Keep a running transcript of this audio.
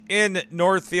in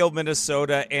Northfield,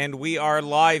 Minnesota, and we are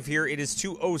live here. It is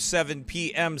 2:07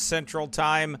 p.m. Central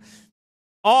Time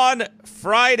on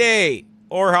Friday,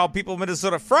 or how people in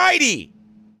Minnesota, Friday,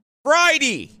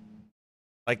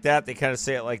 like that. They kind of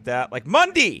say it like that, like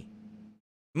Monday.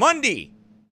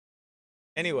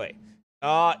 Anyway,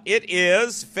 it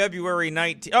is February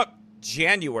 19th,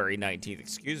 January 19th,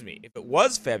 excuse me. If it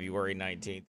was February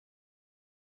 19th,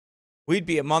 we'd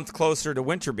be a month closer to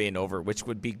winter being over, which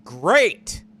would be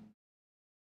great.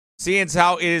 Seeing as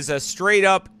how it is a straight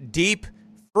up deep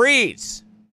freeze.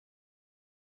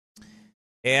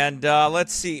 And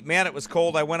let's see. Man, it was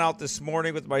cold. I went out this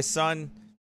morning with my son,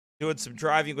 doing some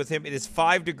driving with him. It is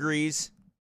 5 degrees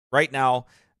right now,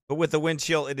 but with the wind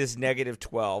chill, it is negative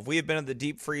 12. We have been in the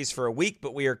deep freeze for a week,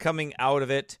 but we are coming out of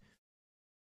it.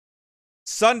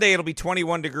 Sunday, it'll be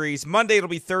 21 degrees. Monday, it'll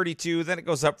be 32. Then it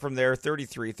goes up from there,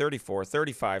 33, 34,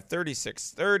 35,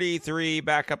 36, 33,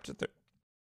 back up to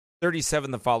 37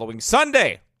 the following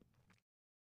Sunday.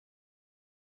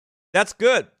 That's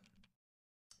good.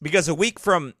 Because a week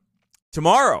from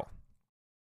tomorrow,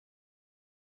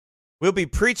 we'll be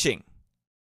preaching.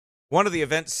 One of the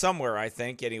events somewhere, I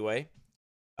think, anyway.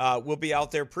 We'll be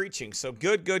out there preaching. So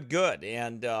good.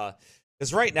 And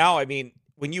because right now, I mean,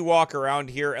 when you walk around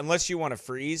here, unless you want to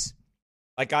freeze,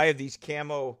 like I have these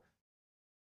camo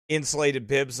insulated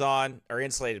bibs on, or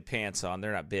insulated pants on.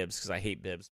 They're not bibs because I hate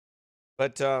bibs.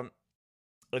 But, and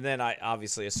then I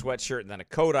obviously a sweatshirt and then a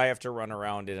coat I have to run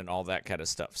around in and all that kind of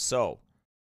stuff. So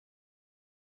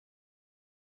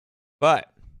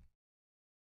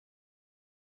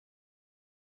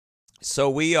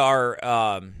we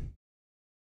are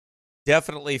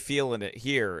definitely feeling it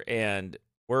here, and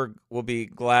we'll be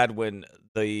glad when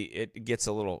it gets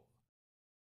a little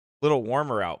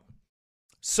warmer out.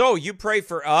 So you pray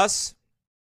for us.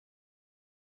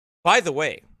 By the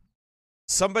way,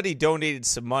 somebody donated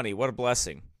some money. What a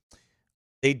blessing.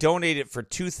 They donated for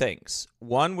two things.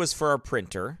 One was for our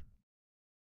printer.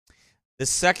 The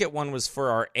second one was for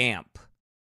our amp.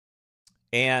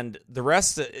 And the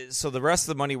rest of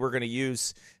the money we're going to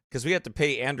use, because we have to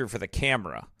pay Andrew for the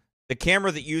camera. The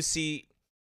camera that you see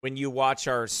when you watch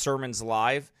our sermons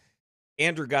live,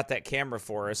 Andrew got that camera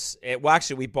for us. Well,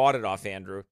 actually, we bought it off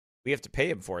Andrew. We have to pay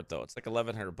him for it, though. It's like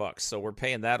 $1,100. So we're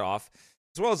paying that off,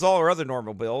 as well as all our other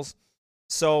normal bills.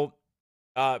 So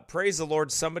praise the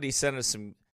Lord. Somebody sent us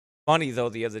some money, though,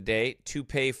 the other day to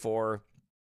pay for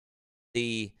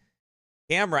the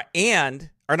camera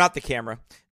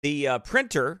the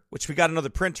printer, which we got another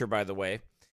printer, by the way,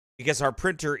 because our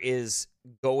printer is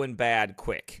going bad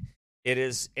quick. It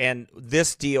is, and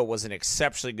this deal was an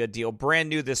exceptionally good deal. Brand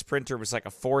new, this printer was like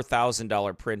a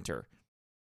 $4,000 printer.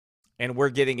 And we're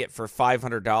getting it for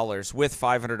 $500 with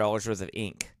 $500 worth of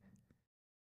ink.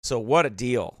 So what a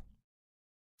deal.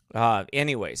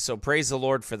 Anyway, so praise the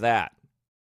Lord for that.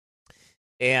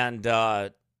 And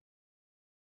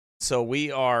so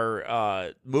we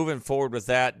are moving forward with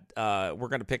that. We're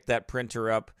going to pick that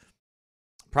printer up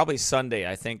probably Sunday,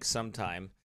 I think, sometime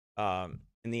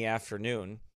in the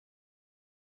afternoon.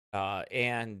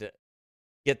 And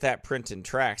get that print in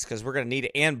tracks, because we're going to need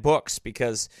it, and books,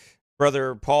 because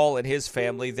Brother Paul and his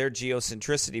family, their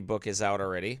geocentricity book is out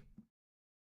already.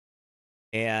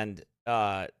 And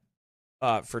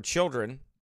for children.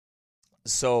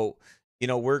 So,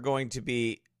 we're going to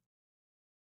be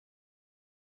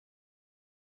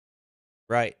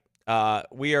right.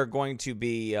 We are going to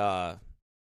be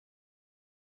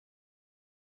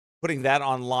putting that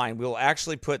online. We'll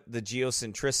actually put the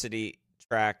geocentricity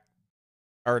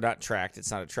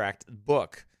it's not a tract,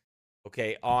 book,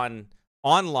 okay,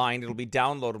 online. It'll be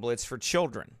downloadable. It's for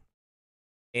children.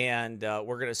 And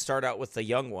we're going to start out with the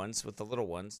young ones, with the little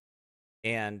ones.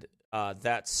 And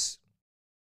that's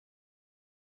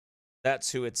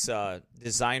who it's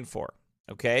designed for,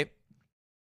 okay?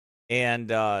 And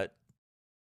that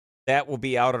will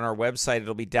be out on our website.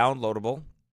 It'll be downloadable.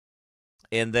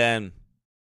 And then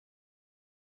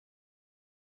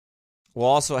we'll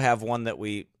also have one that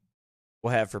we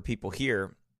will have for people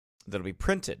here that'll be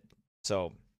printed.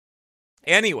 So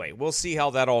anyway, we'll see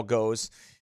how that all goes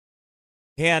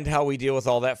and how we deal with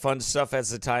all that fun stuff as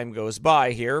the time goes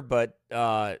by here. But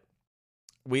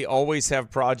we always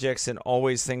have projects and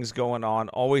always things going on,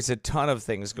 always a ton of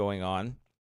things going on,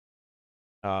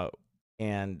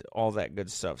 and all that good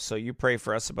stuff. So you pray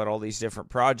for us about all these different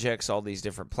projects, all these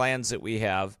different plans that we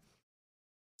have,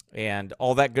 and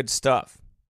all that good stuff.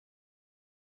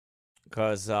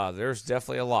 Because there's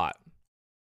definitely a lot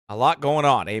going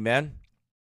on, amen?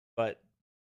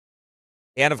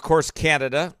 And of course,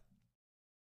 Canada.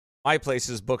 My place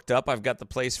is booked up. I've got the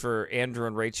place for Andrew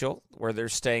and Rachel, where they're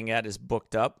staying at, is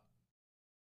booked up.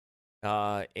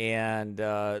 And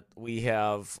we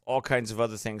have all kinds of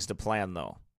other things to plan,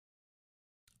 though.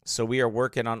 So we are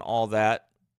working on all that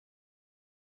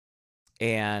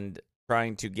and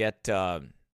trying to get that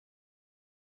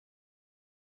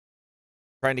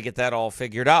all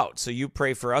figured out. So you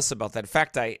pray for us about that. In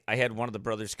fact, I had one of the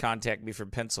brothers contact me from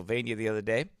Pennsylvania the other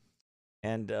day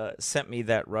and sent me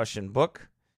that Russian book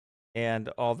and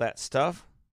all that stuff.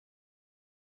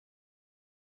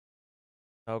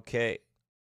 Okay.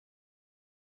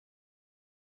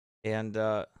 And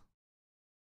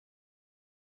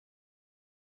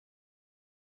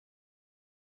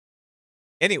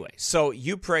anyway, so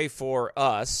you pray for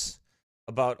us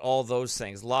about all those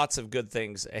things. Lots of good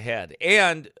things ahead.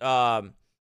 And they're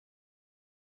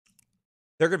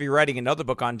going to be writing another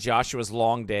book on Joshua's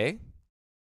long day.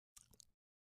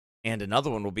 And another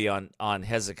one will be on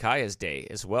Hezekiah's day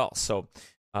as well. So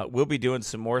we'll be doing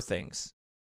some more things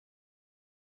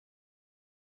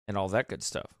and all that good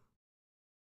stuff.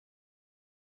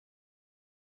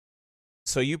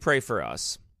 So you pray for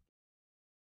us,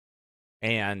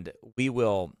 and we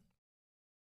will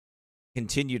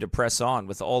continue to press on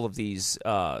with all of these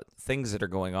things that are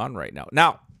going on right now.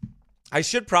 Now, I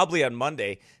should probably on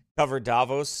Monday cover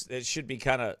Davos. It should be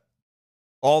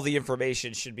all the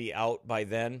information should be out by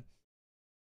then.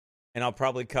 And I'll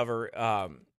probably cover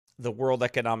the World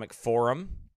Economic Forum,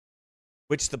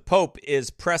 which the Pope is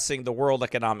pressing the World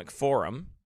Economic Forum.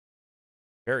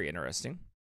 Very interesting.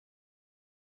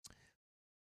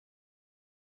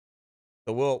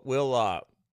 So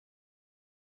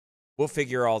we'll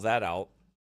figure all that out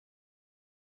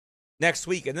next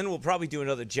week, and then we'll probably do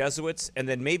another Jesuits, and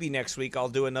then maybe next week I'll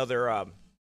do another.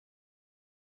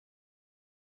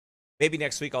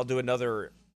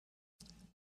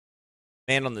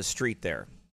 Man on the street there.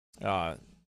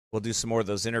 We'll do some more of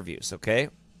those interviews, okay?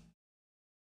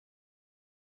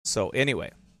 So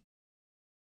anyway,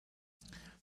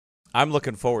 I'm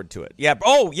looking forward to it. Yeah.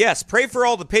 Oh, yes. Pray for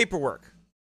all the paperwork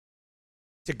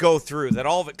to go through, that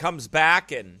all of it comes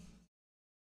back and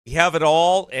you have it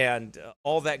all and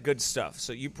all that good stuff.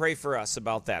 So you pray for us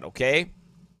about that, okay?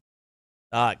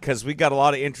 Because we got a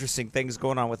lot of interesting things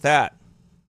going on with that.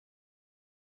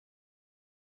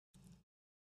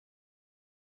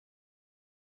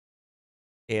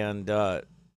 And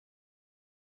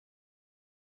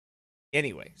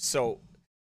anyway, so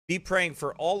be praying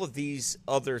for all of these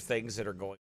other things that are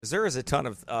going. Because there is a ton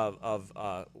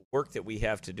of work that we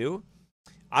have to do.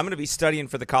 I'm going to be studying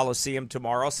for the Coliseum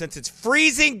tomorrow. Since it's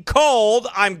freezing cold,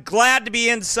 I'm glad to be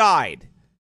inside.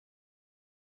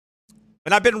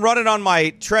 And I've been running on my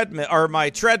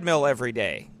treadmill every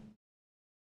day.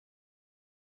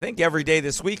 I think every day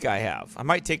this week I have. I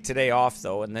might take today off,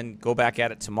 though, and then go back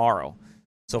at it tomorrow.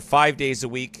 So 5 days a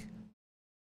week.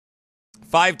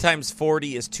 5 times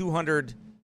 40 is 200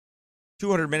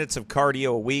 minutes of cardio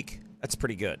a week. That's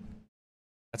pretty good.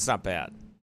 That's not bad.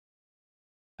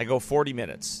 I go 40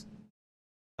 minutes.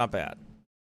 Not bad.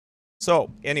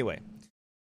 So, anyway.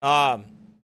 And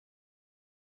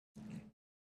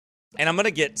I'm going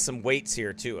to get some weights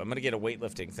here, too. I'm going to get a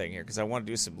weightlifting thing here because I want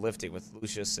to do some lifting with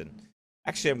Lucius. And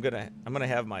actually, I'm going to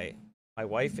have my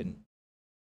wife and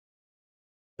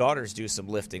daughters do some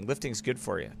lifting. Lifting's good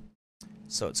for you.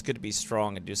 So it's good to be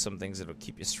strong and do some things that will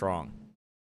keep you strong.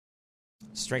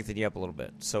 Strengthen you up a little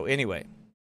bit. So anyway,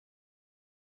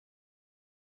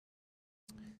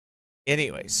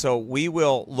 so we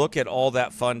will look at all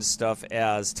that fun stuff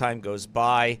as time goes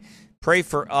by. Pray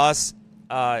for us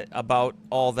about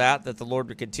all that the Lord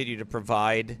would continue to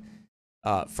provide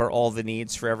for all the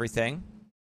needs for everything.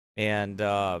 And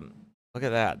look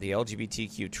at that, the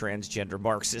LGBTQ transgender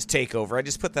Marxist takeover. I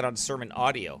just put that on sermon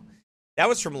audio. That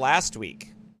was from last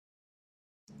week.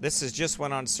 This is just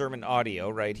went on sermon audio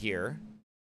right here.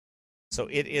 So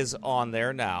it is on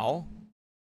there now.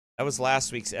 That was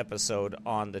last week's episode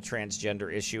on the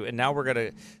transgender issue. And now we're going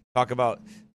to talk about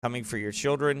coming for your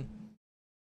children,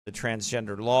 the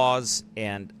transgender laws,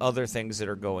 and other things that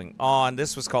are going on.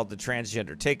 This was called the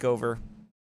Transgender Takeover.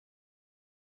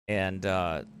 And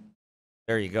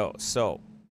there you go. So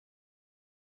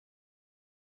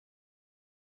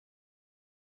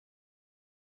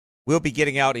we'll be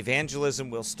getting out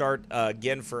evangelism. We'll start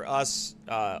again for us,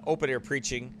 open air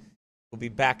preaching. We'll be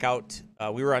back out.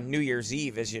 We were on New Year's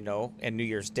Eve, as you know, and New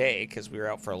Year's Day because we were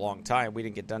out for a long time. We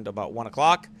didn't get done till about 1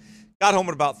 o'clock. Got home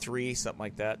at about 3, something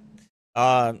like that.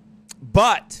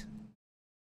 But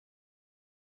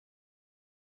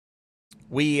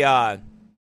we'll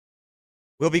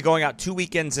be going out 2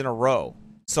 weekends in a row.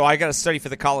 So I got to study for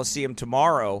the Coliseum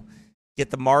tomorrow, get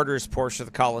the Martyrs portion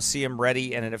of the Coliseum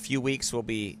ready, and in a few weeks we'll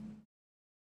be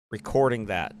recording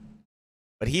that.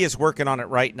 But he is working on it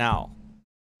right now.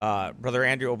 Brother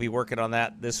Andrew will be working on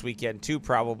that this weekend too,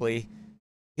 probably.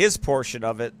 His portion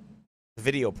of it, the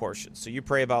video portion. So you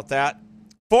pray about that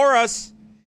for us.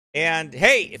 And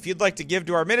hey, if you'd like to give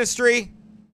to our ministry,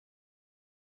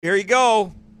 here you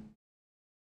go.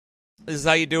 This is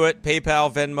how you do it.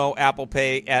 PayPal, Venmo, Apple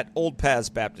Pay at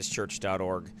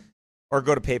oldpathsbaptistchurch.org. Or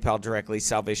go to PayPal directly,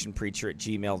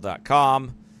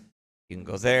 salvationpreacher@gmail.com. You can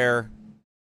go there.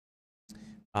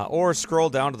 Or scroll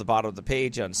down to the bottom of the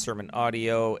page on sermon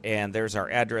audio, and there's our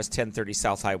address, 1030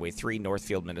 South Highway 3,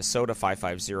 Northfield, Minnesota,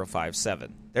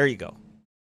 55057. There you go.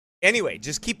 Anyway,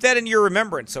 just keep that in your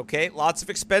remembrance, okay? Lots of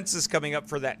expenses coming up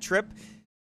for that trip.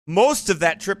 Most of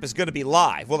that trip is going to be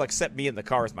live. Well, except me in the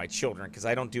car with my children, because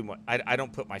I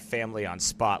don't put my family on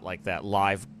spot like that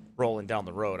live rolling down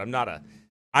the road. I'm not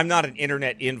an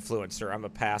internet influencer. I'm a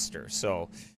pastor. So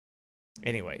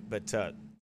anyway, but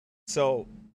so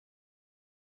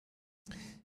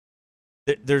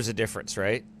there's a difference,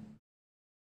 right?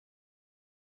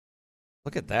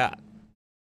 Look at that.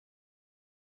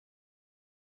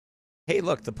 Hey,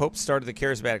 look, the Pope started the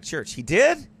Charismatic Church. He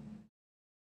did?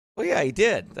 Oh, yeah, he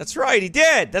did. That's right, he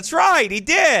did. That's right, he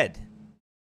did.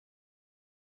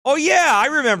 Oh, yeah, I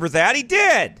remember that. He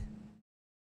did.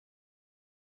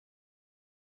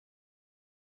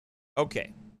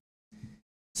 Okay.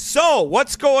 So,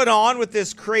 what's going on with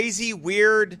this crazy,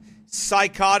 weird,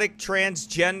 psychotic,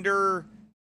 transgender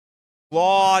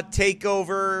law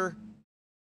takeover?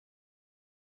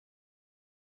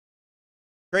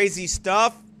 Crazy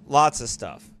stuff? Lots of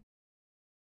stuff.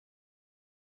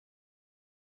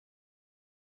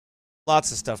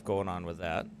 Lots of stuff going on with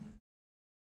that.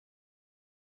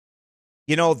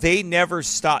 You know, they never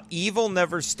stop. Evil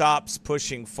never stops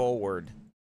pushing forward.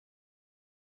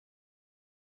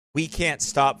 We can't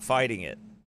stop fighting it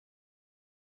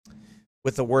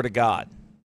with the Word of God.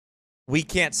 We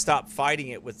can't stop fighting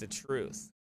it with the truth.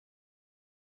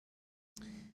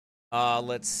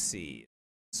 Let's see.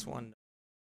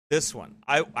 This one.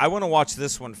 I want to watch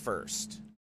this one first.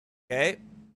 Okay?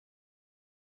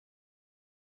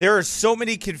 There are so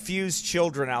many confused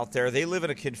children out there. They live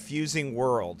in a confusing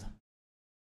world.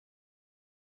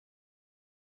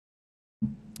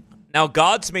 Now,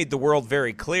 God's made the world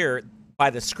very clear,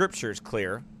 by the Scriptures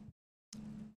clear.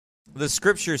 The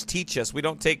Scriptures teach us we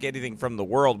don't take anything from the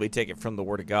world, we take it from the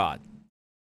Word of God.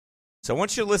 So I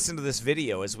want you to listen to this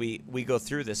video as we go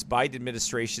through this. Biden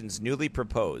administration's newly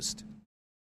proposed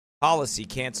policy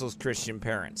cancels Christian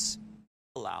parents.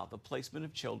 Allow the placement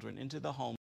of children into the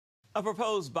home. A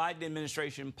proposed Biden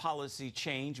administration policy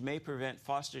change may prevent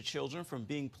foster children from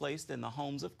being placed in the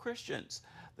homes of Christians.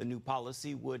 The new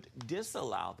policy would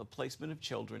disallow the placement of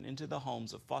children into the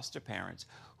homes of foster parents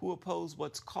who oppose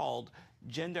what's called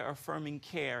gender-affirming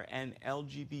care and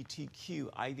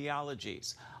LGBTQ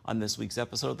ideologies. On this week's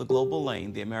episode of The Global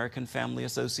Lane, the American Family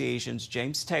Association's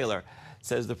James Taylor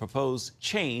says the proposed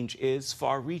change is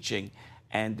far-reaching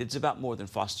and it's about more than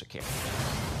foster care.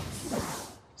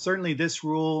 Certainly this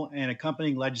rule and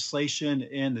accompanying legislation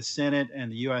in the Senate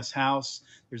and the U.S. House,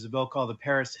 there's a bill called the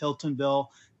Paris-Hilton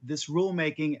bill. This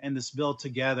rulemaking and this bill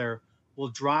together will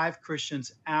drive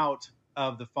Christians out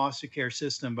of the foster care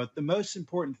system. But the most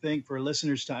important thing for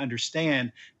listeners to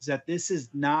understand is that this is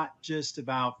not just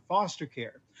about foster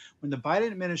care. When the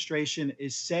Biden administration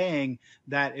is saying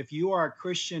that if you are a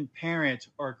Christian parent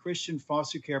or a Christian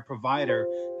foster care provider,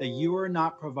 that you are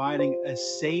not providing a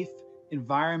safe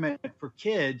environment for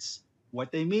kids,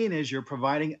 what they mean is you're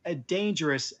providing a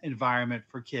dangerous environment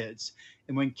for kids.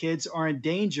 And when kids are in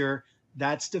danger,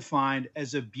 that's defined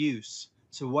as abuse.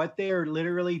 So what they are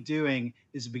literally doing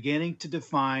is beginning to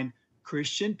define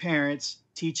Christian parents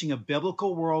teaching a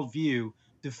biblical worldview,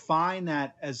 define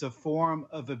that as a form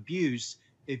of abuse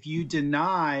if you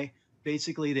deny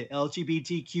basically the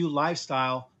LGBTQ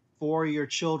lifestyle for your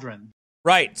children.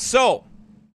 Right. So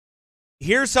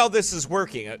here's how this is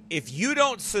working. If you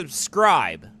don't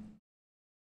subscribe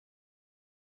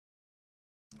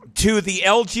to the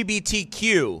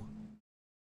LGBTQ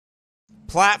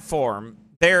platform,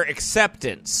 their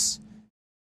acceptance,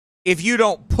 if you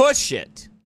don't push it,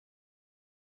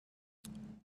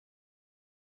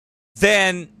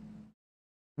 then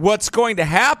what's going to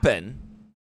happen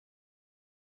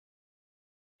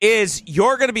is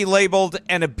you're going to be labeled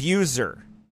an abuser.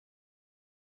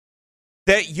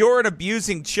 That you're an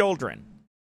abusing children.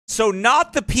 So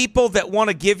not the people that want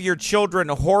to give your children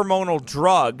hormonal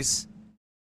drugs,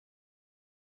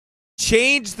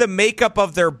 change the makeup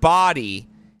of their body,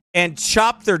 and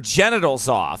chop their genitals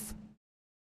off.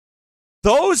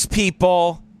 Those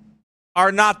people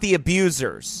are not the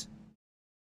abusers.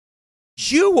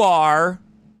 You are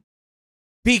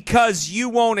because you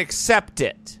won't accept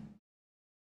it.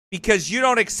 Because you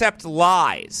don't accept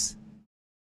lies.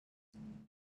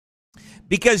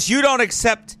 Because you don't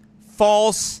accept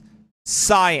false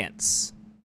science.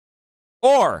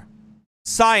 Or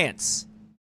science,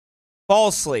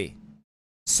 falsely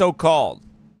so-called.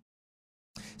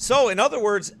 So, in other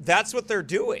words, that's what they're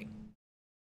doing.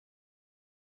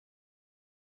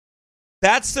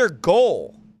 That's their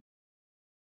goal.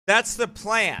 That's the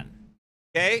plan.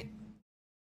 Okay?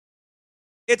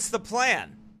 It's the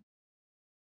plan.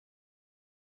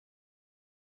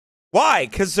 Why?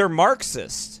 Because they're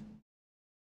Marxist.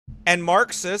 And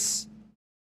Marxists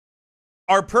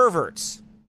are perverts.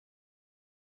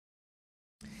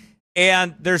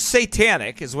 And they're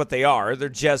satanic, is what they are. They're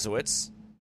Jesuits.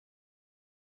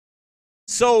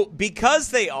 So, because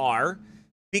they are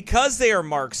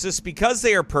Marxists, because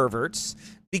they are perverts,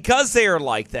 because they are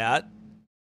like that,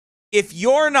 if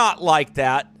you're not like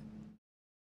that,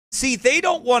 see, they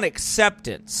don't want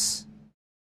acceptance.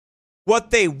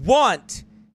 What they want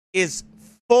is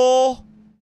full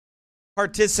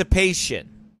participation.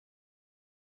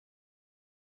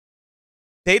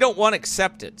 They don't want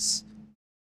acceptance.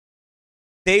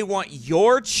 They want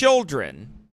your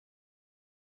children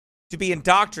to be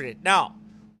indoctrinated. Now,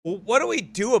 what do we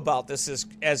do about this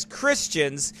as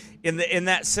Christians in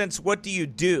that sense? What do you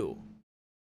do?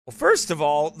 Well, first of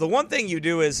all, the one thing you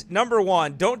do is, number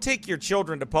one, don't take your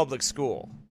children to public school.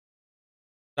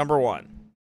 Number one.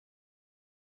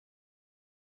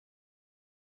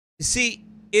 You see,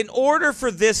 in order for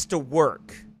this to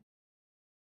work,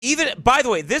 even, by the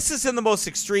way, this is in the most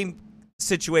extreme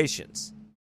situations.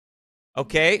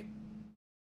 Okay?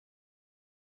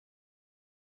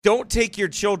 Don't take your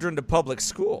children to public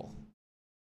school.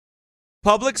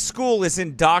 Public school is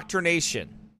indoctrination.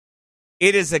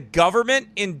 It is a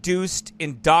government-induced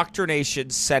indoctrination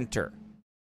center.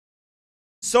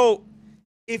 So,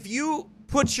 if you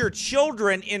put your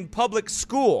children in public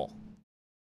school,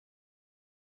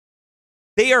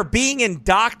 they are being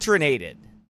indoctrinated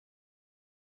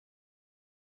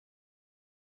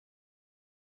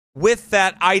with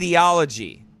that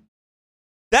ideology.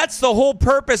 That's the whole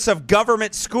purpose of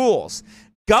government schools.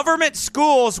 Government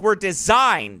schools were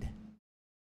designed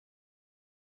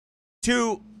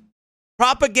to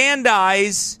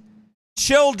propagandize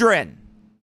children,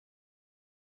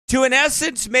 to in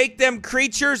essence make them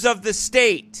creatures of the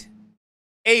state,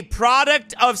 a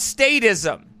product of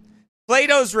statism.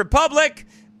 Plato's Republic,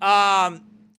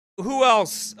 who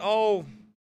else? Oh,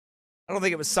 I don't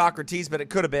think it was Socrates, but it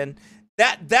could have been.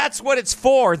 That's what it's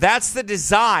for. That's the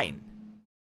design.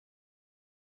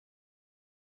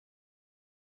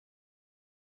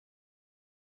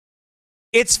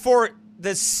 It's for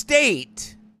the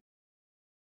state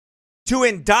to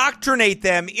indoctrinate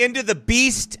them into the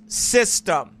beast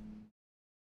system.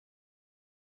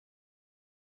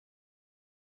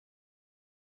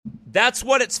 That's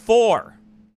what it's for.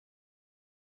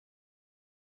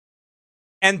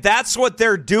 And that's what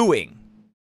they're doing.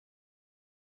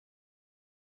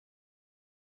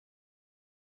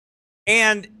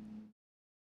 And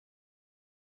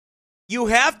you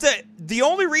have to, the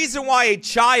only reason why a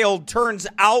child turns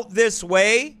out this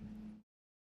way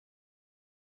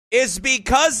is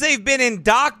because they've been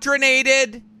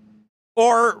indoctrinated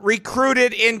or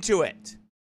recruited into it.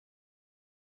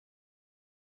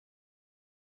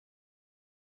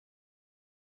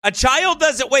 A child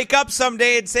doesn't wake up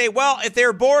someday and say, well, if they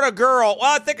were born a girl,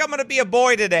 well, I think I'm going to be a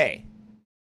boy today.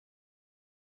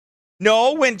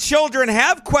 No, when children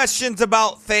have questions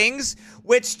about things,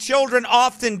 which children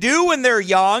often do when they're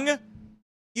young,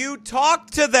 you talk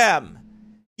to them.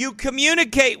 You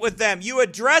communicate with them. You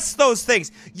address those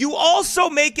things. You also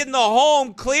make in the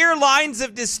home clear lines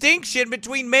of distinction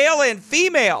between male and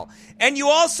female. And you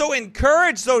also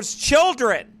encourage those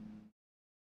children.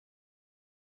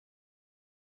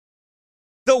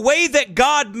 The way that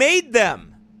God made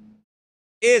them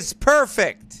is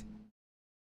perfect.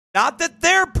 Not that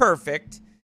they're perfect.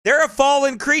 They're a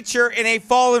fallen creature in a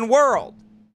fallen world.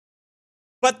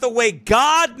 But the way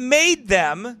God made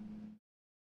them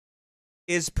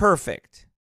is perfect.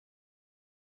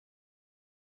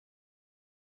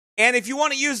 And if you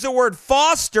want to use the word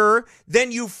foster,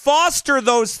 then you foster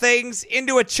those things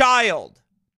into a child.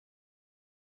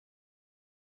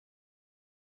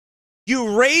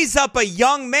 You raise up a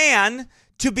young man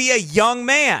to be a young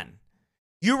man.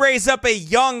 You raise up a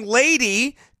young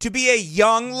lady to be a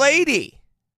young lady.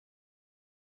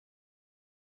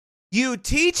 You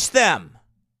teach them.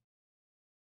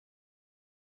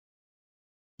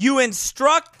 You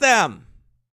instruct them.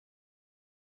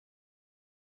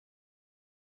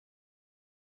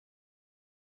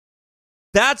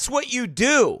 That's what you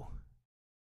do.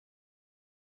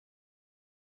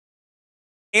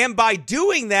 And by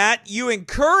doing that, you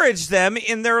encourage them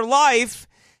in their life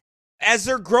as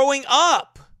they're growing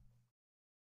up.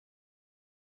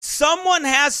 Someone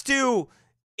has to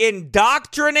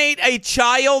indoctrinate a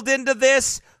child into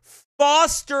this,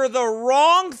 foster the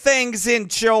wrong things in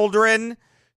children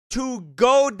to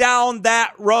go down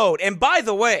that road. And by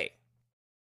the way,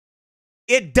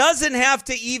 it doesn't have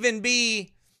to even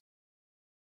be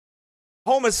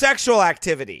homosexual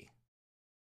activity.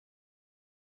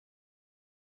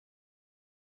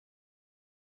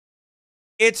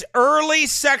 It's early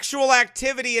sexual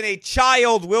activity in a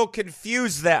child will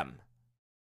confuse them.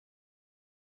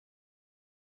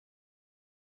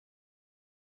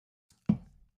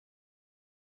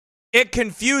 It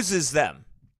confuses them.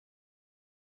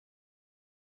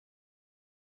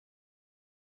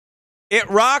 It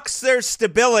rocks their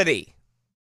stability.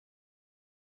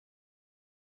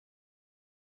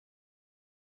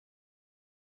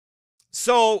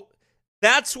 So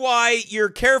that's why you're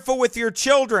careful with your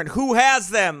children, who has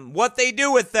them, what they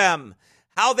do with them,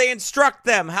 how they instruct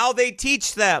them, how they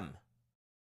teach them,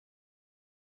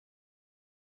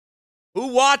 who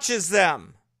watches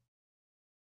them.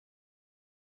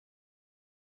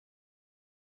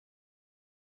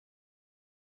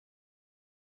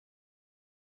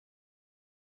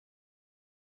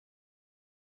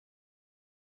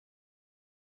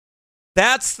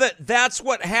 That's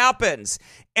what happens.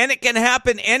 And it can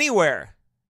happen anywhere.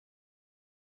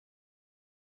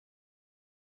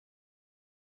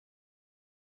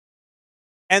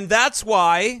 And that's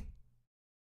why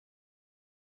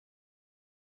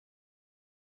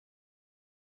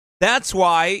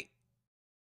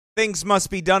things must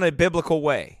be done a biblical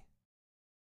way.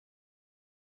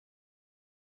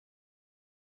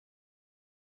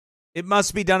 It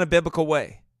must be done a biblical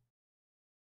way.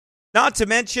 Not to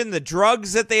mention the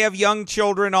drugs that they have young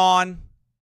children on.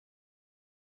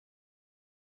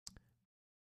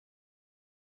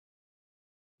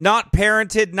 Not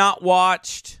parented, not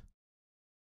watched,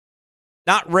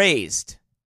 not raised.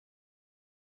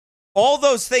 All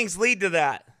those things lead to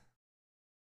that.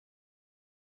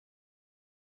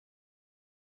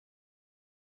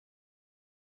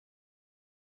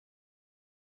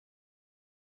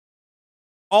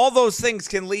 All those things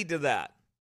can lead to that.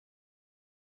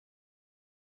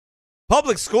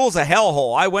 Public school's a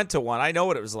hellhole. I went to one. I know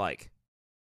what it was like.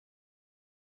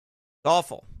 It's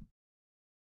awful.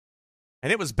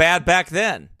 And it was bad back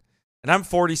then. And I'm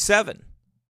 47.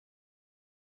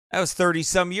 That was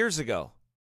 30-some years ago.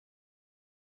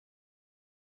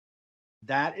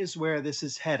 That is where this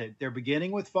is headed. They're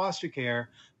beginning with foster care,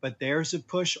 but there's a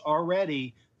push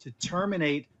already to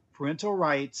terminate parental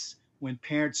rights when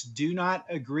parents do not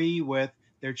agree with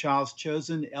their child's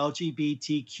chosen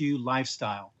LGBTQ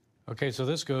lifestyle. Okay, so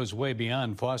this goes way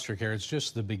beyond foster care. It's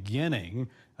just the beginning,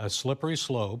 a slippery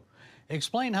slope.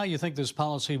 Explain how you think this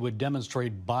policy would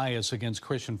demonstrate bias against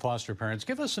Christian foster parents.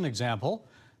 Give us an example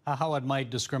how it might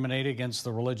discriminate against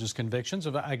the religious convictions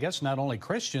of, I guess, not only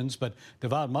Christians, but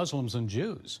devout Muslims and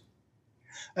Jews.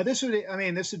 This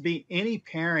would be any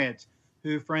parent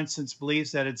who, for instance,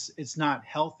 believes that it's not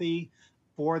healthy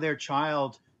for their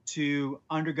child to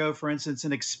undergo, for instance,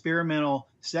 an experimental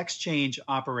sex change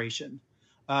operation.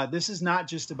 This is not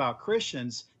just about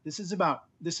Christians. This is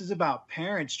about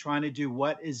parents trying to do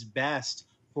what is best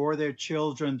for their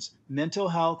children's mental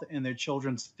health and their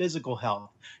children's physical health.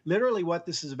 Literally, what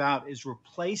this is about is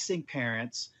replacing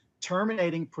parents,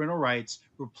 terminating parental rights,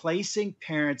 replacing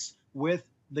parents with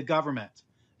the government.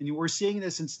 And we're seeing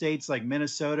this in states like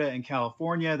Minnesota and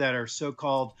California that are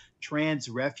so-called trans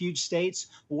refuge states.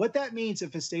 Well, what that means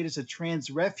if a state is a trans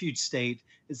refuge state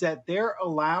is that they're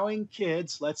allowing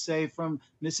kids, let's say from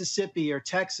Mississippi or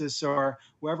Texas or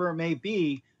wherever it may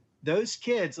be, those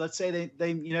kids, let's say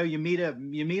you meet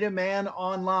a man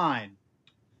online,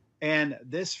 and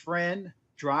this friend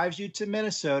drives you to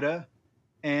Minnesota,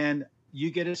 and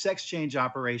you get a sex change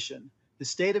operation. The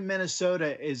state of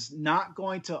Minnesota is not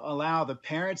going to allow the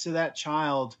parents of that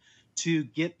child to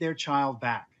get their child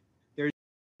back.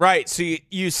 Right. So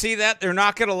you see that? They're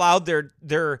not going to allow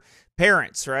their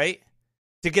parents, right,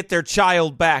 to get their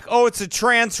child back. Oh, it's a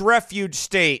trans refuge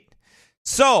state.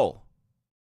 So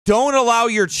don't allow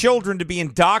your children to be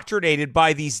indoctrinated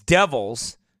by these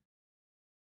devils.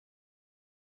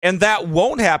 And that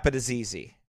won't happen as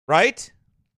easy, right?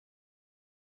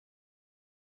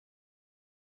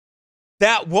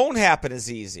 That won't happen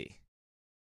as easy.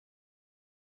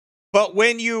 But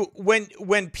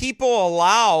when people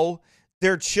allow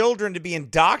their children to be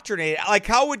indoctrinated, like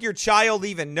how would your child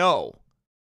even know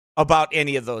about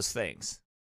any of those things?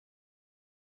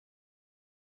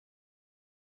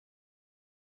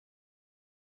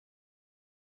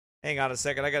 Hang on a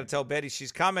second. I got to tell Betty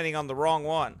she's commenting on the wrong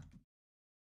one.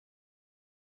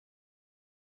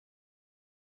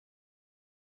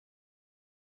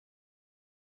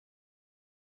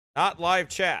 Not live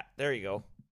chat. There you go.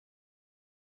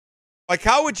 Like,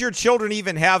 how would your children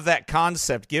even have that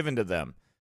concept given to them?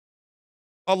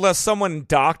 Unless someone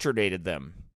indoctrinated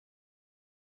them.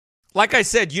 Like I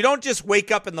said, you don't just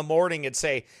wake up in the morning and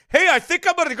say, hey, I think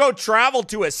I'm going to go travel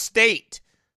to a state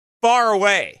far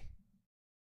away.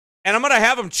 And I'm going to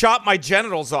have them chop my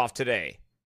genitals off today.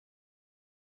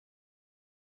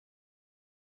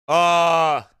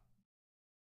 Yeah,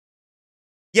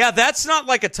 that's not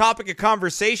like a topic of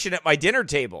conversation at my dinner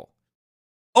table.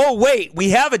 Oh, wait, we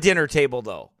have a dinner table,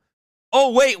 though.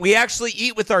 Oh, wait, we actually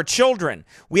eat with our children.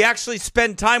 We actually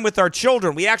spend time with our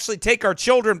children. We actually take our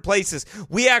children places.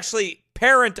 We actually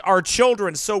parent our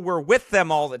children so we're with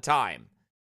them all the time.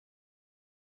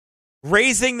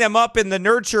 Raising them up in the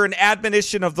nurture and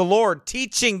admonition of the Lord.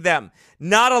 Teaching them.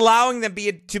 Not allowing them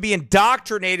to be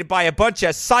indoctrinated by a bunch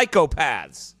of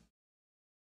psychopaths.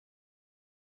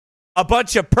 A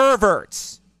bunch of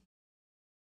perverts.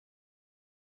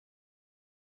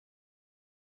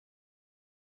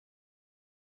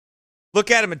 Look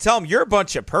at him and tell him, you're a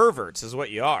bunch of perverts is what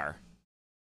you are.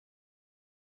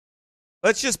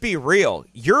 Let's just be real.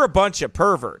 You're a bunch of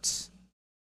perverts.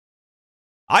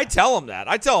 I tell them that.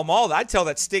 I tell them all that. I tell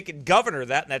that stinking governor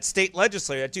that and that state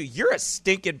legislator that too. You're a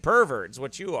stinking pervert is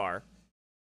what you are.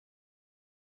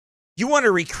 You want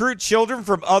to recruit children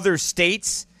from other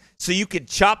states so you could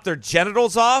chop their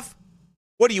genitals off?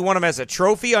 What, do you want them as a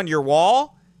trophy on your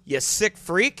wall? You sick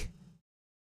freak?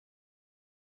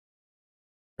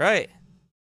 Right.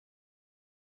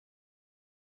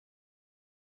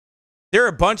 They're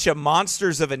a bunch of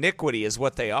monsters of iniquity is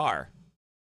what they are.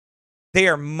 They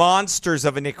are monsters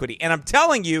of iniquity. And I'm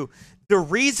telling you, the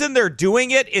reason they're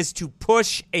doing it is to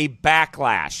push a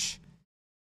backlash.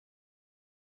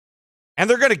 And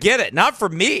they're going to get it. Not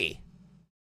from me.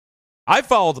 I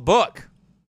follow the book.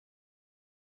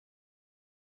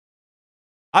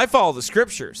 I follow the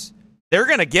scriptures. They're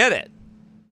going to get it.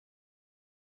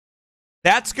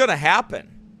 That's going to happen.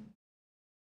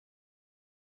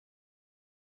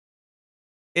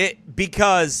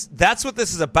 Because that's what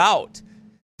this is about.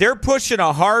 They're pushing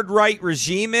a hard right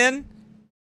regime in,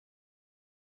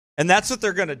 and that's what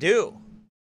they're going to do.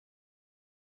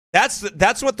 That's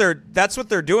what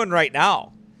they're doing right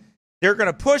now. They're going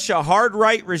to push a hard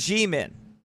right regime in.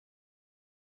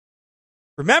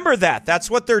 Remember that. That's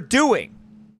what they're doing.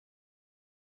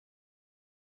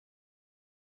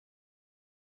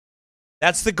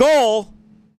 That's the goal.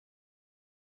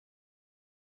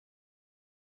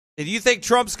 Do you think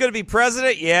Trump's going to be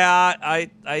president? Yeah,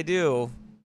 I do.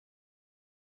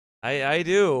 I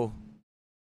do.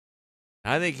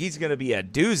 I think he's going to be a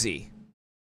doozy.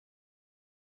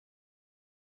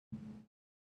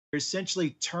 You're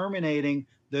essentially terminating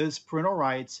those parental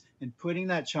rights and putting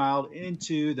that child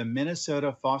into the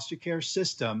Minnesota foster care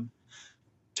system,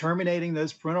 terminating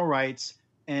those parental rights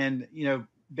and,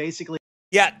 basically.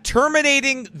 Yeah,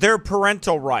 terminating their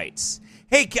parental rights.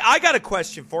 Hey, I got a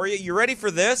question for you. You ready for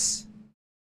this?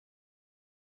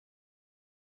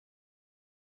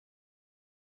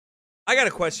 I got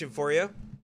a question for you.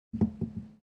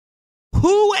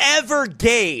 Whoever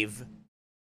gave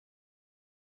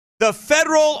the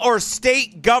federal or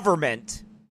state government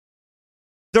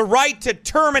the right to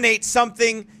terminate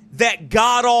something that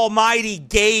God Almighty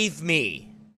gave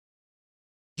me?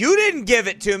 You didn't give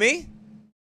it to me.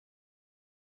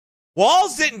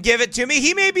 Walls didn't give it to me.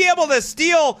 He may be able to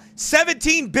steal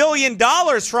 $17 billion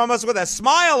from us with a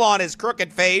smile on his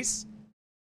crooked face.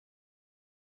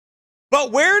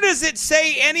 But where does it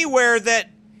say anywhere that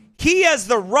he has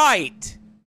the right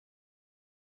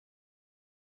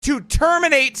to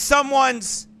terminate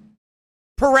someone's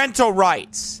parental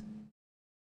rights?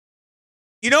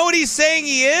 You know what he's saying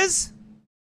he is?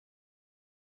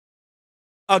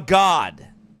 A god.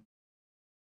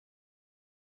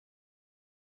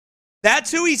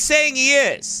 That's who he's saying he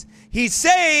is. He's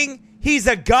saying he's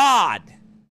a god.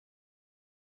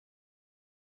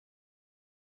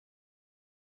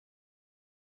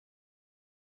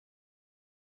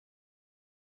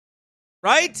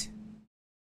 Right?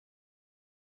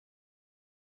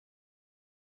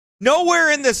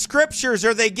 Nowhere in the scriptures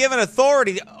are they given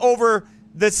authority over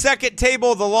the second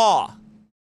table of the law.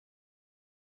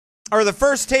 Or the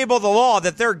first table of the law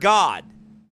that they're God.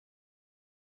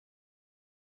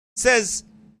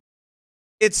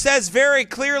 It says very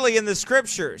clearly in the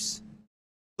scriptures,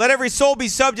 let every soul be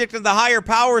subject to the higher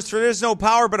powers, for there is no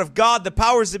power but of God. The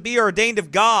powers that be are ordained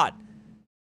of God.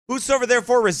 Whosoever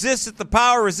therefore resisteth the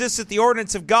power, resisteth the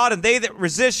ordinance of God, and they that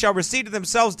resist shall receive to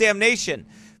themselves damnation.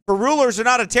 For rulers are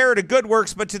not a terror to good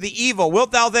works, but to the evil.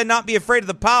 Wilt thou then not be afraid of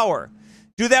the power?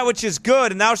 Do that which is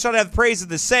good, and thou shalt have praise of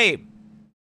the same.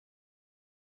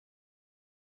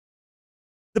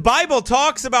 The Bible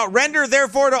talks about render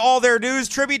therefore to all their dues,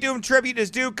 tribute to whom tribute is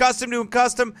due, custom to whom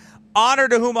custom, honor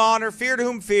to whom honor, fear to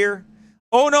whom fear.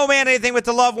 Owe no man anything but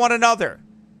to love one another.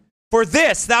 For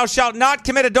this thou shalt not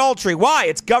commit adultery. Why?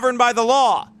 It's governed by the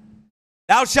law.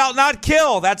 Thou shalt not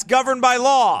kill. That's governed by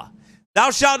law.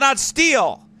 Thou shalt not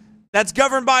steal. That's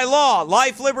governed by law.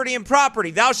 Life, liberty, and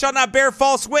property. Thou shalt not bear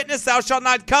false witness. Thou shalt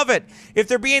not covet. If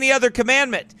there be any other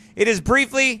commandment, it is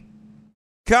briefly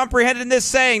comprehended in this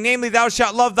saying, namely, thou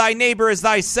shalt love thy neighbor as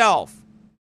thyself.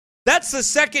 That's the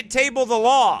second table of the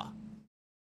law.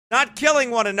 Not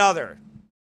killing one another.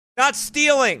 Not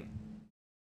stealing.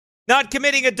 Not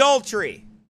committing adultery.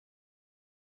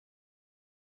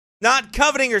 Not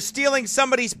coveting or stealing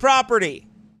somebody's property.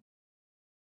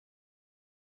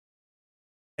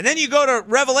 And then you go to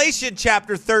Revelation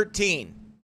chapter 13.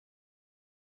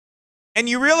 And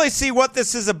you really see what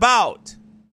this is about.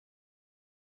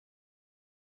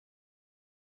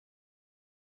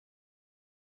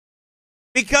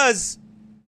 Because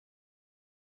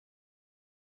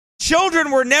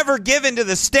children were never given to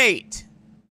the state.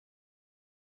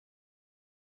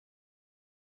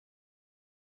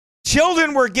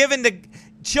 Children were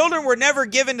never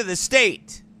given to the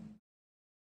state.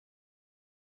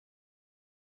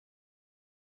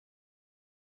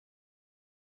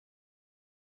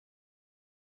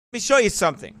 Let me show you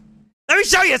something.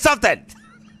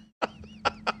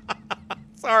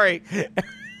 Sorry.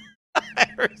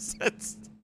 Ever since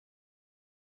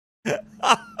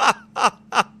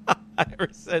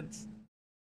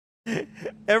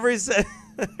ever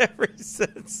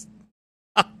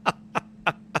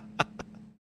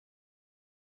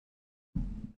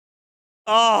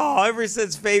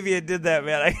since Fabian did that,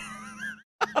 man.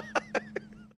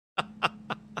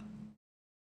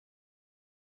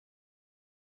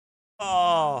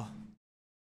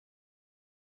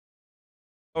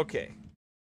 Okay.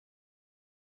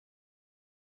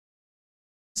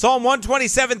 Psalm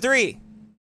 127:3.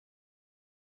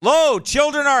 Lo,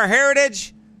 children are a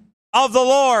heritage of the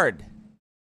Lord,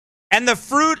 and the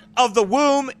fruit of the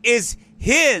womb is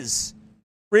his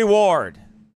reward.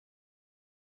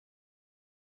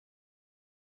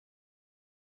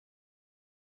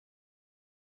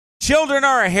 Children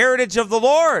are a heritage of the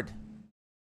Lord.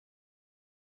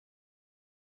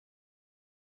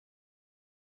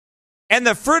 And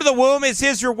the fruit of the womb is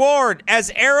his reward.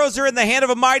 As arrows are in the hand of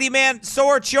a mighty man, so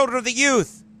are children of the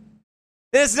youth.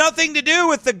 It has nothing to do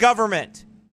with the government.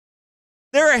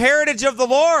 They're a heritage of the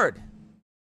Lord,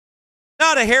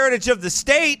 not a heritage of the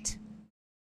state.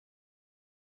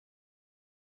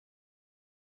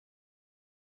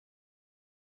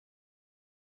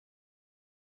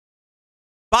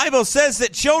 Bible says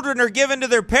that children are given to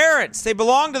their parents. They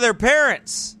belong to their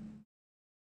parents.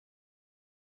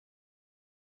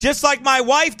 Just like my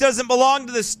wife doesn't belong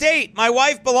to the state, my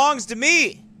wife belongs to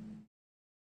me.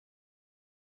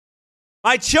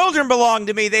 My children belong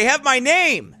to me. They have my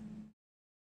name.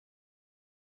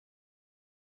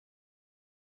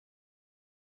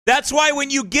 That's why when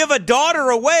you give a daughter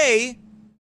away,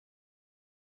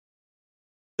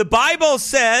 the Bible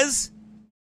says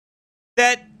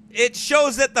that it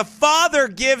shows that the father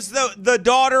gives the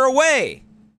daughter away.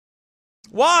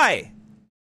 Why?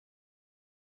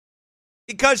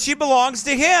 Because she belongs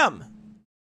to him.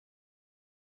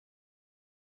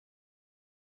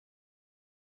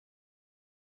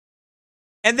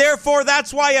 And therefore,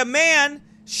 that's why a man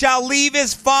shall leave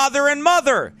his father and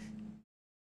mother.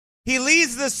 He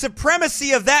leaves the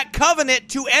supremacy of that covenant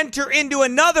to enter into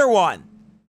another one.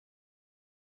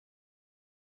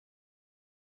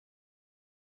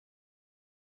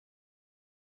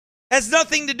 Has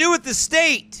nothing to do with the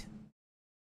state.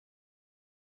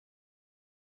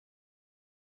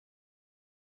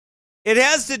 It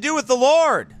has to do with the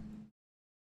Lord.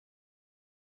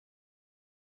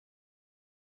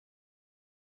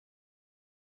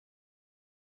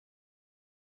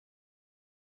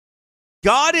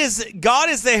 God is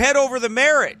the head over the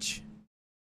marriage.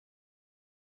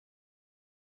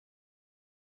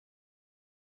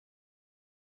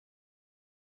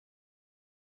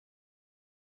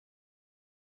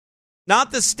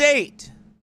 Not the state.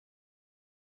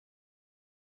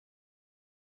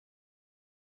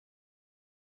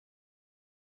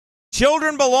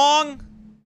 Children belong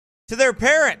to their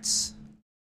parents.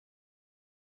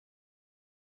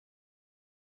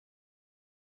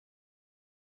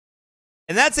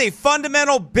 And that's a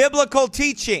fundamental biblical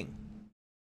teaching.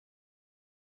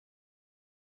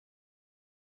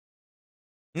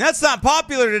 And that's not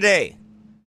popular today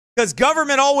because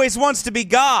government always wants to be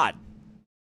God.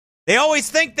 They always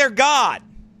think they're God.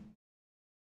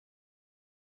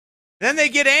 Then they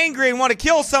get angry and want to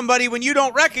kill somebody when you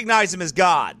don't recognize them as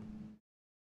God.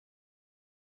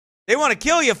 They want to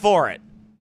kill you for it.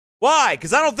 Why?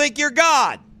 Because I don't think you're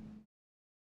God.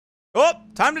 Oh,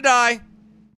 time to die.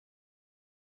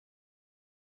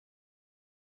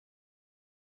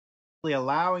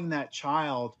 Allowing that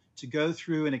child to go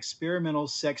through an experimental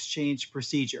sex change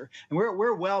procedure. And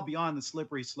we're well beyond the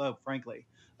slippery slope, frankly.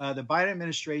 The Biden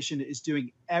administration is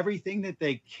doing everything that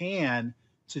they can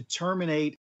to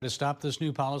terminate. To stop this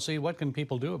new policy, what can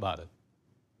people do about it?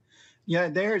 Yeah,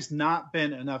 there has not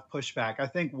been enough pushback. I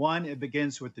think, one, it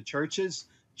begins with the churches.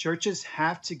 Churches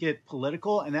have to get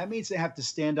political, and that means they have to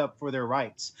stand up for their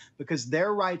rights because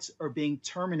their rights are being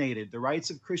terminated. The rights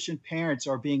of Christian parents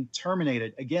are being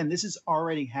terminated. Again, this is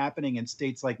already happening in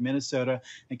states like Minnesota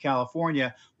and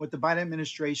California. What the Biden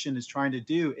administration is trying to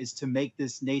do is to make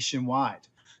this nationwide.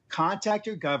 Contact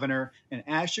your governor and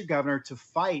ask your governor to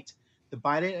fight the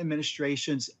Biden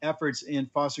administration's efforts in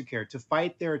foster care, to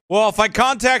fight their... Well, if I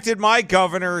contacted my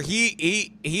governor,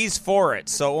 he's for it,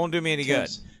 so it won't do me any good.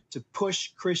 To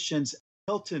push Christians.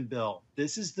 Hilton bill.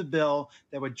 This is the bill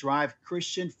that would drive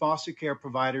Christian foster care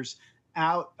providers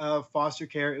out of foster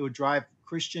care. It would drive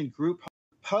Christian group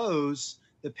oppose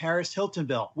the Paris Hilton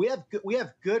bill. We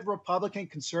have good Republican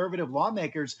conservative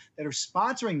lawmakers that are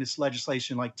sponsoring this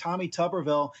legislation, like Tommy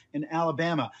Tuberville in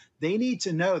Alabama. They need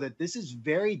to know that this is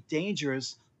very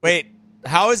dangerous. Wait,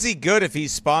 how is he good if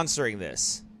he's sponsoring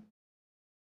this?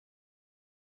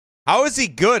 How is he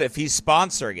good if he's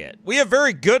sponsoring it? We have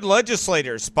very good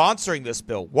legislators sponsoring this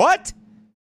bill. What?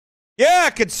 Yeah,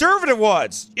 conservative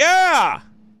ones. Yeah.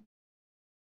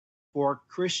 For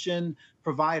Christian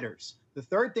providers. The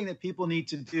third thing that people need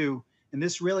to do, and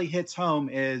this really hits home,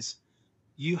 is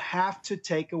you have to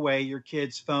take away your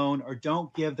kid's phone or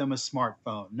don't give them a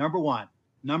smartphone. Number one.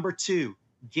 Number two,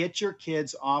 get your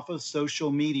kids off of social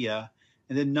media.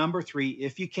 And then number three,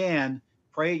 if you can,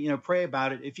 pray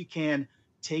about it. If you can,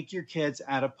 take your kids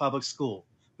out of public school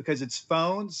because it's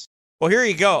phones. Well, here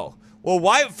you go.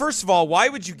 Well, first of all, why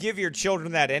would you give your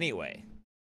children that anyway?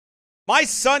 My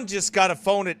son just got a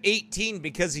phone at 18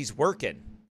 because he's working.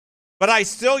 But I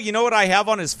still, you know what I have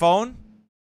on his phone?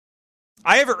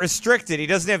 I have it restricted. He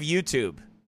doesn't have YouTube.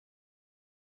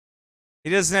 He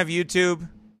doesn't have YouTube.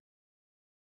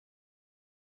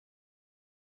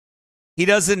 He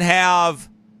doesn't have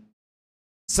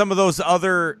some of those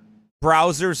other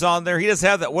browsers on there. He doesn't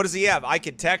have that. What does he have? I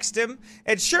can text him.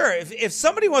 And sure, if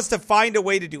somebody wants to find a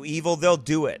way to do evil, they'll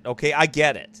do it. Okay, I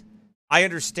get it. I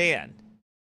understand.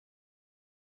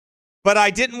 But I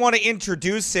didn't want to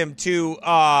introduce him to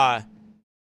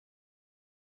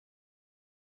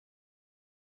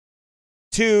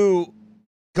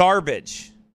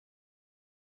garbage.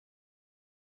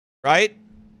 Right?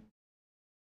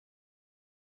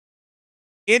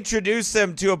 Introduce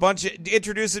him to a bunch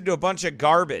of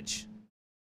garbage.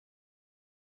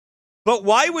 But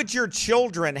why would your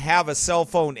children have a cell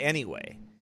phone anyway?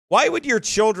 Why would your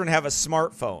children have a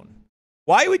smartphone?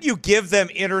 Why would you give them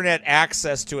internet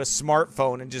access to a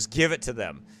smartphone and just give it to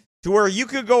them? To where you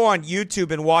could go on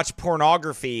YouTube and watch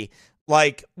pornography,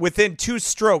 like within 2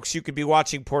 strokes, you could be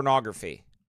watching pornography.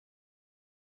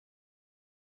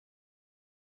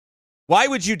 Why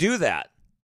would you do that?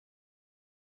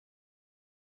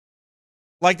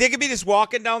 Like they could be just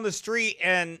walking down the street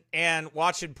and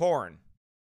watching porn.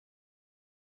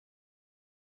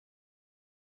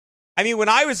 I mean, when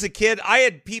I was a kid, I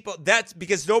had people, that's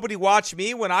because nobody watched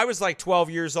me when I was like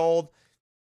 12 years old.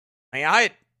 I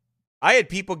mean, I had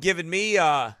people giving me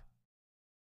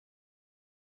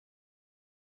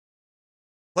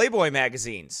Playboy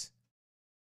magazines.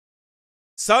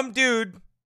 Some dude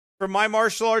from my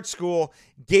martial arts school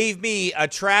gave me a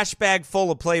trash bag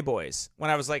full of Playboys when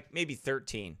I was like maybe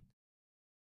 13.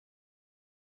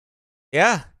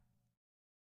 Yeah.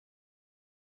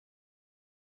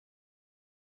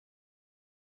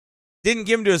 Didn't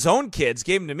give them to his own kids,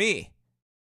 gave them to me.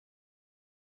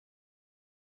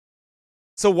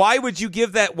 So why would you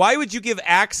give that? Why would you give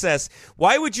access?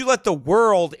 Why would you let the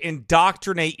world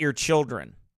indoctrinate your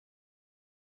children?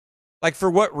 Like for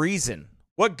what reason?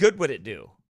 What good would it do?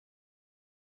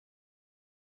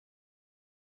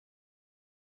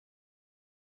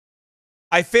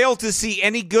 I fail to see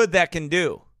any good that can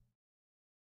do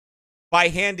by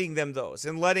handing them those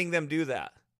and letting them do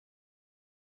that.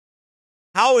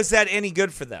 How is that any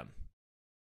good for them?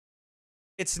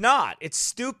 It's not. It's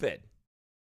stupid.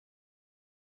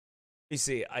 You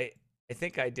see, I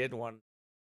think I did one.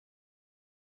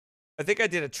 I think I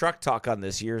did a truck talk on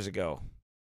this years ago.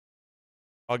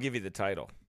 I'll give you the title.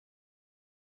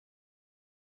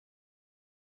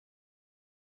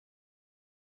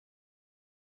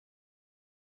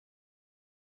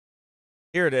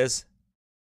 Here it is.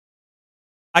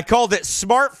 I called it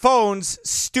Smartphones,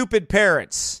 Stupid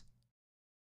Parents.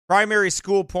 Primary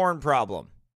school porn problem.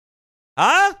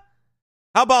 Huh?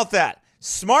 How about that?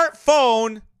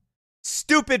 Smartphone,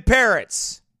 stupid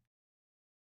parents.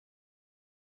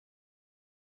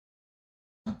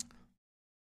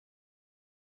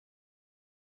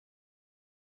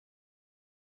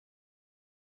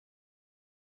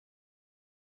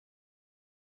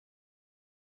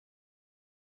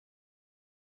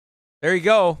 There you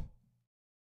go.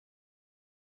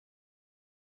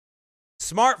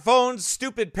 Smartphones,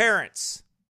 stupid parents.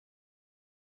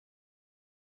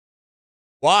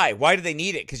 Why? Why do they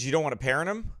need it? Because you don't want to parent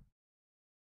them?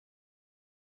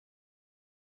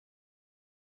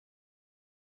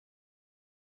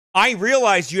 I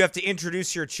realize you have to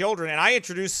introduce your children, and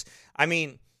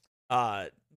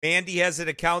Mandy has an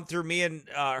account through me and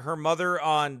her mother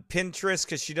on Pinterest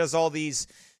because she does all these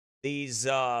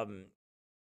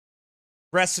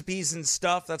recipes and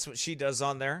stuff. That's what she does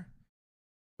on there.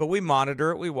 But we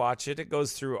monitor it. We watch it. It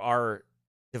goes through our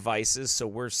devices, so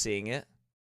we're seeing it.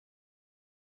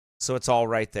 So it's all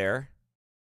right there.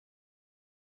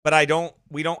 But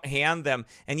we don't hand them.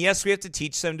 And yes, we have to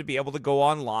teach them to be able to go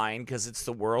online because it's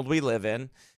the world we live in.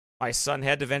 My son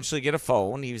had to eventually get a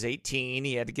phone. He was 18.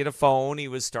 He had to get a phone. He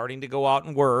was starting to go out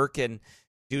and work and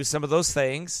do some of those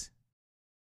things.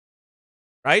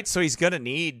 Right? So he's going to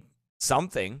need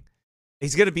something.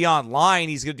 He's going to be online.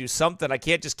 He's going to do something. I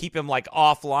can't just keep him like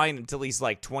offline until he's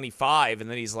like 25. And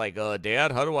then he's like,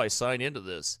 Dad, how do I sign into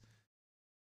this?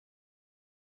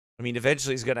 I mean,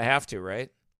 eventually he's going to have to,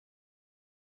 right?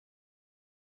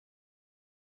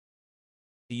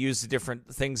 To use the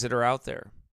different things that are out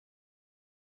there.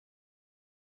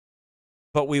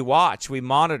 But we watch, we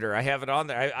monitor. I have it on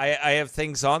there. I have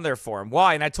things on there for him.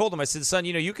 Why? And I told him, I said, son,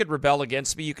 you could rebel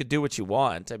against me. You could do what you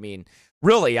want. I mean,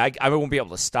 really, I won't be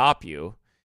able to stop you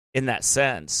in that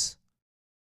sense.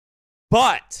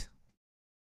 But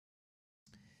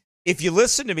if you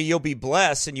listen to me, you'll be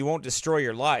blessed and you won't destroy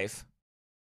your life.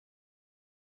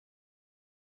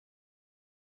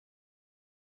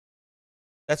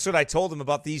 That's what I told him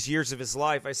about these years of his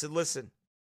life. I said, listen,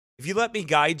 if you let me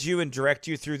guide you and direct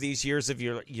you through these years of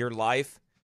your life,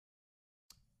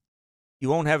 you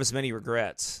won't have as many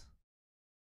regrets.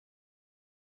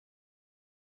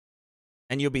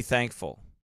 And you'll be thankful.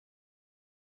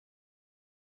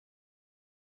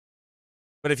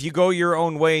 But if you go your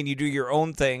own way and you do your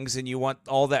own things and you want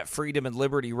all that freedom and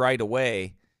liberty right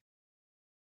away,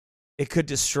 it could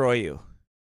destroy you.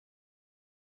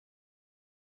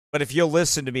 But if you'll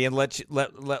listen to me and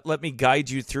let me guide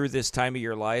you through this time of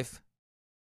your life,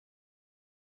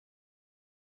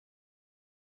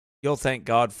 you'll thank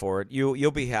God for it.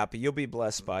 You'll be happy. You'll be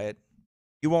blessed by it.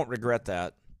 You won't regret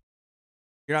that.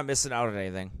 You're not missing out on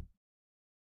anything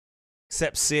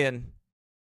except sin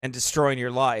and destroying your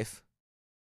life.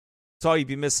 That's all you'd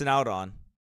be missing out on.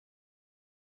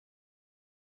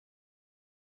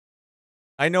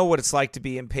 I know what it's like to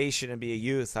be impatient and be a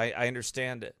youth. I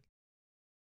understand it.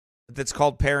 That's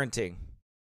called parenting.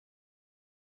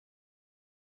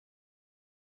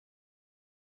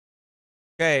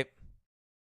 Okay.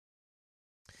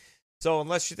 So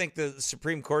unless you think the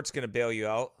Supreme Court's going to bail you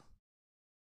out.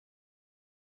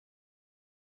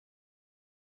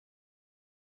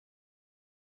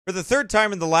 For the third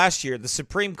time in the last year, the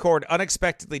Supreme Court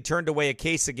unexpectedly turned away a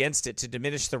case against it to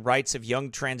diminish the rights of young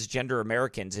transgender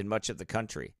Americans in much of the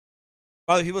country.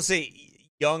 Other people say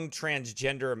young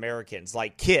transgender Americans,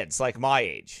 like kids, like my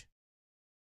age.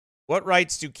 What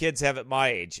rights do kids have at my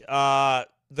age? The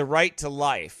right to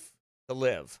life, to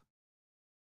live,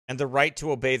 and the right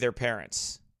to obey their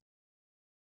parents.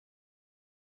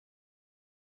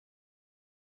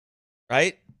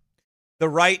 Right? The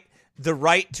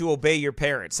right to obey your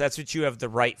parents. That's what you have the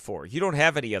right for. You don't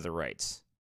have any other rights.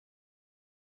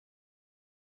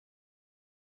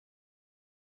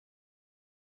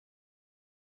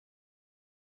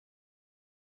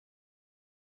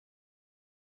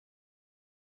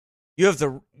 You have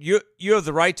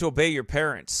the right to obey your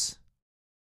parents.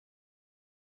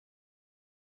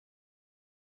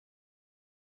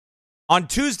 On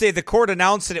Tuesday, the court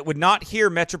announced that it would not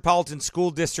hear Metropolitan School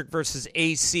District versus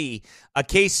AC, a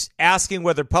case asking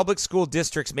whether public school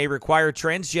districts may require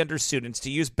transgender students to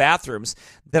use bathrooms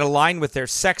that align with their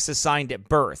sex assigned at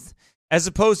birth, as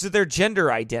opposed to their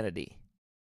gender identity.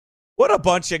 What a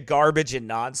bunch of garbage and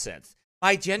nonsense.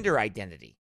 My gender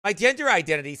identity. My gender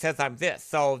identity says I'm this.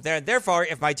 So therefore,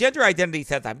 if my gender identity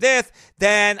says I'm this,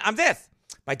 then I'm this.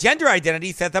 My gender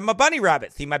identity says I'm a bunny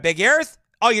rabbit. See my big ears?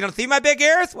 Oh, you don't see my big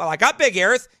ears? Well, I got big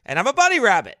ears, and I'm a bunny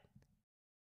rabbit.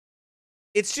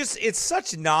 It's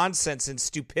such nonsense and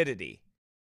stupidity.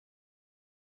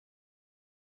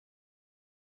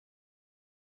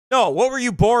 No, what were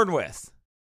you born with?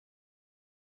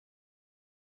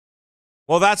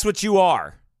 Well, that's what you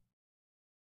are.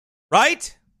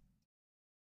 Right?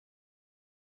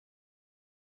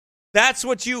 That's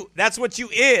what you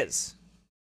is.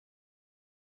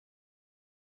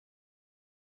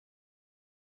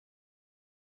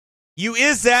 You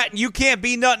is that, and you can't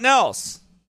be nothing else.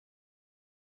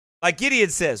 Like Gideon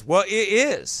says, well, it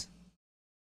is.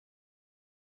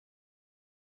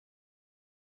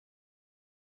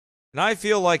 And I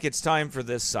feel like it's time for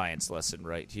this science lesson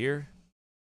right here.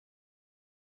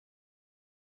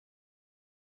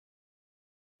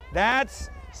 That's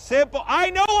simple.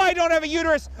 I know I don't have a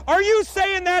uterus. Are you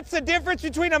saying that's the difference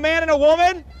between a man and a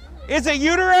woman? Is a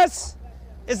uterus?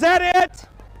 Is that it?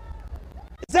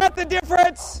 Is that the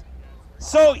difference?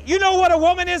 So you know what a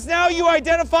woman is now? You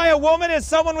identify a woman as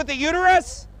someone with a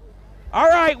uterus? All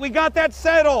right, we got that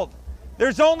settled.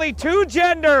 There's only two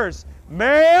genders,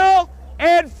 male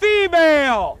and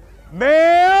female.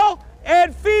 Male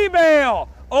and female.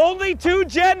 Only two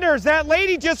genders. That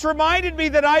lady just reminded me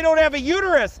that I don't have a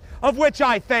uterus, of which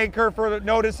I thank her for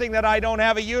noticing that I don't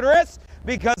have a uterus,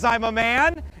 because I'm a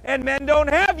man and men don't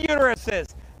have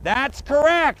uteruses. That's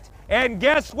correct. And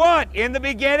guess what? In the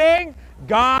beginning,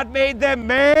 God made them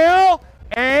male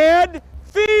and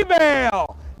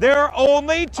female. There are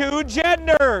only two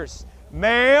genders,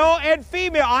 male and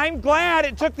female. I'm glad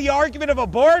it took the argument of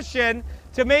abortion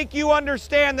to make you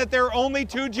understand that there are only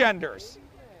two genders.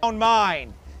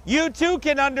 Mind. You too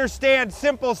can understand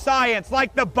simple science,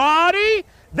 like the body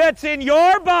that's in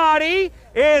your body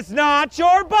is not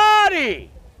your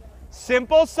body.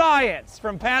 Simple science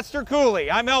from Pastor Cooley.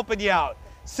 I'm helping you out.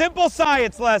 Simple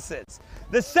science lessons.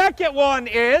 The second one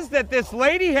is that this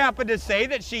lady happened to say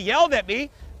that she yelled at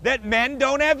me that men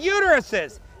don't have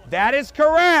uteruses. That is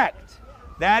correct.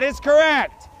 That is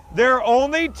correct. There are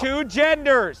only two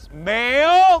genders,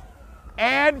 male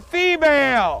and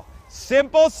female.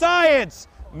 Simple science,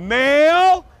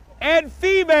 male and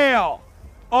female.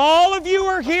 All of you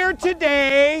are here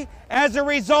today as a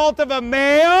result of a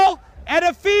male and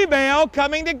a female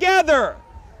coming together.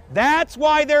 That's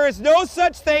why there is no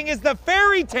such thing as the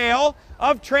fairy tale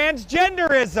of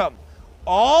transgenderism.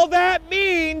 All that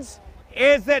means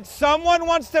is that someone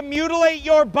wants to mutilate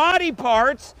your body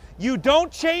parts. You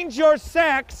don't change your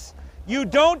sex. You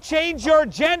don't change your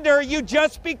gender. You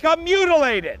just become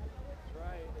mutilated.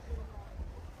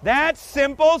 That's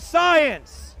simple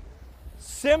science.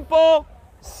 Simple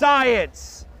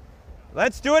science.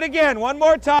 Let's do it again one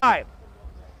more time.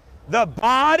 The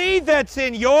body that's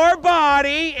in your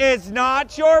body is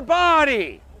not your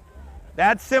body.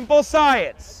 That's simple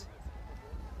science.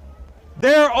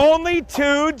 There are only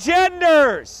two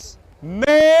genders,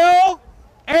 male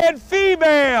and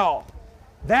female.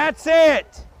 That's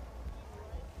it.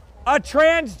 A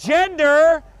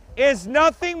transgender is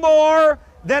nothing more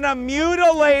than a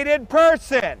mutilated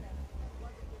person.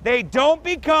 They don't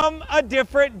become a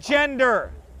different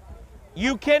gender.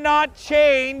 You cannot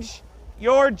change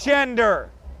your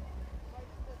gender.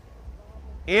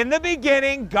 In the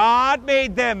beginning, God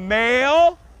made them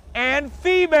male and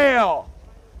female.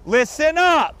 Listen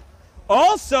up.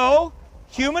 Also,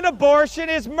 human abortion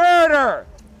is murder,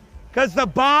 because the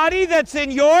body that's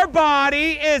in your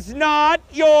body is not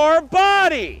your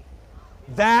body.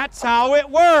 That's how it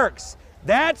works.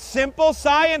 That's simple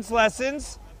science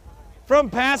lessons from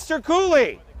Pastor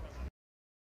Cooley.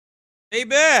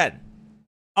 Amen.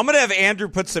 I'm going to have Andrew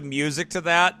put some music to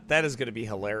that. That is going to be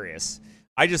hilarious.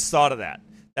 I just thought of that.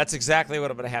 That's exactly what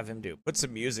I'm going to have him do. Put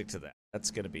some music to that.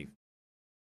 That's going to be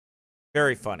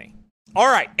very funny. All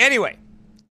right. Anyway.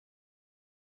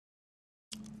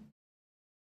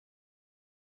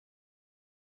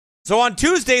 So on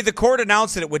Tuesday, the court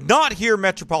announced that it would not hear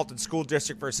Metropolitan School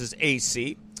District versus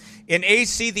AC. In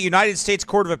AC, the United States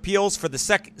Court of Appeals for the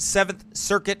Seventh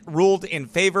Circuit ruled in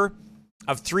favor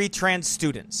of 3 trans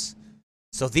students.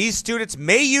 So these students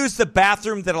may use the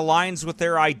bathroom that aligns with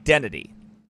their identity.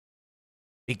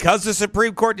 Because the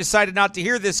Supreme Court decided not to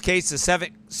hear this case, the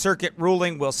Seventh Circuit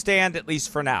ruling will stand, at least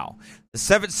for now. The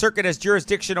Seventh Circuit has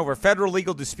jurisdiction over federal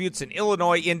legal disputes in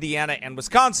Illinois, Indiana, and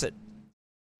Wisconsin.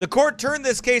 The court turned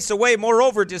this case away,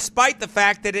 moreover, despite the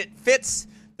fact that it fits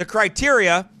the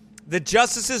criteria that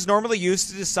justices normally use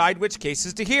to decide which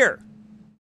cases to hear.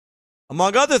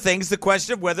 Among other things, the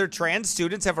question of whether trans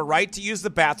students have a right to use the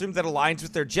bathroom that aligns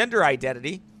with their gender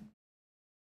identity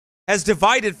has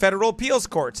divided federal appeals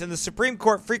courts, and the Supreme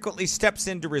Court frequently steps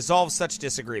in to resolve such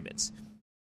disagreements.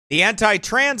 The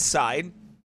anti-trans side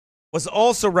was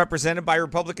also represented by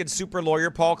Republican super lawyer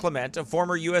Paul Clement, a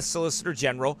former U.S. Solicitor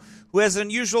General who has an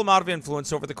unusual amount of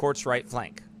influence over the court's right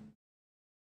flank.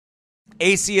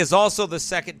 AC is also the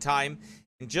second time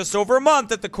in just over a month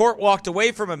that the court walked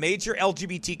away from a major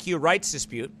LGBTQ rights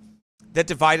dispute that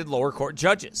divided lower court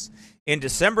judges. In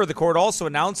December, the court also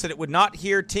announced that it would not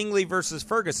hear Tingley versus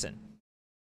Ferguson,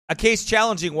 a case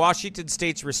challenging Washington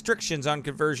state's restrictions on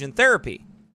conversion therapy,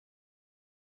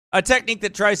 a technique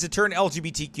that tries to turn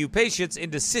LGBTQ patients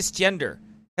into cisgender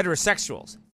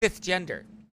heterosexuals. Fifth gender.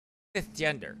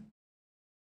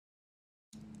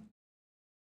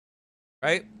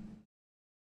 Right?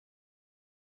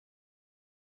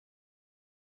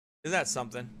 Isn't that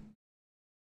something?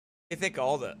 They think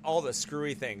all the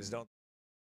screwy things, don't they?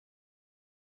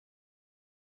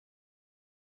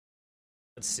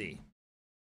 Let's see.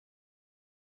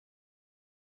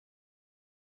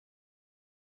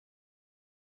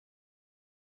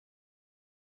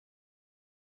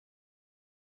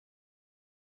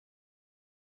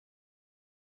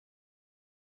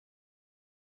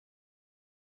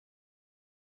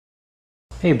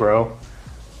 Hey bro,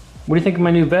 what do you think of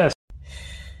my new vest?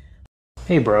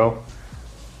 Hey bro,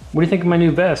 what do you think of my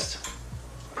new vest?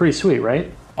 Pretty sweet,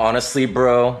 right? Honestly,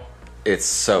 bro, it's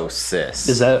so cis.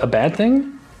 Is that a bad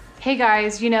thing? Hey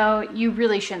guys, you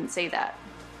really shouldn't say that.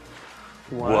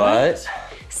 What?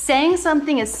 Saying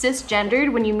something is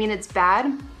cisgendered when you mean it's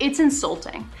bad, it's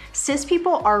insulting. Cis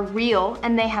people are real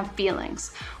and they have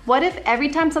feelings. What if every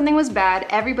time something was bad,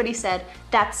 everybody said,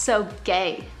 "That's so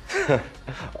gay"?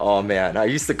 Oh man, I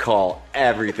used to call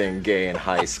everything gay in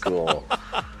high school.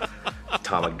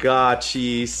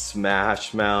 Tamagotchi,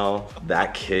 Smash Mouth,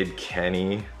 that kid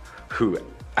Kenny, who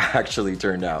actually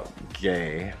turned out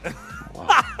gay. Wow.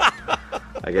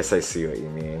 I guess I see what you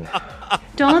mean.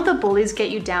 Don't let the bullies get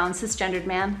you down, cisgendered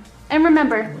man. And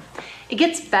remember, it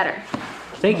gets better.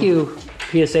 Thank you,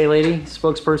 PSA lady,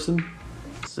 spokesperson.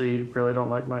 So you really don't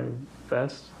like my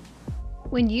vest?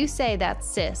 When you say that's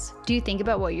cis, do you think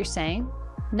about what you're saying?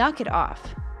 Knock it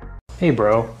off. Hey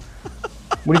bro,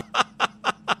 what do you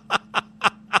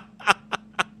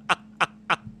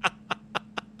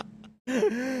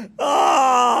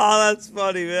Oh, that's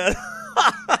funny, man.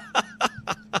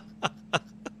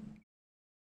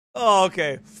 Oh,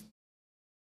 okay.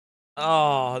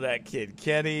 Oh, that kid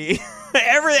Kenny.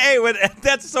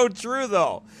 That's so true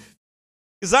though.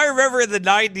 Because I remember in the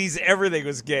 90s, everything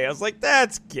was gay. I was like,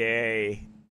 that's gay.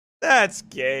 That's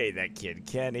gay, that kid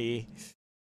Kenny.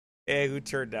 And who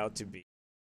turned out to be.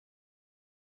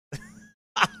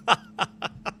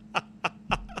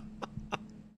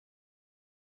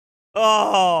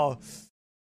 Oh.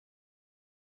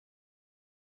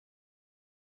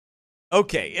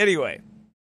 Okay, anyway.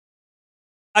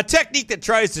 A technique that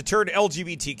tries to turn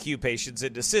LGBTQ patients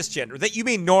into cisgender. That you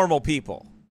mean normal people.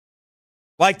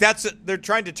 Like they're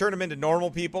trying to turn them into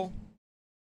normal people.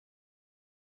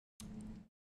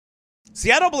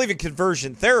 See, I don't believe in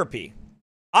conversion therapy.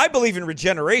 I believe in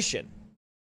regeneration.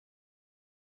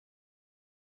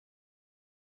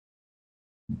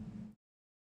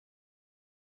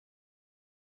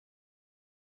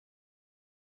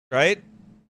 Right?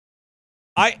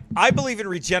 I believe in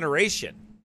regeneration.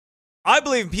 I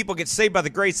believe people get saved by the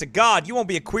grace of God. You won't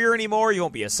be a queer anymore. You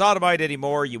won't be a sodomite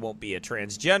anymore. You won't be a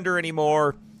transgender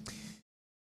anymore.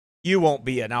 You won't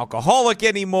be an alcoholic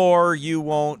anymore. You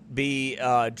won't be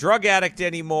a drug addict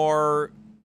anymore.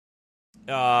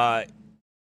 God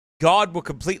will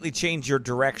completely change your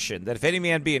direction. That if any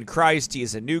man be in Christ, he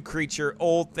is a new creature.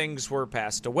 Old things were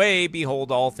passed away.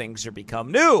 Behold, all things are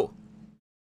become new.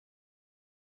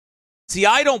 See,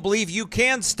 I don't believe you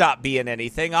can stop being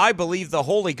anything. I believe the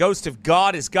Holy Ghost of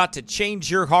God has got to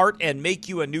change your heart and make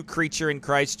you a new creature in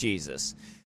Christ Jesus.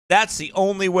 That's the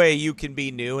only way you can be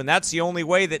new, and that's the only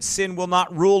way that sin will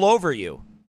not rule over you.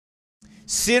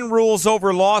 Sin rules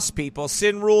over lost people.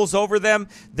 Sin rules over them,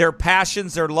 their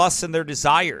passions, their lusts, and their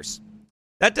desires.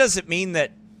 That doesn't mean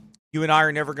that you and I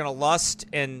are never going to lust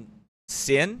and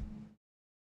sin.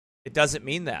 It doesn't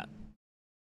mean that.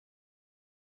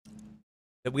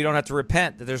 That we don't have to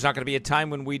repent, that there's not going to be a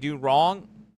time when we do wrong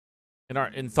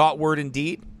in thought, word, and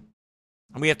deed,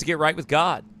 and we have to get right with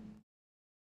God.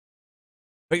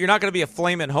 But you're not going to be a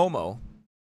flaming homo.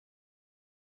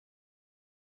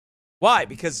 Why?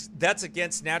 Because that's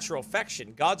against natural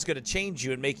affection. God's going to change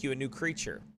you and make you a new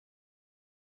creature.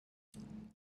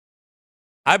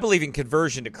 I believe in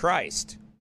conversion to Christ.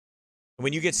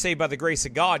 When you get saved by the grace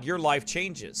of God, your life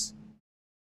changes.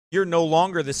 You're no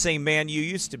longer the same man you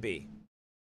used to be.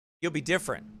 You'll be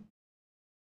different.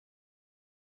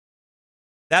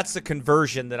 That's the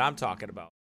conversion that I'm talking about.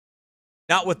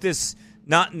 Not with this,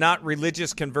 not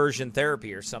religious conversion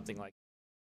therapy or something like that.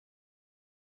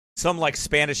 Some like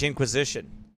Spanish Inquisition.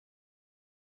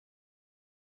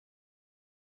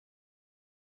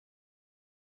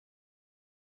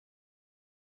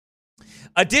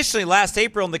 Additionally, last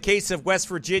April, in the case of West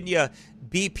Virginia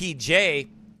BPJ,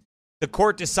 the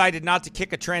court decided not to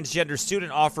kick a transgender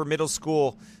student off her middle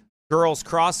school girls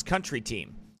cross-country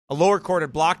team. A lower court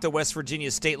had blocked a West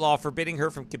Virginia state law forbidding her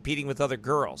from competing with other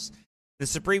girls. The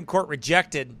Supreme Court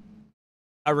rejected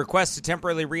a request to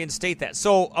temporarily reinstate that.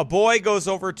 So a boy goes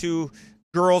over to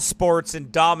girls' sports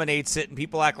and dominates it, and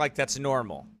people act like that's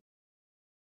normal.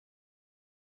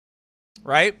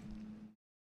 Right?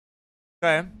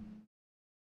 Okay.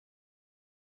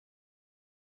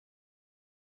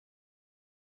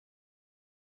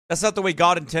 That's not the way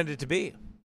God intended it to be.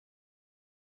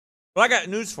 Well, I got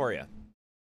news for you.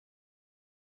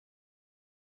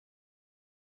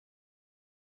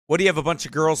 What do you have a bunch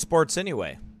of girls' sports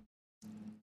anyway?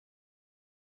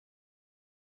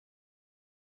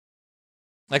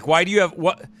 Like, why do you have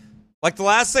what? Like, the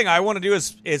last thing I want to do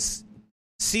is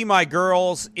see my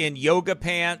girls in yoga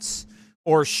pants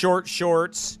or short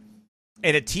shorts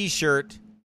and a t-shirt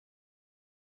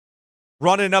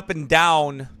running up and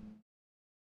down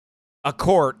a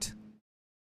court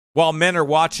while men are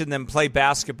watching them play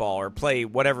basketball or play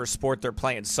whatever sport they're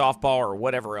playing, softball or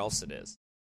whatever else it is.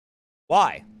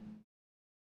 Why?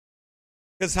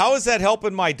 Because how is that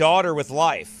helping my daughter with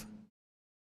life?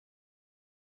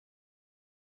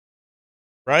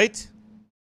 Right?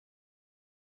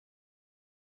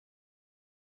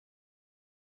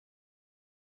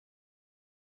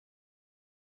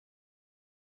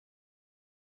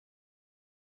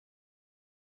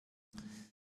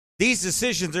 These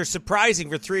decisions are surprising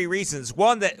for three reasons.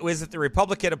 One, that was that the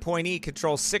Republican appointee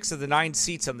controls 6 of the 9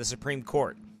 seats on the Supreme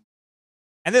Court.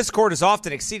 And this court is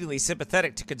often exceedingly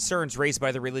sympathetic to concerns raised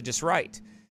by the religious right.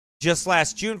 Just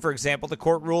last June, for example, the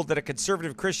court ruled that a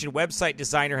conservative Christian website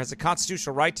designer has a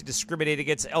constitutional right to discriminate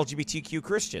against LGBTQ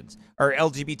Christians or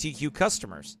LGBTQ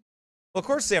customers. Well, of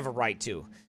course they have a right to. You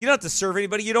don't have to serve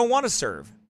anybody you don't want to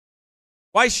serve.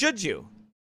 Why should you?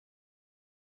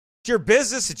 It's your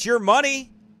business. It's your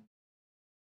money.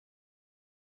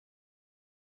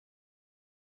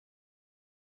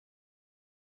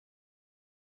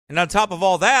 And on top of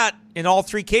all that, in all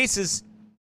 3 cases,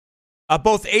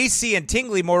 both AC and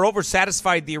Tingley, moreover,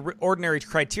 satisfied the ordinary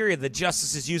criteria that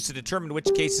justices use to determine which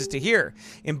cases to hear.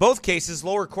 In both cases,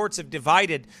 lower courts have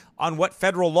divided on what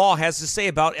federal law has to say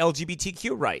about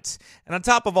LGBTQ rights. And on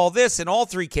top of all this, in all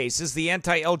 3 cases, the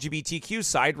anti-LGBTQ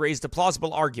side raised a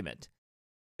plausible argument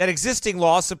that existing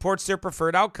law supports their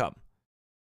preferred outcome.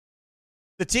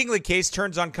 The Tingley case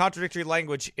turns on contradictory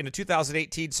language in a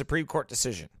 2018 Supreme Court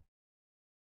decision,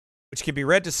 which can be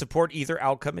read to support either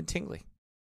outcome in Tingley.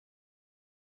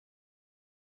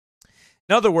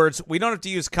 In other words, we don't have to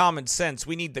use common sense.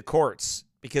 We need the courts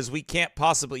because we can't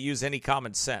possibly use any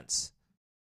common sense.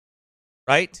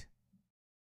 Right?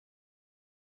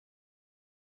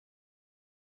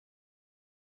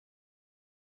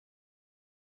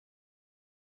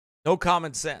 No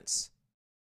common sense.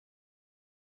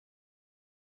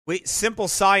 Simple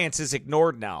science is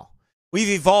ignored now. We've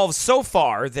evolved so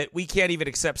far that we can't even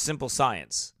accept simple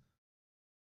science.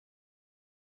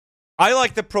 I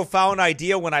like the profound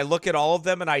idea when I look at all of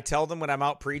them and I tell them when I'm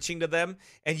out preaching to them,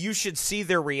 and you should see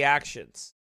their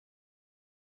reactions.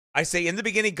 I say, in the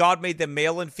beginning, God made them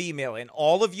male and female, and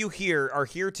all of you here are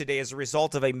here today as a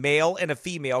result of a male and a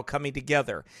female coming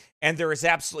together. And there is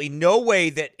absolutely no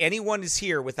way that anyone is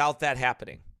here without that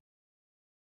happening.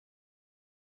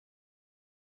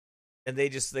 And they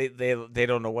just they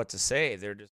don't know what to say.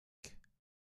 They're just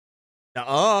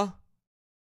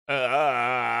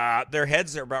their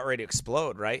heads are about ready to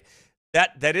explode, right?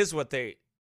 That is what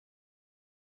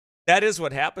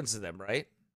happens to them, right?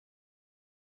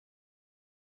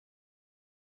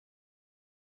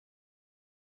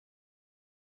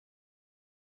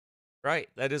 Right,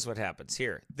 that is what happens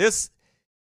here. This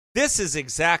is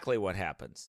exactly what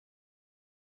happens.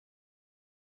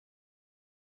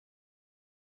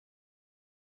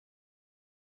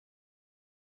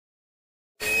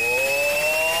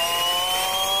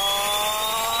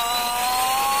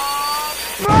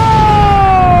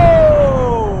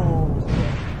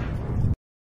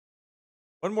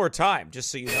 One more time, just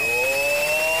so you know.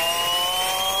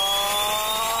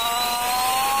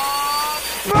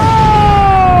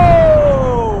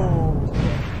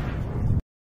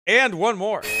 And one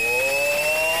more.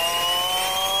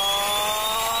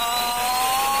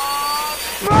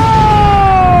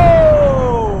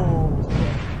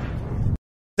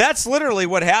 That's literally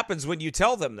what happens when you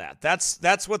tell them that.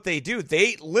 That's what they do.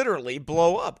 They literally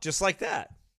blow up just like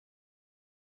that.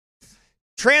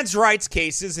 Trans rights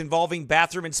cases involving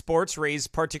bathroom and sports raise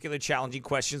particularly challenging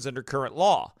questions under current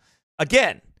law.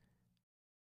 Again,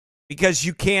 because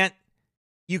you can't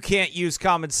use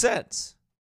common sense.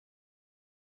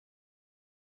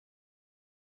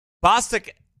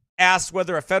 Bostic asked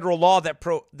whether a federal law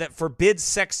that forbids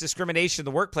sex discrimination in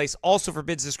the workplace also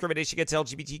forbids discrimination against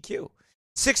LGBTQ.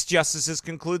 6 justices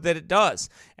conclude that it does,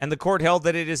 and the court held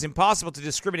that it is impossible to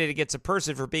discriminate against a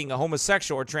person for being a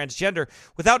homosexual or transgender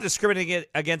without discriminating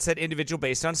against that individual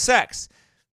based on sex.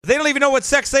 But they don't even know what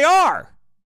sex they are.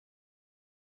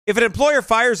 If an employer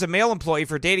fires a male employee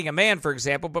for dating a man, for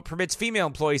example, but permits female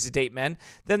employees to date men,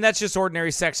 then that's just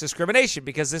ordinary sex discrimination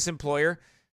because this employer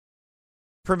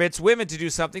permits women to do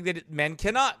something that men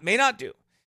may not do.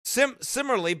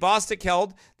 Similarly, Bostic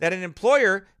held that an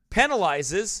employer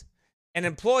penalizes an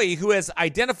employee who has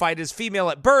identified as female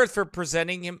at birth for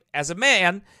presenting him as a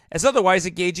man, as otherwise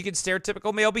engaging in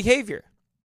stereotypical male behavior,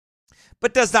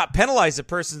 but does not penalize a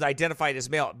person identified as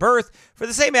male at birth for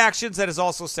the same actions that is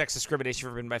also sex discrimination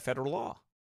forbidden by federal law.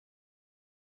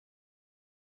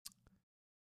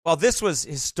 While this was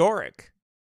historic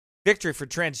victory for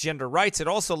transgender rights, it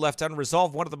also left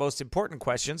unresolved one of the most important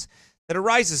questions that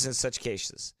arises in such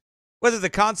cases: whether the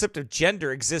concept of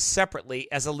gender exists separately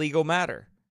as a legal matter.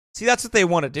 See, that's what they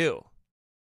want to do.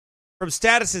 From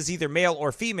status as either male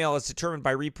or female as determined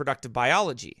by reproductive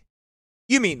biology.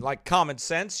 You mean like common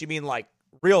sense? You mean like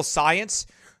real science?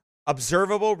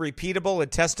 Observable, repeatable,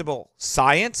 and testable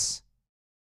science?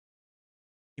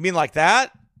 You mean like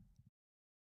that?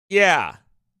 Yeah.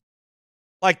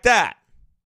 Like that.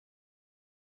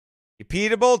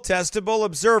 Repeatable, testable,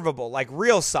 observable, like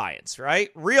real science,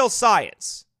 right? Real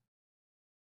science.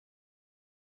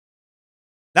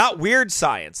 Not weird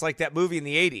science like that movie in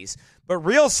the 80s, but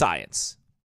real science.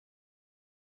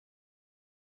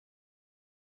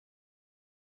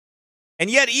 And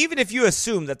yet, even if you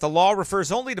assume that the law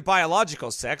refers only to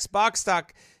biological sex,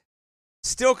 Bostock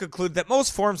still conclude that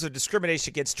most forms of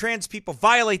discrimination against trans people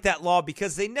violate that law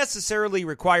because they necessarily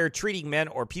require treating men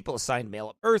or people assigned male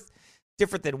at birth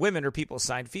different than women or people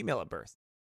assigned female at birth.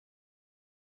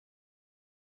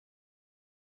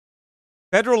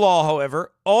 Federal law,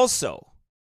 however, also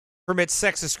permits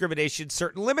sex discrimination in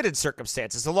certain limited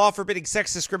circumstances. The law forbidding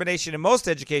sex discrimination in most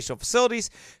educational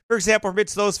facilities, for example,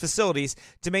 permits those facilities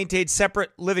to maintain separate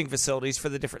living facilities for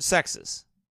the different sexes.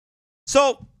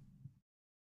 So,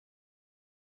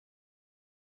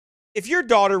 if your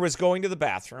daughter was going to the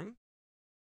bathroom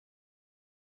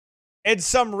and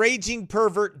some raging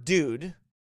pervert dude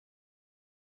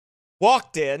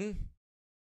walked in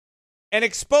and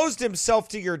exposed himself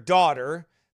to your daughter,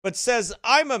 but says,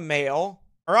 I'm a male,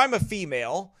 or I'm a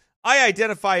female, I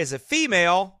identify as a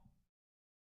female,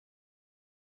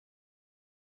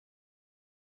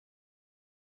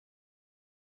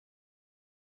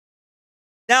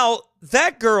 now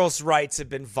that girl's rights have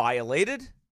been violated.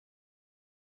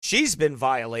 She's been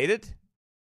violated.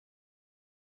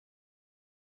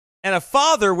 And a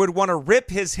father would want to rip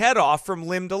his head off from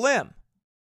limb to limb.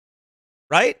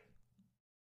 Right?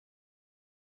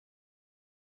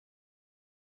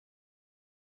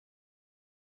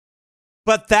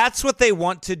 But that's what they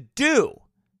want to do.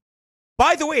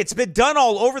 By the way, it's been done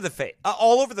all over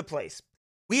the place.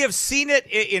 We have seen it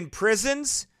in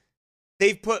prisons.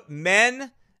 They've put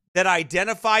men that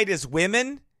identified as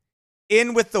women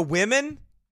in with the women.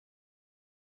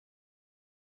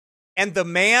 And the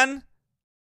man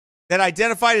that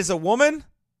identified as a woman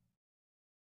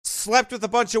slept with a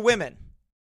bunch of women.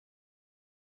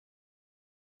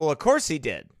 Well, of course he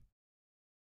did.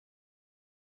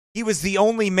 He was the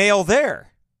only male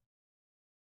there.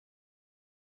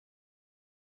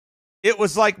 It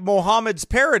was like Muhammad's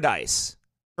paradise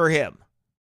for him.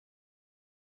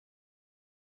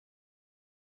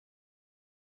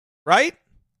 Right?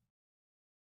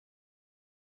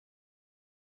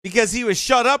 Because he was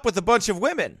shut up with a bunch of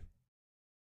women.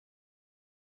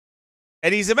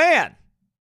 And he's a man.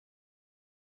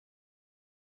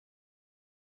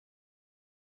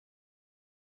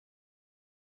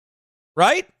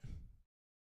 Right?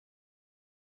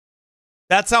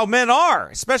 That's how men are,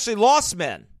 especially lost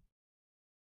men.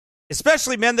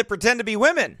 Especially men that pretend to be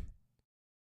women.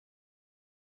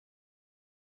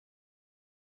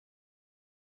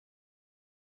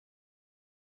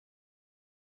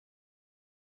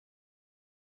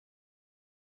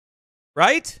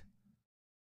 Right?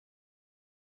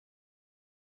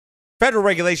 Federal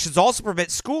regulations also permit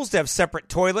schools to have separate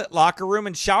toilet, locker room,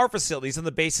 and shower facilities on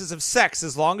the basis of sex,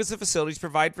 as long as the facilities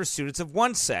provide for students of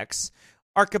one sex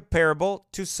are comparable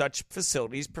to such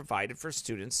facilities provided for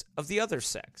students of the other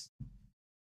sex.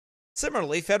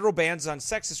 Similarly, federal bans on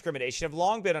sex discrimination have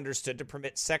long been understood to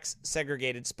permit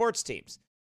sex-segregated sports teams,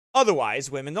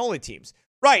 otherwise women-only teams.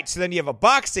 Right, so then you have a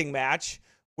boxing match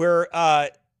where a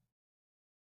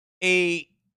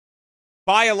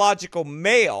biological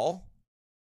male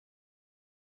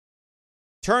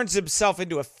turns himself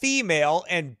into a female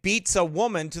and beats a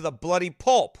woman to the bloody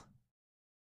pulp,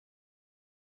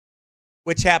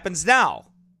 which happens now.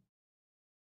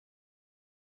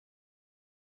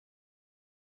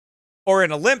 Or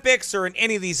in Olympics or in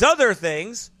any of these other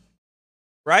things,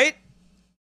 right?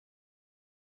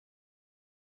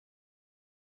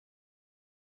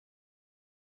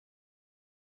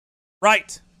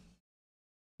 Right.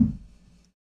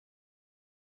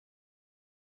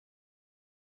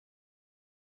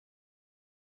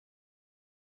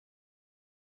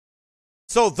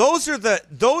 So this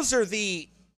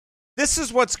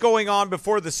is what's going on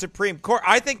before the Supreme Court.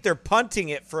 I think they're punting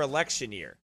it for election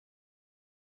year.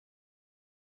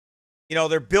 You know,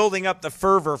 they're building up the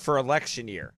fervor for election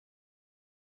year.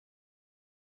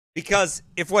 Because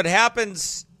if what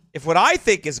I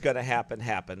think is going to happen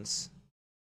happens,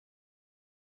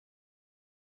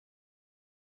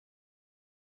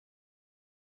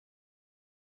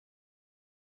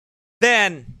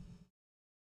 then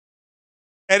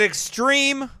an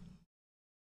extreme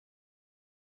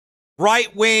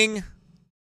right-wing,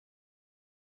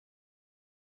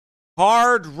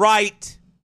 hard right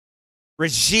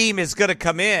regime is going to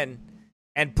come in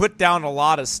and put down a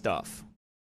lot of stuff.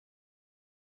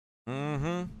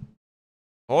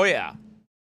 Oh, yeah.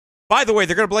 By the way,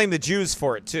 they're going to blame the Jews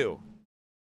for it, too.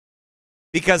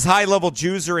 Because high-level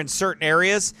Jews are in certain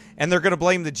areas, and they're going to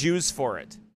blame the Jews for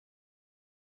it.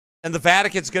 And the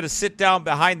Vatican's going to sit down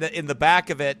in the back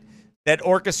of it that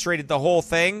orchestrated the whole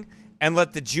thing and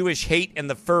let the Jewish hate and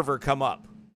the fervor come up.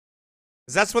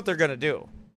 Because that's what they're going to do.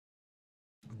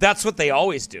 That's what they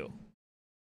always do.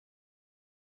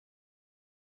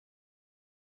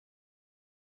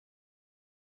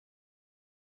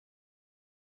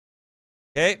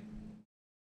 Okay.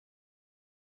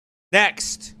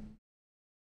 Next.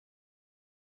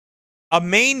 A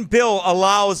Maine bill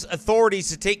allows authorities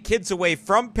to take kids away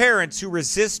from parents who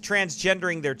resist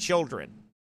transgendering their children.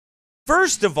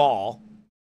 First of all,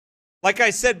 like I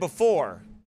said before,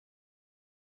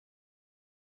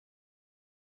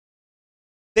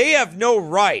 they have no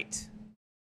right.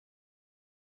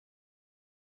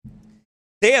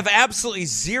 They have absolutely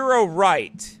zero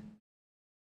right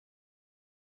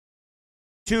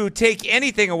to take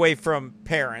anything away from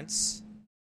parents.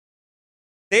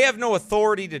 They have no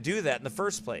authority to do that in the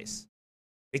first place.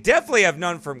 They definitely have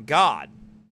none from God.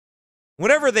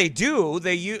 Whatever they do,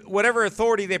 whatever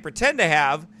authority they pretend to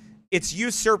have, it's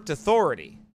usurped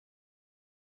authority.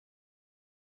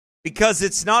 Because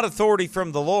it's not authority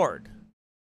from the Lord.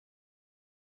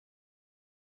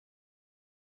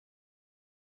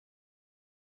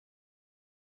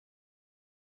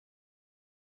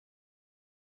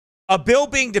 A bill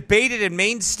being debated in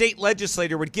Maine state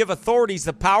legislature would give authorities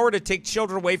the power to take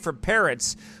children away from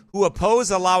parents who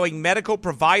oppose allowing medical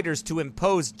providers to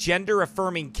impose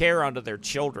gender-affirming care onto their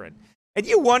children. And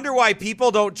you wonder why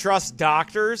people don't trust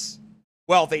doctors?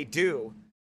 Well, they do.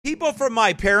 People from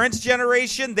my parents'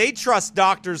 generation, they trust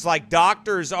doctors like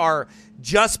doctors are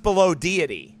just below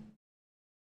deity.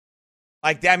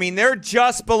 They're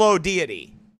just below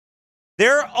deity.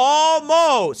 They're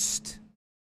almost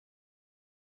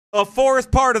a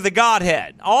fourth part of the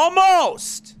Godhead.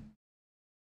 Almost.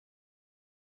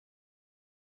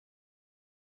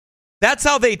 That's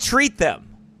how they treat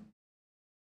them.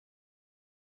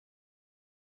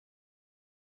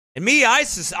 And me, I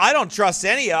don't trust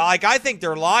any. I think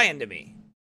they're lying to me.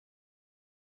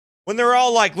 When they're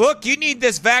all like, look, you need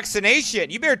this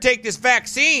vaccination. You better take this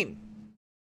vaccine.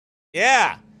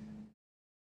 Yeah.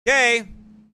 Okay.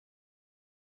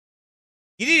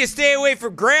 You need to stay away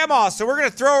from grandma, so we're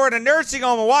going to throw her in a nursing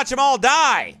home and watch them all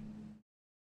die.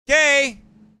 Okay.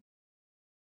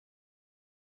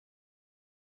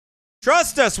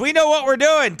 Trust us. We know what we're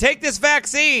doing. Take this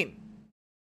vaccine.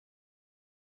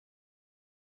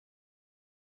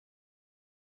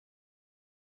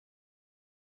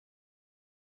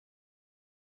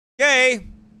 Okay.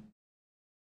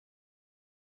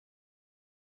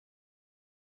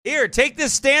 Here, take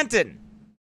this Stanton.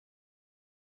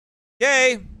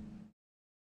 Okay.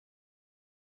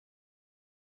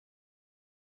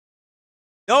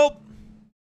 Nope.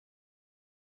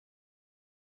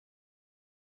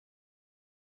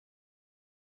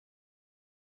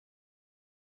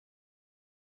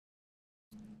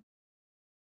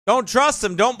 Don't trust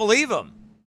them. Don't believe them.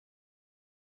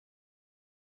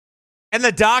 And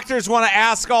the doctors want to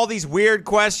ask all these weird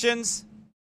questions.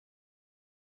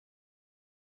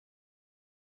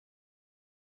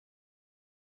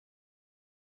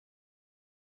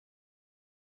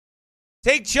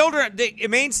 Take children, the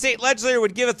Maine state legislature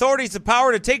would give authorities the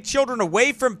power to take children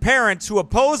away from parents who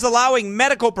oppose allowing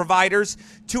medical providers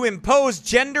to impose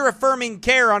gender-affirming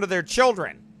care onto their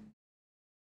children.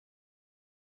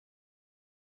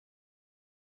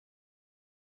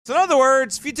 So in other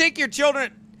words, if you take your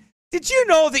children, did you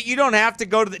know that you don't have to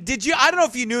go to the, I don't know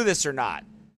if you knew this or not,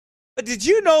 but did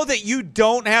you know that you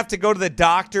don't have to go to the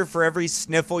doctor for every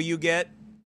sniffle you get?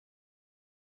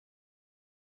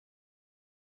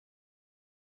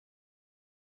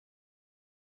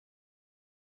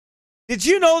 Did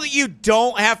you know that you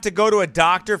don't have to go to a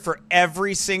doctor for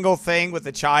every single thing with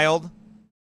a child?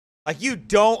 Like, you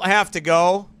don't have to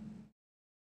go.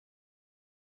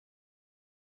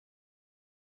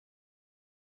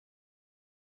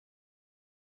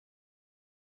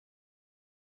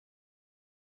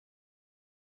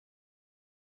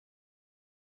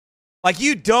 Like,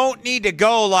 you don't need to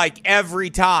go, like, every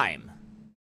time.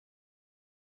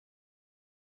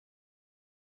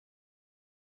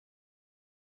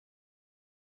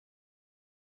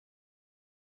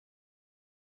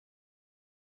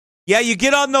 Yeah, you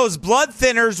get on those blood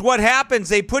thinners, what happens?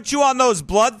 They put you on those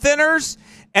blood thinners,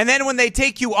 and then when they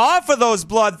take you off of those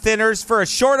blood thinners for a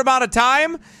short amount of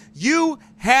time, you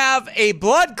have a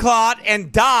blood clot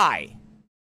and die.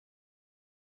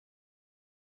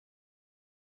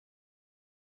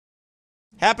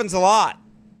 Happens a lot.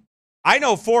 I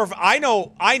know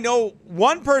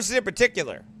one person in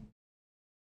particular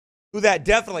who that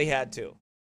definitely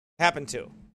happened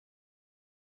to.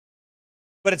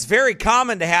 But it's very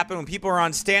common to happen when people are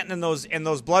on statin and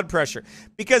those blood pressure.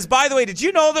 Because, by the way, did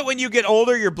you know that when you get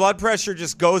older, your blood pressure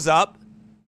just goes up?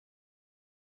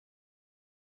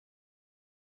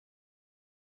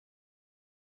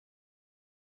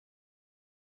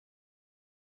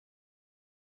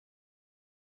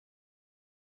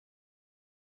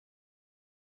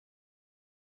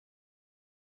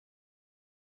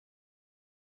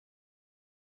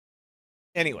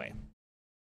 Anyway.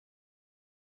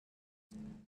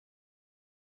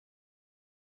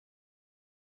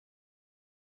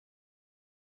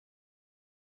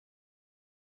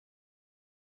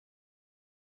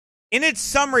 In its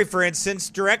summary, for instance,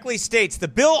 directly states, the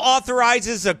bill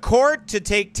authorizes a court to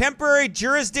take temporary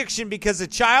jurisdiction because a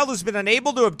child has been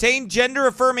unable to obtain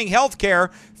gender-affirming health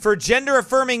care for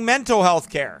gender-affirming mental health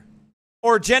care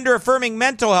or gender-affirming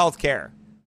mental health care.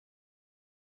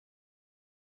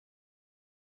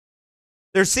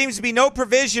 There seems to be no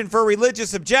provision for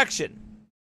religious objection.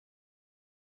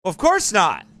 Well, of course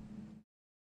not.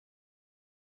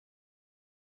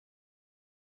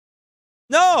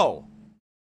 No.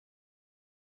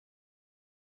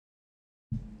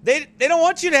 They don't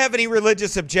want you to have any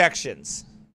religious objections.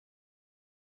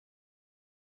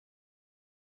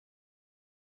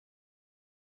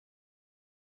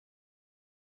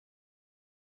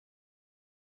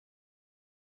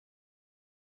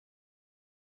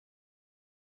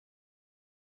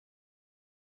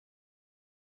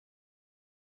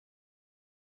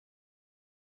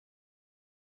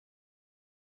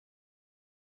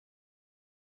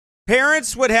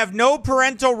 Parents would have no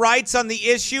parental rights on the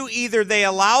issue. Either they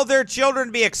allow their children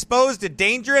to be exposed to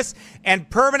dangerous and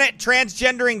permanent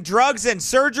transgendering drugs and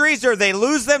surgeries, or they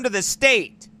lose them to the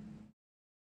state.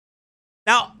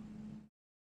 Now,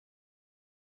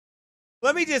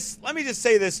 let me just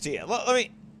say this to you.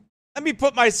 Let me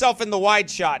put myself in the wide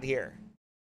shot here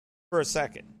for a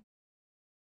second.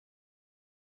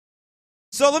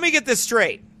 So let me get this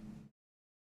straight.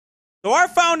 So our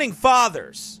founding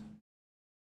fathers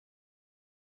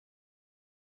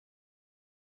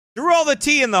threw all the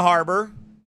tea in the harbor,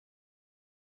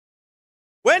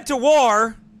 went to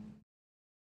war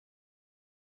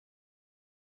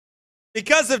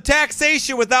because of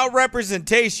taxation without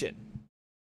representation.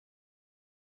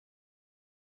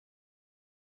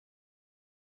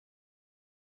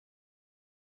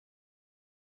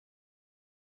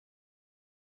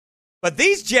 But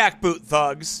these jackboot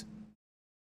thugs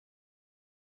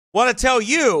want to tell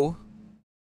you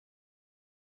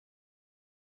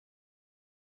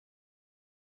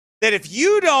that if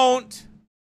you don't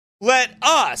let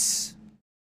us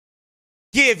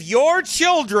give your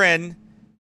children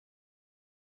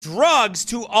drugs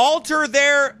to alter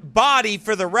their body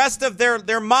for the rest of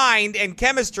their mind and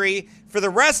chemistry for the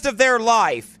rest of their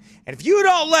life, and if you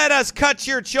don't let us cut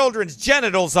your children's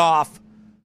genitals off,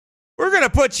 we're going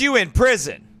to put you in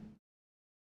prison.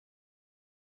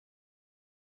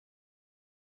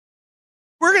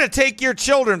 We're going to take your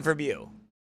children from you.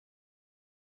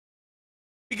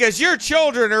 because your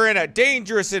children are in a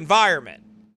dangerous environment.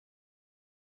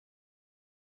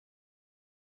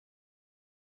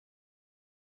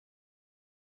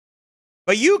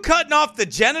 But you cutting off the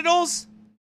genitals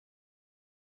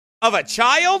of a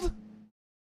child?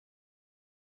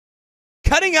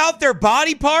 Cutting out their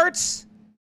body parts?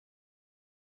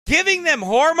 Giving them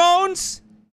hormones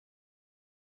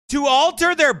to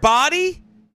alter their body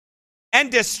and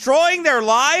destroying their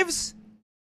lives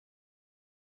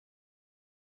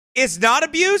is not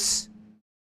abuse?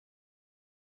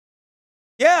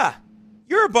 Yeah,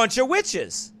 you're a bunch of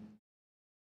witches.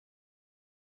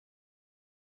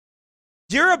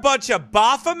 You're a bunch of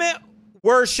Baphomet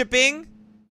worshiping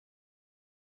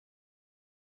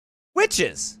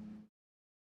witches.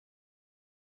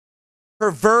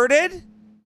 Perverted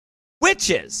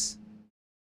witches.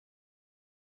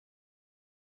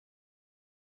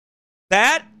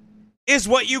 That is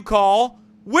what you call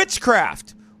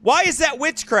witchcraft. Why is that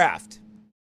witchcraft?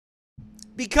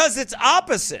 Because it's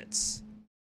opposites.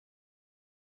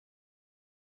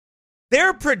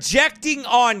 They're projecting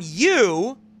on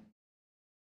you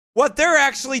what they're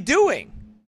actually doing.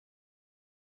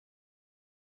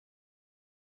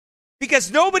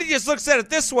 Because nobody just looks at it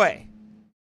this way.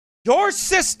 Your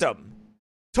system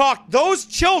talked those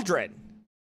children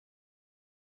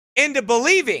into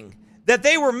believing that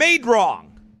they were made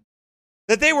wrong,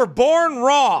 that they were born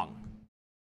wrong.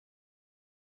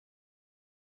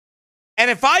 And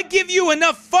if I give you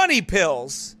enough funny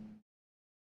pills,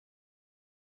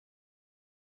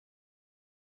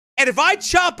 and if I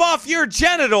chop off your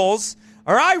genitals,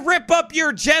 or I rip up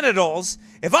your genitals,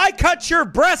 if I cut your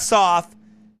breasts off,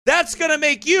 that's going to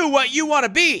make you what you want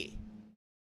to be.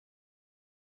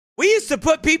 We used to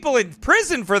put people in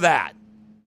prison for that.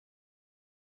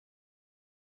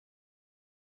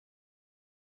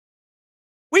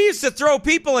 We used to throw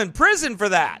people in prison for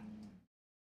that.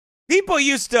 People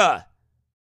used to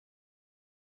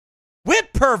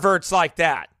whip perverts like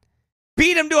that.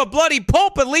 Beat them to a bloody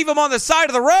pulp and leave them on the side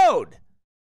of the road.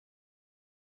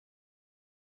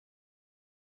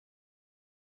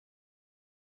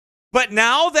 But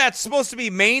now that's supposed to be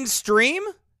mainstream?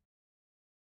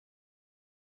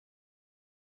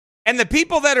 And the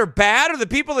people that are bad are the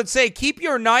people that say, keep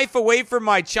your knife away from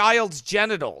my child's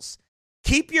genitals.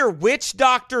 Keep your witch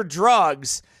doctor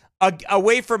drugs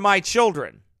away from my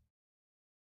children.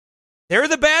 They're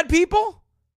the bad people?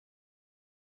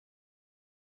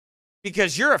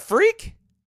 Because you're a freak?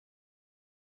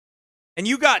 And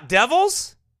you got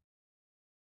devils?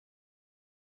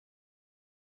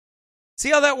 See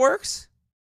how that works?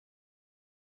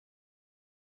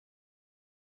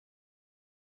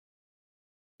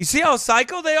 You see how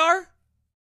psycho they are?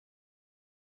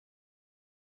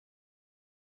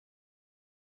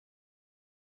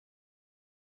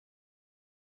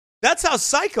 That's how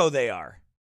psycho they are.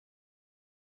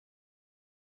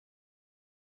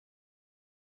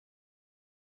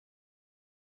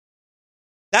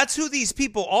 That's who these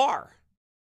people are.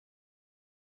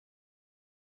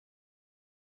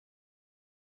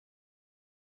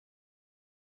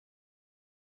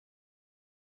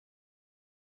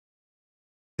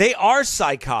 They are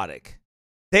psychotic.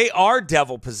 They are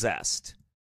devil possessed.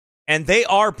 And they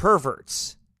are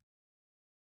perverts.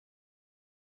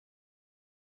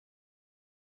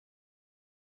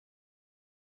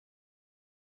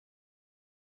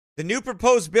 The new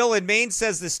proposed bill in Maine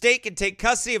says the state can take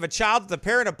custody of a child if the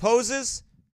parent opposes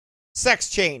sex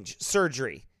change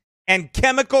surgery and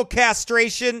chemical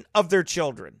castration of their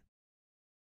children.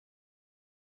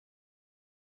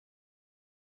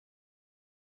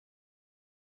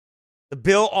 The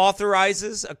bill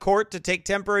authorizes a court to take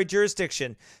temporary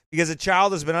jurisdiction because a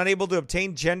child has been unable to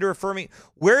obtain gender-affirming.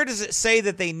 Where does it say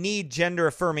that they need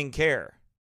gender-affirming care?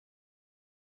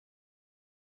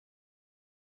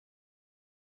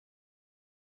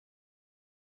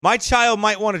 My child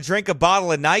might want to drink a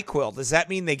bottle of NyQuil. Does that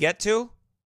mean they get to?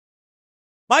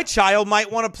 My child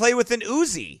might want to play with an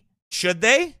Uzi. Should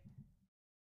they?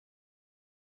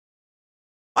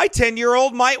 My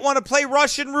 10-year-old might want to play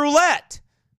Russian roulette.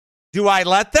 Do I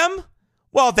let them?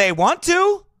 Well, they want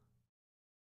to.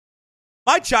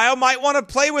 My child might want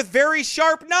to play with very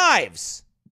sharp knives.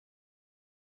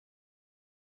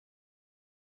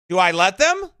 Do I let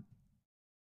them?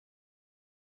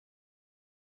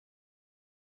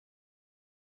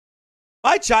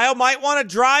 My child might want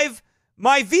to drive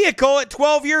my vehicle at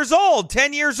 12 years old,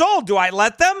 10 years old. Do I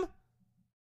let them?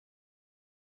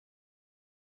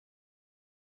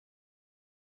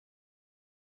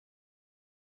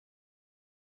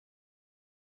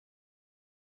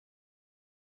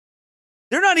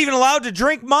 They're not even allowed to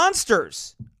drink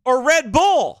Monsters or Red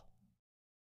Bull.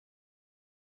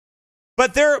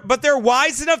 But they're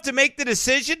wise enough to make the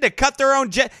decision to cut their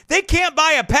own. They can't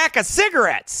buy a pack of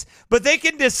cigarettes, but they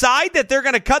can decide that they're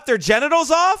going to cut their genitals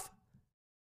off.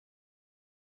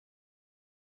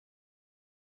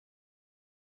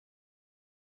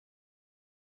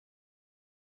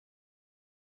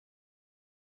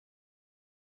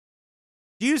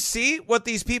 Do you see what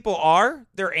these people are?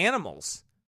 They're animals.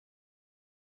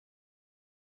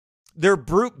 They're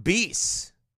brute beasts.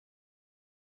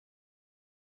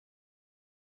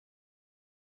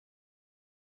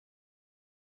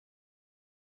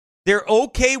 They're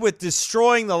okay with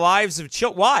destroying the lives of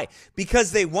children. Why?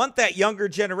 Because they want that younger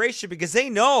generation, because they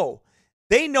know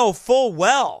full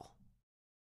well.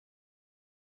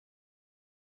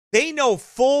 They know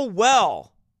full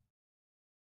well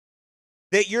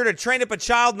that you're to train up a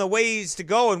child in the ways to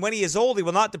go, and when he is old, he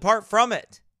will not depart from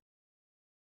it.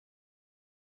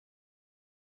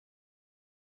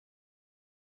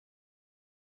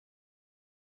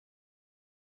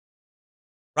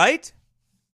 Right?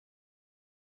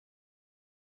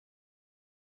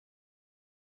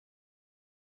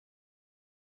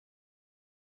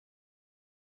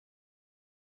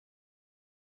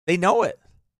 They know it.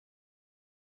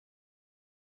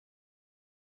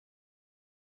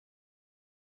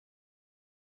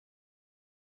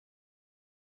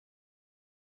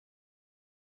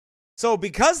 So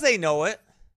because they know it,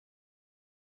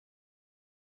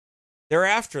 they're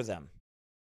after them.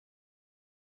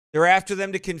 They're after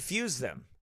them to confuse them.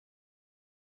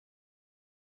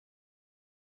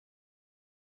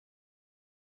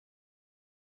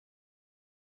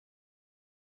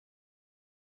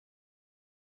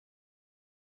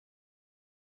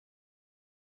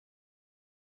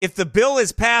 If the bill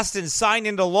is passed and signed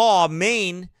into law,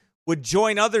 Maine would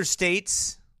join other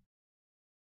states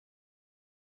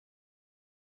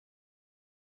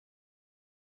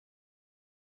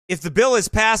If the bill is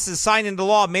passed and signed into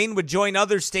law, Maine would join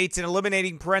other states in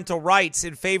eliminating parental rights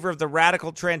in favor of the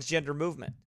radical transgender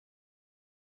movement.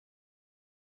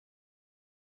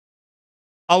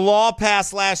 A law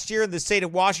passed last year in the state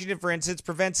of Washington, for instance,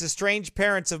 prevents estranged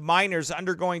parents of minors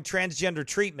undergoing transgender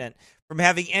treatment from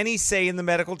having any say in the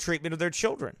medical treatment of their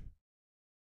children.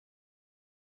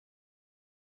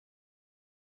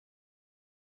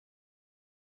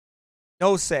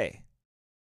 No say.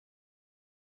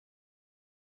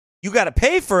 You got to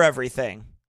pay for everything.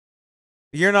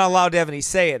 You're not allowed to have any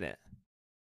say in it.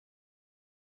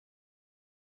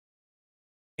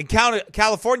 And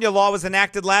California law was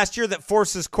enacted last year that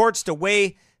forces courts to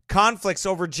weigh conflicts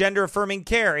over gender-affirming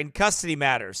care in custody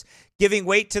matters, giving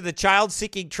weight to the child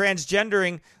seeking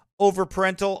transgendering over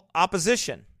parental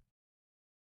opposition.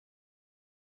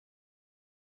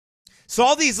 So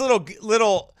all these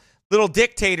little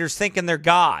dictators thinking they're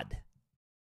God.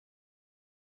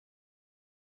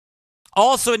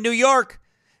 Also in New York,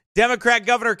 Democrat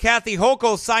Governor Kathy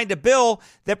Hochul signed a bill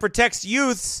that protects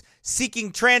youths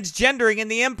seeking transgendering in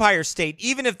the Empire State,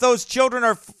 even if those children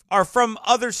are from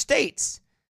other states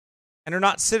and are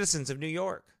not citizens of New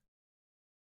York.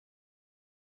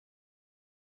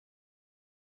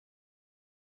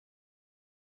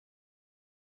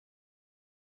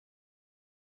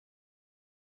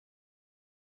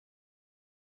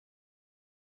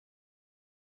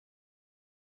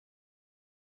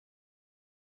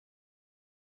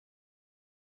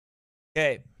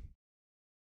 Okay.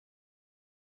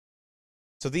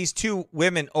 So these two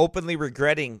women openly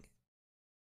regretting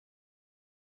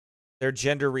their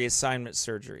gender reassignment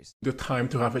surgeries. The time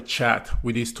to have a chat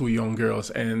with these two young girls,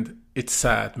 and it's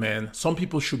sad, man. Some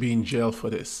people should be in jail for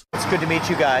this. It's good to meet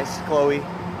you guys, Chloe,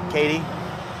 Katie.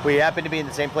 We happen to be in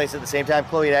the same place at the same time.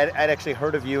 Chloe, I'd actually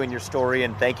heard of you and your story,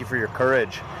 and thank you for your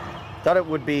courage. Thought it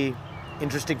would be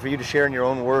interesting for you to share in your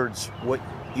own words what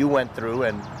you went through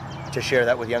and to share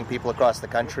that with young people across the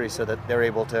country so that they're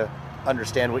able to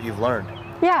understand what you've learned.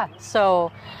 Yeah,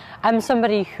 so I'm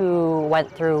somebody who went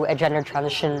through a gender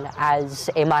transition as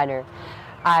a minor.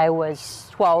 I was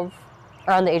 12,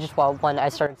 around the age of 12, when I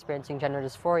started experiencing gender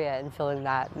dysphoria and feeling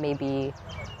that maybe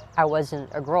I wasn't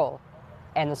a girl.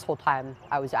 And this whole time,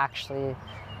 I was actually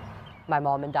my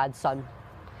mom and dad's son.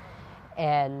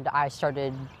 And I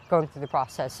started going through the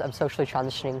process of socially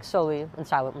transitioning slowly and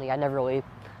silently. I never really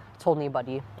told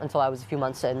anybody until I was a few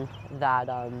months in that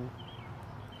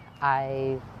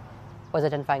I was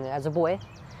identifying as a boy.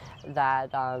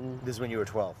 That This is when you were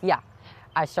 12? Yeah.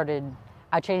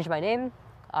 I changed my name.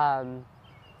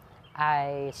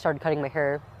 I started cutting my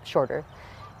hair shorter,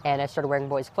 and I started wearing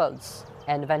boys' clothes.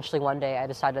 And eventually one day I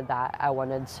decided that I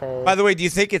wanted to... By the way, do you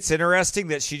think it's interesting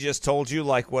that she just told you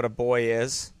like what a boy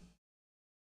is?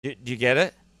 Do you get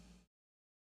it?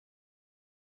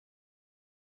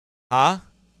 Huh?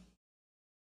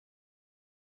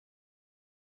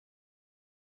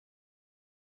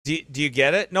 Do you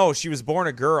get it? No, she was born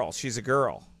a girl. She's a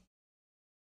girl.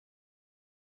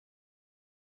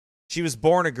 She was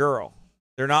born a girl.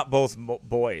 They're not both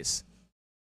boys.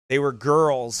 They were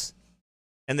girls,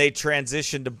 and they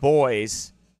transitioned to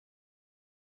boys,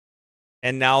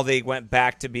 and now they went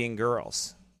back to being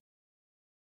girls.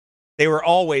 They were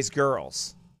always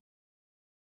girls.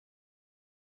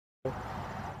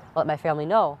 Let my family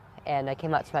know, and I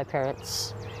came out to my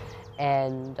parents,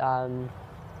 and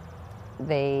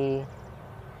they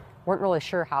weren't really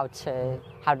sure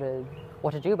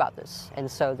what to do about this, and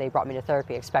so they brought me to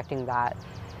therapy, expecting that,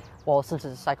 well, since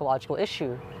it's a psychological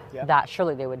issue, that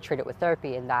surely they would treat it with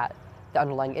therapy, and that the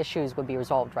underlying issues would be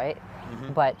resolved, right?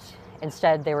 Mm-hmm. But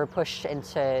instead, they were pushed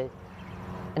into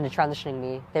transitioning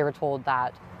me. They were told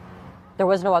that there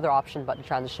was no other option but to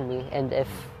transition me, and if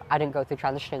I didn't go through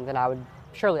transitioning, then I would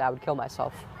kill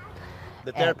myself.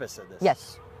 The therapist said this?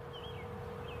 Yes.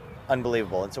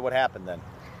 Unbelievable. And so what happened then?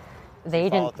 They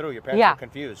didn't follow through. Your parents were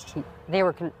confused. They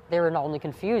were not only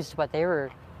confused, but they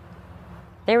were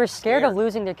scared of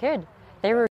losing their kid.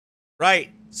 They were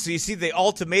right. So you see the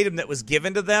ultimatum that was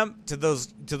given to them, to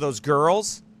those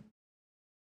girls.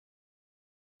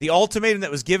 The ultimatum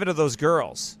that was given to those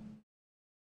girls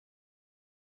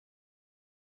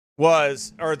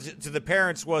was, or to the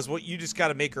parents was, well, you just got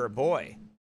to make her a boy.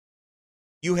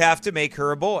 You have to make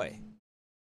her a boy.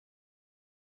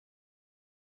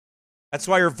 That's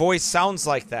why her voice sounds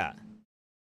like that,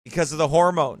 because of the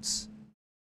hormones.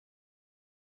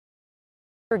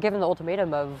 We were given the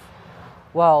ultimatum of,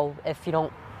 well, if you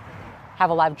don't have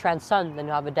a live trans son, then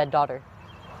you'll have a dead daughter.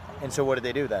 And so what did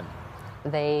they do then?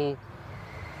 They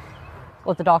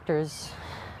let the doctors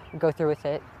go through with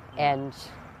it, and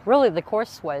really the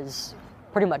course was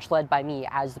pretty much led by me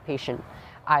as the patient.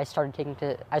 I started taking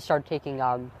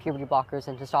puberty blockers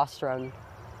and testosterone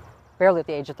barely at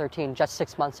the age of 13, just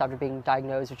 6 months after being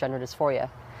diagnosed with gender dysphoria.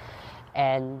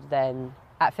 And then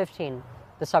at 15,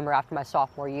 the summer after my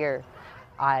sophomore year,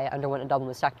 I underwent a double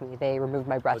mastectomy. They removed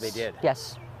my breasts. Oh, they did?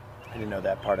 Yes. I didn't know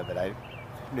that part of it. I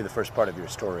knew the first part of your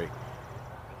story.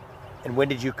 And when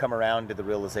did you come around to the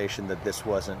realization that this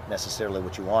wasn't necessarily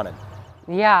what you wanted?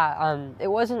 Yeah, it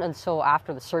wasn't until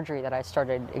after the surgery that I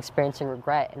started experiencing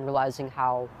regret and realizing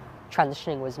how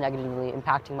transitioning was negatively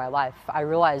impacting my life. I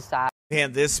realized that.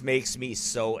 Man, this makes me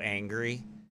so angry,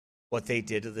 what they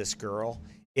did to this girl.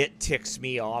 It ticks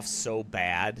me off so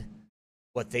bad,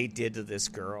 what they did to this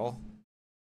girl.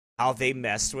 How they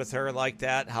messed with her like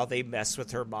that, how they messed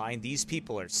with her mind. These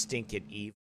people are stinking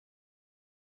evil.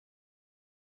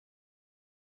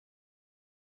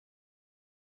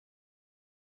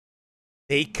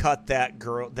 They cut that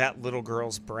little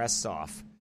girl's breasts off.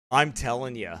 I'm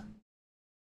telling you.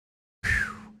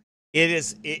 It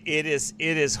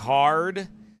is hard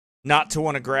not to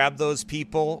want to grab those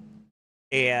people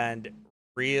and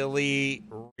really,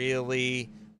 really,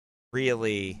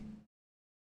 really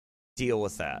deal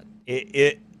with that.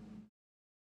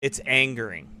 It's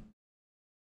angering.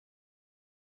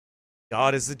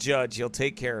 God is the judge. He'll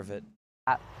take care of it.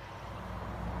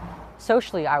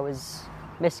 Socially, I was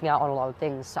missing out on a lot of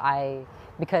things.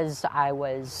 Because I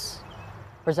was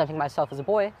presenting myself as a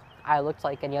boy, I looked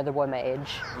like any other boy my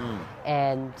age,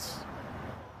 and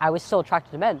I was still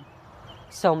attracted to men.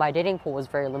 So my dating pool was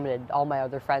very limited. All my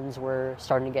other friends were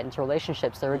starting to get into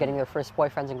relationships. They were getting their first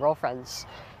boyfriends and girlfriends.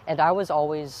 And I was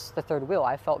always the third wheel.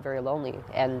 I felt very lonely.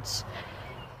 And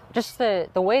just the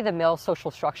way the male social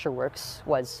structure works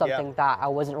was something that I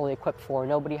wasn't really equipped for.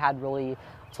 Nobody had really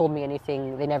told me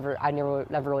anything. I never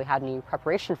really had any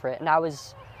preparation for it. And I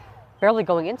was barely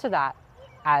going into that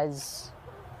as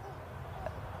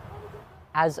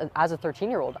a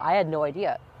 13-year-old. I had no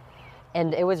idea.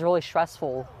 And it was really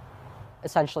stressful,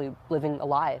 essentially living a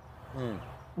lie.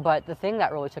 But the thing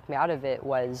that really took me out of it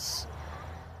was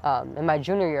in my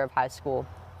junior year of high school,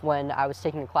 when I was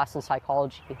taking a class in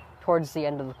psychology. Towards the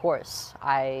end of the course,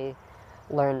 I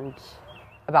learned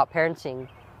about parenting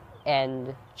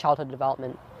and childhood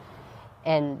development,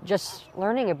 and just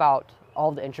learning about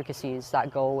all the intricacies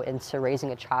that go into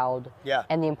raising a child,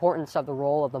 and the importance of the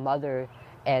role of the mother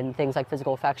and things like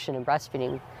physical affection and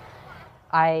breastfeeding.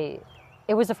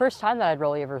 It was the first time that I'd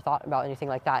really ever thought about anything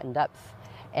like that in depth.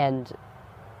 And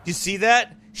you see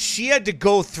that? She had to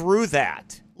go through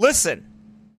that. Listen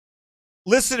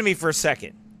to me for a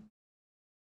second.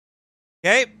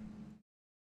 Okay?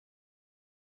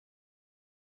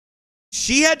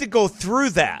 She had to go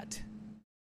through that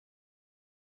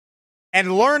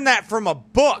and learn that from a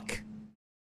book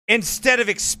instead of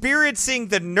experiencing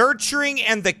the nurturing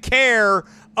and the care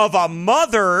of a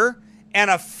mother and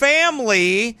a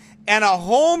family and a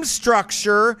home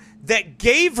structure that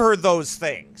gave her those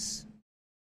things.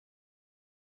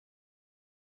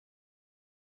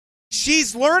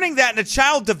 she's learning that in a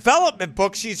child development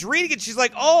book. She's reading it. She's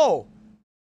like, oh,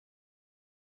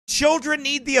 children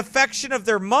need the affection of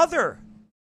their mother.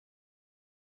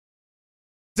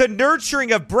 The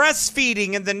nurturing of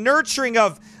breastfeeding and the nurturing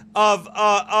of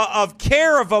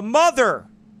care of a mother.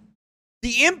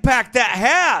 The impact that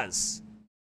has.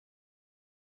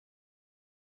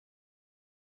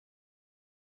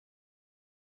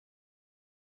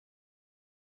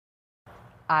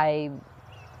 I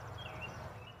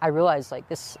realized like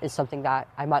this is something that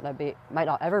I might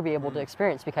not ever be able to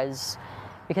experience because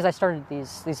I started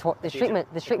this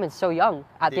treatment so young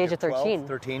at the age of 13.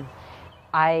 13.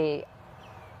 I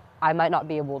might not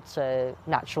be able to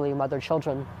naturally mother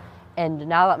children, and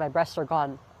now that my breasts are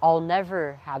gone, I'll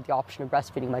never have the option of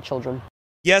breastfeeding my children.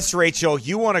 Yes, Rachel,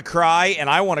 you want to cry, and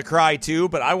I want to cry too,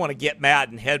 but I want to get mad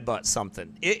and headbutt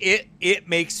something. It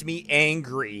makes me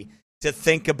angry to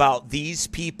think about these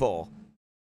people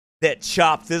that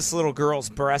chopped this little girl's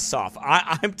breasts off.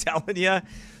 I'm telling you,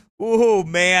 oh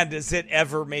man, does it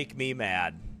ever make me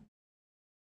mad.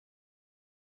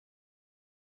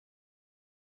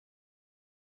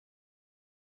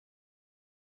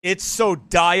 It's so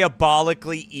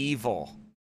diabolically evil.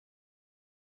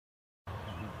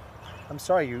 I'm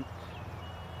sorry you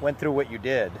went through what you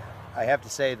did. I have to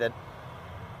say that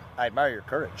I admire your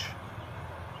courage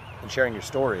in sharing your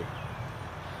story.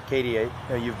 Katie, I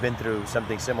know you've been through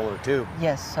something similar too.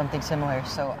 Yes, something similar.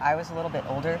 So I was a little bit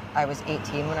older. I was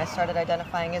 18 when I started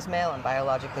identifying as male and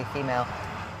biologically female.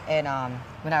 And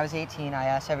when I was 18, I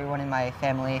asked everyone in my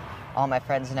family, all my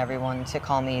friends and everyone, to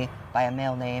call me by a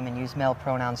male name and use male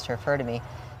pronouns to refer to me.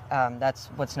 That's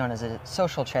what's known as a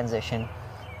social transition.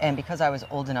 And because I was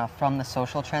old enough from the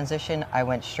social transition, I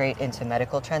went straight into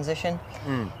medical transition.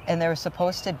 And there was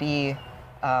supposed to be,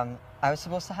 I was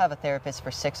supposed to have a therapist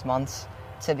for 6 months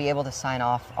to be able to sign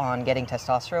off on getting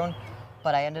testosterone,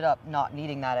 but I ended up not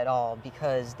needing that at all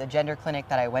because the gender clinic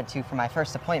that I went to for my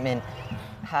first appointment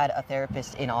had a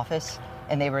therapist in office,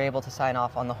 and they were able to sign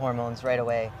off on the hormones right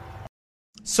away.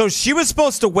 So she was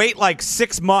supposed to wait like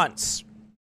 6 months.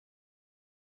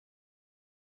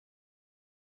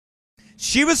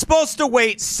 She was supposed to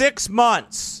wait 6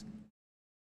 months,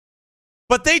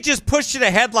 but they just pushed it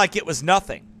ahead like it was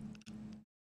nothing.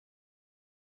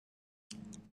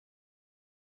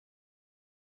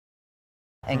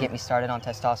 And get me started on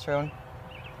testosterone.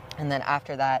 And then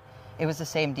after that, it was the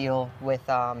same deal with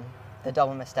the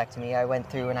double mastectomy. I went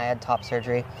through and I had top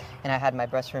surgery, and I had my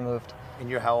breast removed. And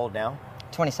you're how old now?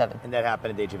 27. And that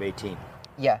happened at the age of 18?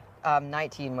 Yeah,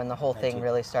 19 when the whole thing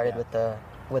really started with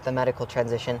the medical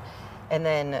transition. And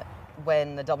then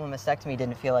when the double mastectomy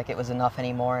didn't feel like it was enough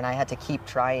anymore, and I had to keep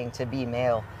trying to be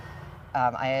male,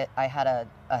 I had a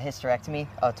hysterectomy,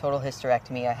 a total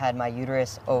hysterectomy. I had my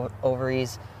uterus,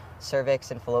 ovaries, cervix,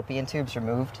 and fallopian tubes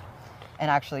removed. And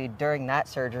actually, during that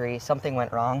surgery, something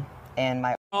went wrong, and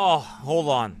my... Oh, hold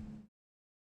on.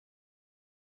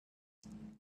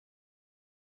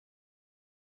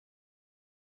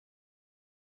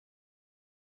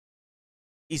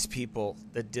 These people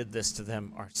that did this to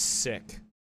them are sick.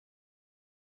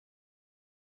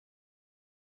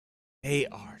 They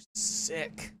are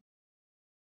sick.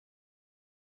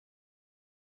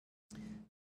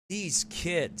 These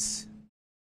kids.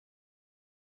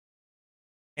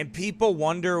 And people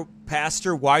wonder,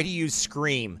 Pastor, why do you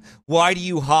scream? Why do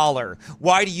you holler?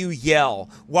 Why do you yell?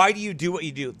 Why do you do what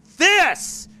you do?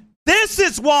 This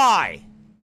is why.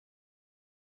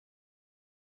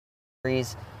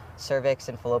 Cervix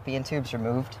and fallopian tubes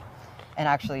removed. And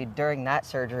actually, during that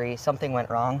surgery, something went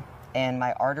wrong, and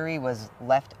my artery was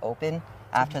left open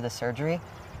after the surgery.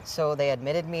 So they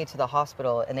admitted me to the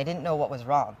hospital, and they didn't know what was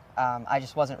wrong. I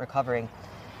just wasn't recovering.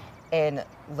 And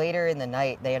later in the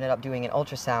night, they ended up doing an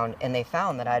ultrasound, and they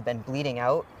found that I had been bleeding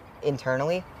out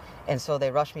internally. And so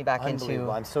they rushed me back into...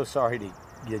 I'm so sorry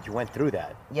that you went through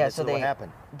that. Yeah, so what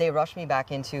happened? They rushed me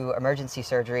back into emergency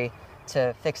surgery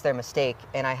to fix their mistake,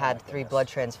 and I had 3 blood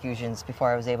transfusions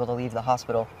before I was able to leave the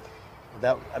hospital.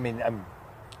 I'm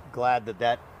glad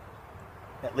that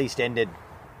at least ended.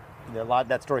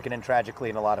 That story can end tragically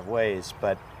in a lot of ways,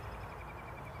 but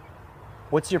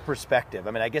what's your perspective?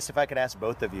 I guess if I could ask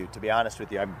both of you, to be honest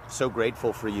with you, I'm so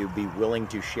grateful for you be willing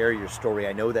to share your story.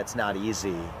 I know that's not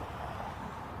easy.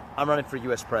 I'm running for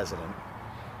U.S. president.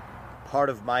 Part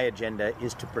of my agenda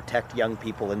is to protect young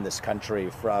people in this country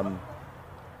from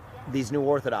these new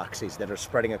orthodoxies that are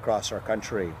spreading across our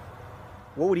country.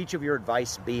 What would each of your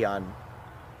advice be on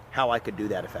how I could do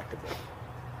that effectively?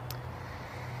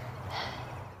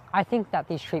 I think that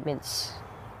these treatments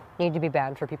need to be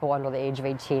banned for people under the age of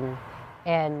 18.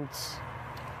 And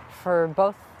for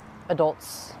both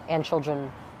adults and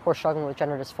children, who are struggling with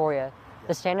gender dysphoria,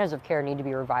 the standards of care need to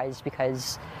be revised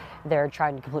because they're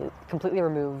trying to completely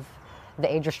remove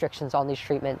the age restrictions on these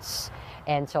treatments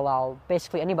and to allow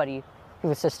basically anybody through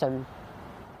the system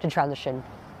to transition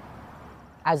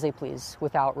as they please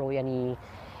without really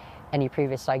any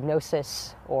previous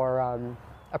diagnosis or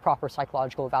a proper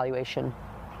psychological evaluation.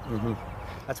 Mm-hmm.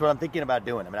 That's what I'm thinking about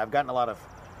doing. I mean, I've gotten the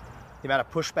amount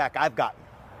of pushback I've gotten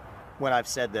when I've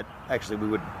said that actually we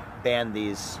would ban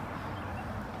these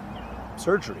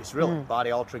surgeries, really,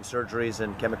 body-altering surgeries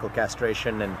and chemical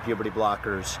castration and puberty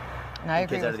blockers. And I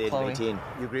agree kids under the with age Chloe. of 18.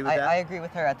 You agree with that? I agree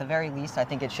with her. At the very least, I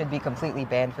think it should be completely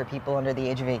banned for people under the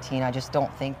age of 18. I just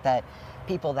don't think that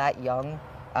people that young,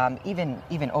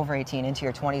 even over 18 into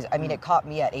your 20s, I mean, it caught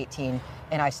me at 18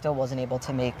 and I still wasn't able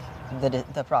to make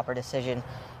the proper decision.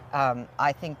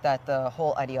 I think that the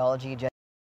whole ideology...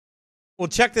 Well,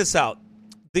 check this out.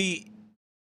 The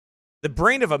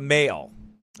brain of a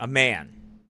man,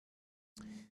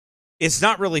 is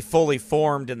not really fully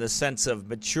formed in the sense of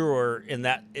mature in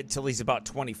that until he's about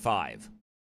 25.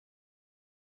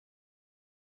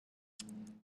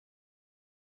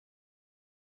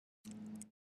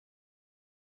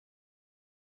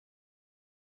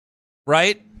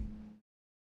 Right?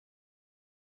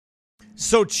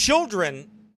 So children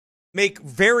make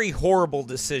very horrible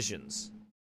decisions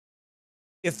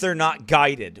if they're not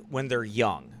guided when they're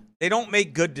young. They don't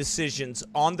make good decisions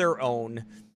on their own.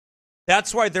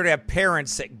 That's why they're to have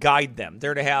parents that guide them.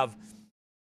 They're to have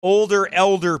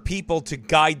elder people to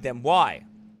guide them. Why?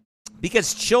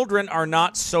 Because children are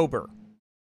not sober.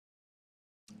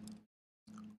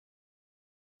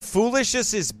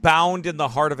 Foolishness is bound in the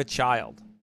heart of a child.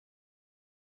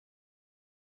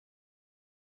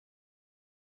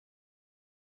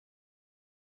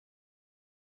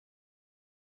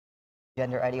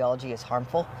 Gender ideology is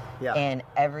harmful, and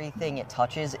everything it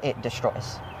touches, it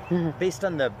destroys. Based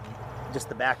on just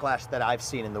the backlash that I've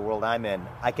seen in the world I'm in,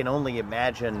 I can only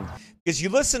imagine. Because you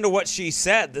listen to what she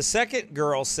said. The second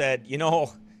girl said,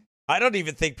 I don't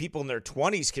even think people in their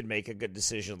 20s can make a good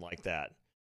decision like that.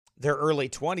 Their early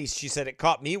 20s. She said, it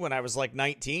caught me when I was like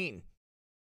 19.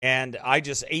 And I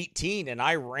just 18, and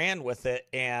I ran with it,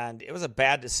 and it was a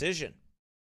bad decision.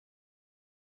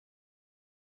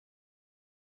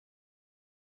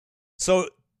 So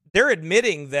they're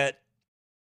admitting that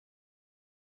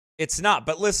it's not.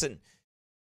 But listen,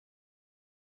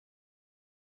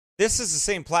 this is the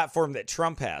same platform that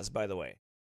Trump has, by the way.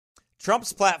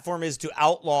 Trump's platform is to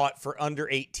outlaw it for under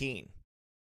 18.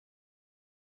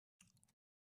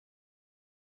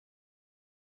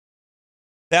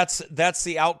 That's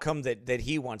the outcome that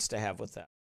he wants to have with that.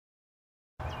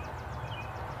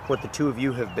 What the two of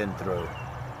you have been through.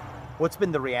 What's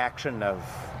been the reaction of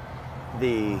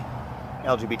the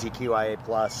LGBTQIA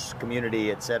plus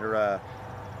community, etc.,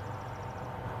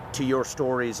 to your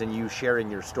stories and you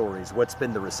sharing your stories? What's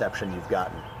been the reception you've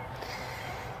gotten?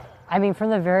 I mean, from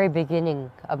the very beginning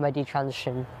of my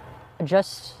detransition,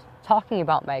 just talking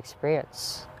about my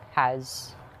experience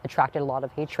has attracted a lot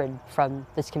of hatred from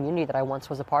this community that I once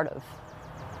was a part of.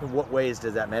 In what ways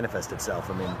does that manifest itself?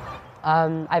 I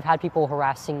mean, I've had people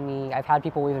harassing me. I've had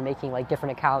people even making like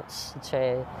different accounts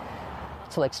to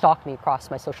like stalk me across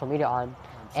my social media on,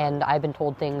 and I've been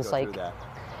told things like,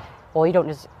 "Well, you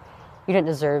didn't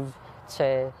deserve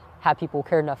to have people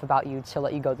care enough about you to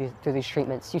let you go through these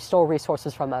treatments. You stole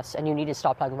resources from us, and you need to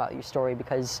stop talking about your story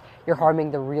because you're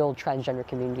harming the real transgender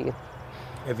community."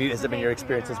 Has that been your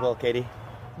experience as well, Katie?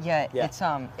 Yeah,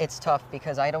 it's tough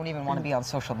because I don't even want to be on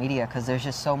social media because there's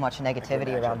just so much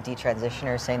negativity around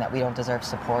detransitioners saying that we don't deserve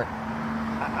support.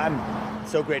 I'm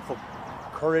so grateful.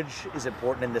 Courage is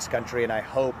important in this country, and I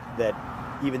hope that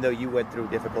even though you went through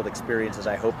difficult experiences,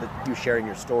 I hope that you sharing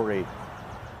your story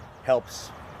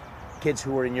helps kids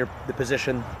who are in the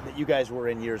position that you guys were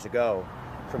in years ago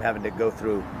from having to go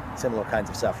through similar kinds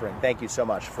of suffering. Thank you so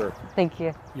much for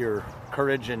your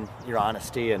courage and your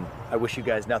honesty, and I wish you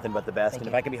guys nothing but the best. And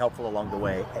if I can be helpful along the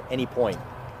way at any point,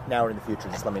 now or in the future,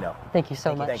 just let me know. Thank you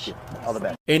so much. Thank you. All the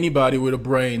best. Anybody with a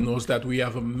brain knows that we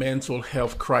have a mental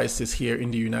health crisis here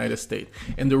in the United States.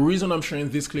 And the reason I'm sharing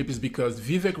this clip is because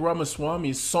Vivek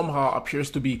Ramaswamy somehow appears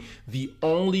to be the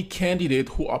only candidate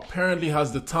who apparently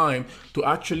has the time to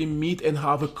actually meet and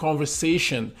have a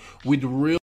conversation with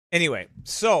real... Anyway,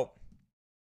 so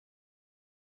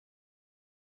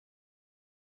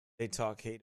they talk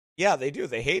hate. Yeah, they do.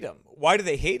 They hate him. Why do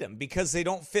they hate him? Because they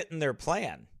don't fit in their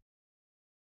plan.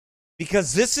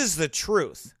 Because this is the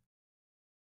truth.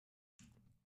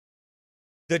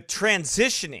 The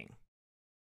transitioning,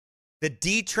 the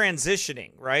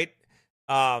detransitioning, right?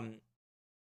 Or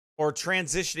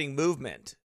transitioning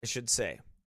movement, I should say.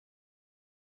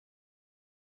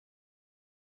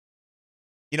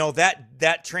 You know, that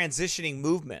transitioning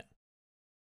movement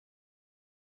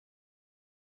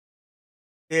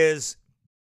is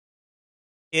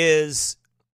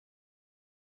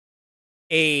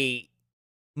a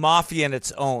mafia in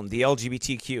its own. The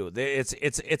LGBTQ,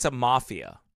 it's a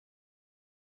mafia.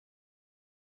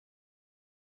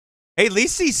 Hey, at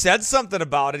least he said something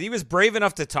about it. He was brave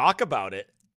enough to talk about it.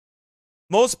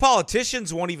 Most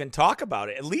politicians won't even talk about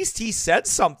it. At least he said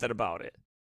something about it.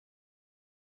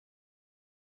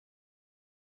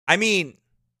 I mean,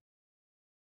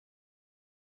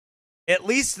 at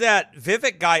least that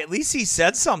Vivek guy, at least he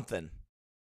said something.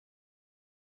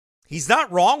 He's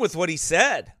not wrong with what he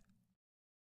said.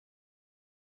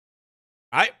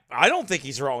 I don't think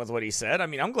he's wrong with what he said. I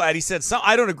mean, I'm glad he said something.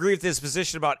 I don't agree with his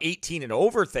position about 18 and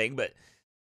over thing, but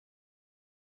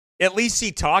at least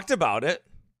he talked about it.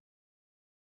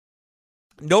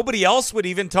 Nobody else would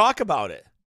even talk about it.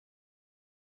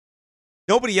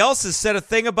 Nobody else has said a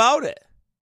thing about it.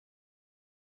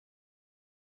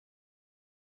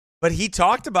 But he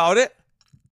talked about it,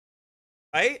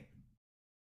 right?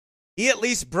 He at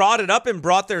least brought it up and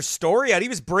brought their story out. He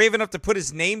was brave enough to put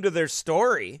his name to their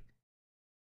story.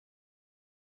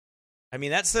 I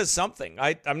mean, that says something.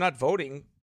 I'm not voting.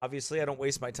 Obviously, I don't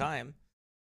waste my time.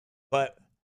 But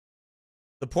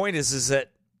the point is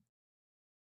that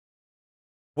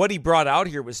what he brought out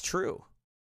here was true.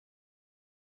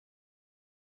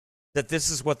 That this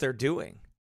is what they're doing.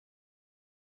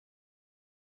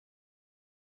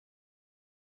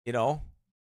 You know?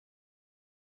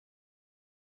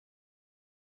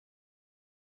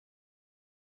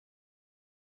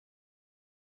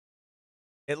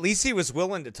 At least he was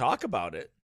willing to talk about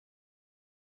it.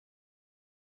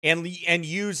 And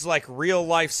use like real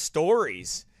life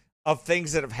stories of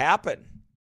things that have happened.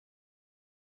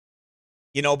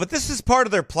 You know, but this is part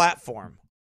of their platform.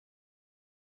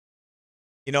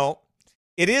 You know,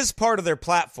 it is part of their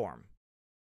platform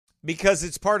because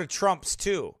it's part of Trump's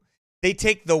too. They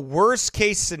take the worst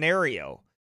case scenario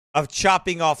of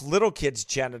chopping off little kids'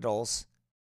 genitals,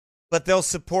 but they'll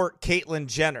support Caitlyn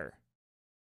Jenner.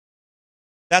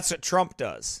 That's what Trump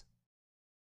does.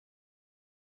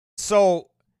 So,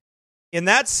 in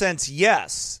that sense,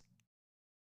 yes,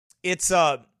 it's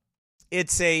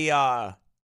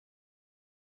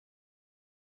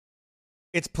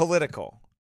political.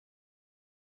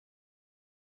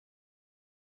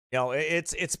 You know,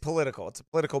 it's political. It's a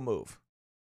political move.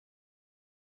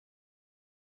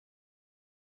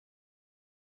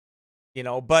 You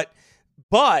know, but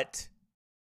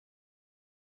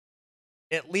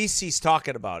at least he's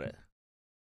talking about it.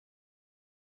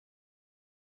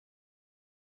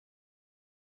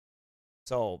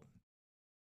 So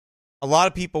a lot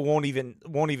of people won't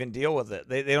even deal with it.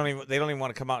 They don't even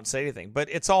want to come out and say anything. But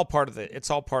it's all part of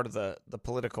the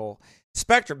political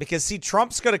spectrum because see,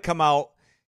 Trump's going to come out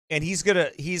and he's going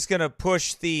to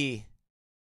push the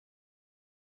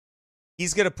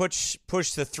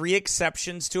 3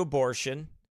 exceptions to abortion,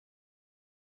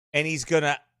 and he's going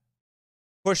to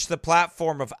push the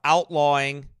platform of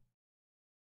outlawing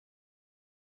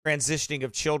transitioning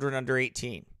of children under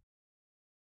 18.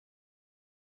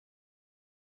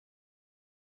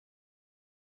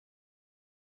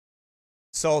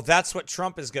 So that's what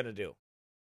Trump is going to do.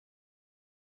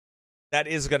 That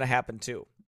is going to happen too.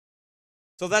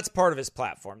 So that's part of his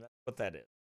platform. That's what that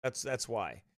is. That's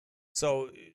why. So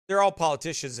they're all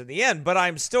politicians in the end, but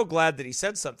I'm still glad that he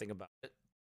said something about it.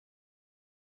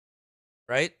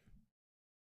 Right?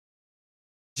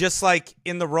 Just like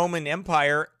in the Roman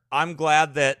Empire, I'm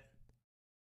glad that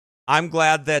I'm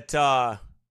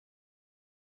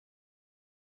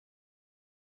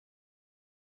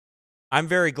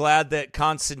very glad that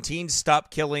Constantine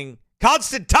stopped killing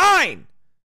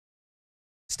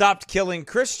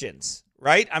Christians,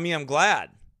 right? I mean, I'm glad.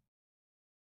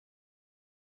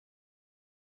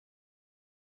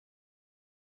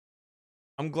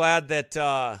 I'm glad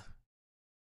that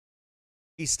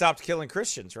he stopped killing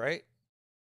Christians, right?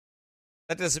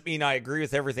 That doesn't mean I agree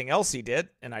with everything else he did,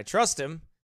 and I trust him.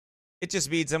 It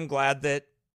just means I'm glad that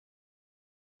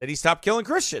he stopped killing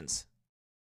Christians.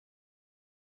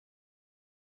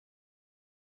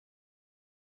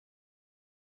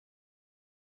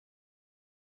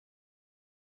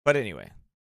 But anyway.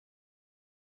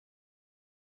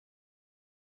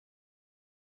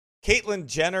 Caitlyn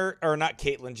Jenner, or not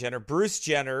Caitlyn Jenner, Bruce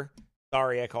Jenner.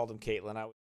 Sorry, I called him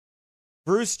Caitlyn.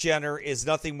 Bruce Jenner is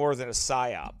nothing more than a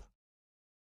psyop.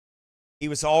 He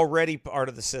was already part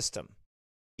of the system.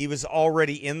 He was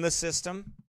already in the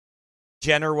system.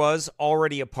 Jenner was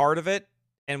already a part of it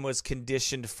and was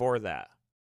conditioned for that.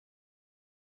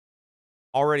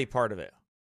 Already part of it.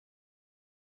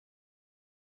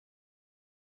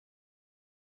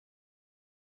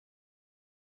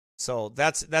 So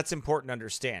that's important to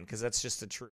understand, because that's just the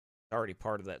truth. It's already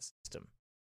part of that system.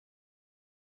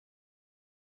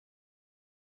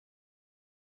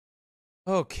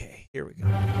 Okay, here we go.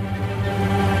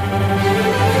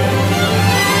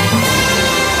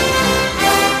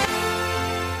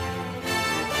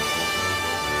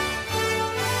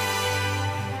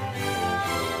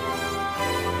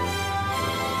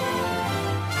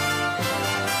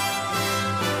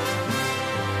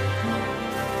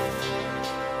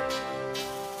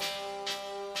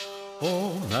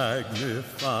 Oh,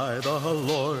 magnify the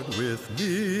Lord with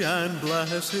me and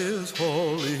bless his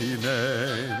holy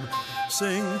name.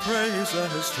 Sing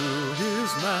praises to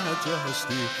his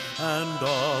majesty and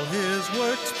all his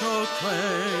works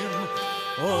proclaim.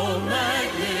 Oh,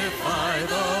 magnify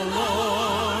the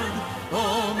Lord.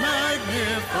 Oh,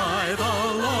 magnify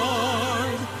the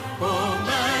Lord. Oh,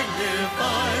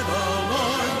 magnify the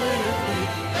Lord with me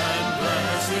and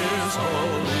bless his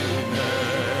holy name.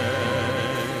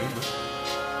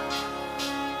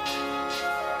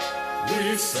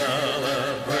 We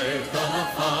celebrate the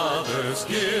Father's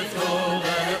gift, oh,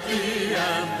 let the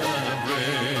anthem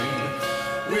ring.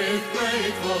 With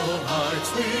grateful hearts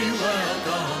we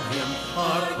welcome him,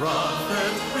 our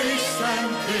prophet, priest,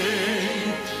 and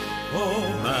king. Oh,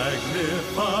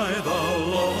 magnify the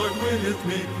Lord with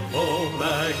me. Oh,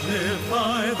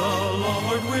 magnify the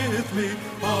Lord with me.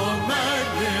 Oh,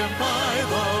 magnify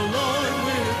the Lord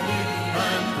with me,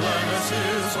 and bless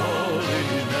his holy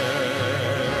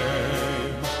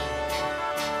name.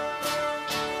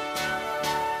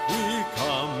 We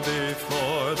come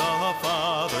before the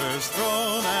Father's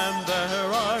throne, and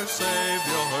there our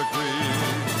Savior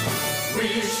greet.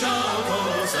 We shout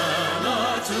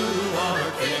Hosanna to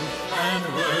our King, and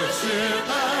worship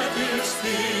at his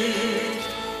feet.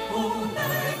 Oh,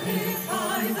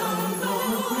 magnify the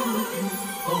Lord with me.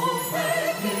 Oh,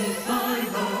 magnify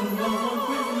the Lord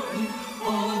with me.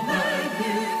 Oh,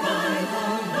 magnify the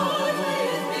Lord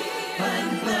with me, and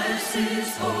bless his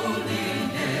holy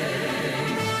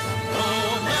name. Oh,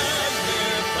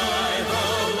 magnify the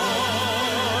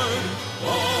Lord.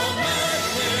 Oh,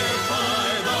 magnify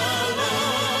the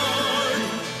Lord.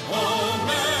 Oh,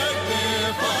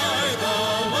 magnify the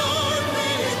Lord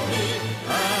with me,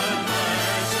 and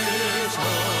bless his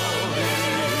holy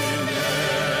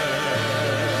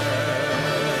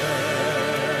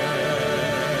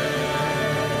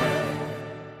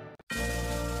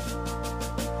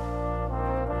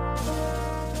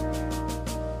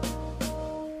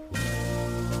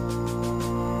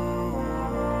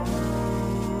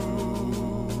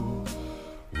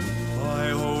My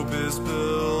hope is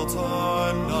built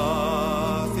on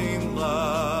nothing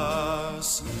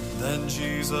less than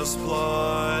Jesus'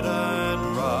 blood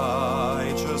and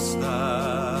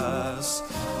righteousness.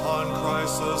 On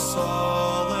Christ the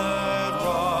solid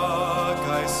rock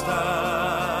I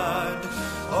stand.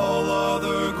 All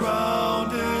other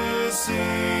ground is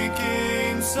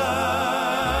sinking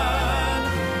sand.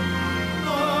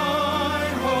 My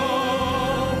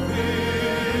hope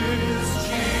is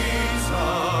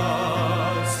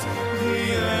Jesus, the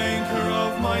anchor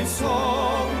of my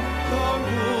soul, the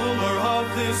ruler of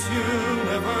this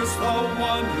universe, the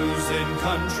one who's in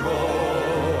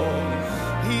control.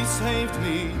 He saved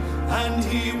me, and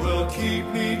he will keep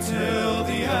me till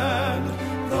the end,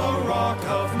 the rock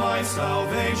of my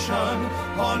salvation.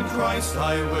 On Christ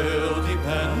I will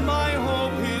depend. My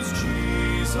hope is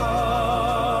Jesus.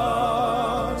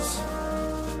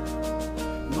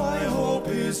 My hope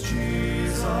is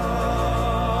Jesus.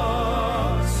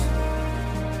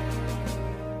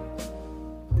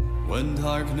 When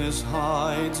darkness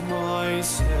hides my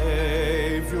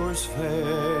Savior's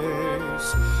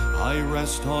face, I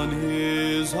rest on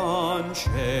his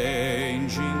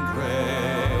unchanging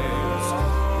grace.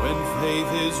 When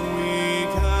faith is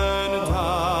weak and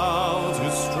doubt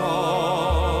is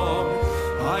strong,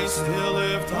 I still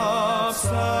lift up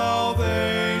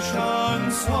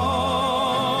salvation's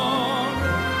song.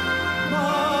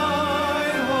 My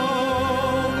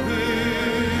hope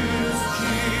is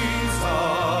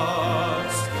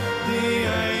Jesus, the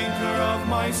anchor of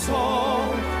my soul,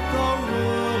 the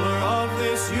ruler of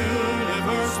this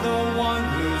universe, the one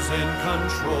who's in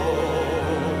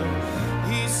control.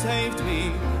 He saved me,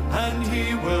 and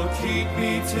he will keep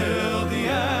me till the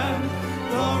end,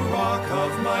 the rock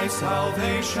of my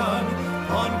salvation.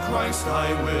 On Christ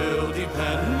I will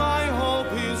depend. My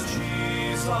hope is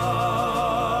Jesus.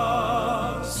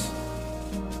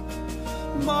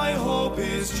 My hope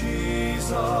is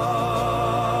Jesus.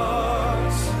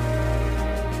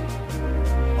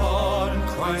 On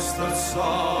Christ the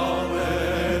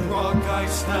solid rock I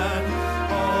stand.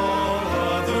 All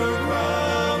other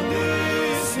ground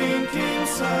is sinking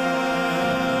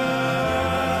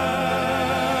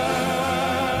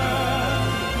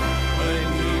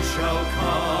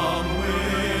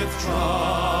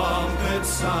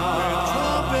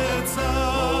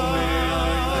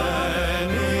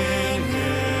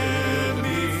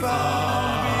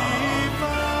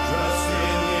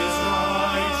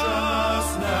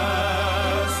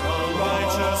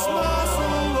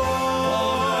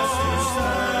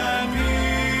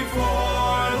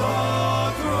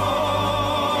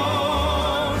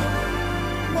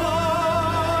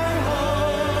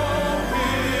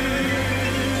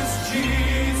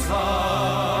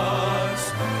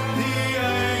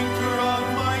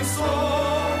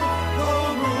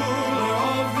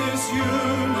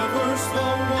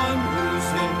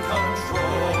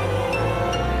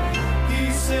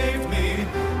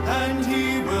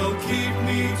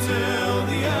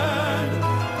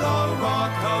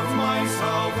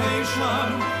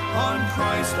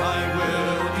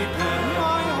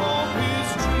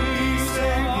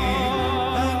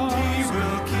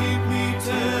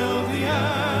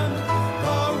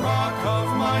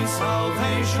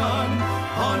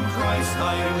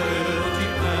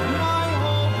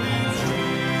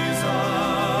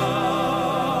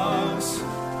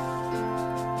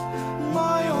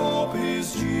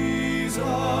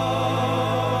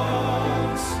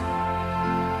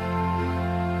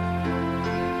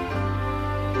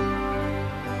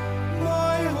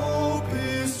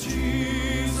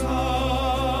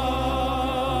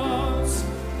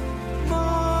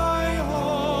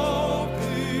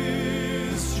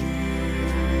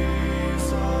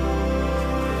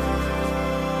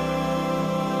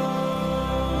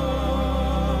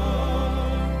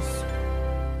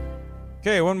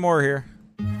Okay, one more here.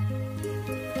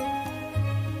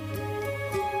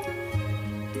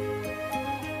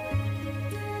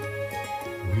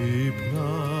 Weep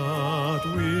not,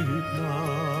 weep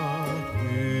not,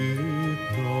 weep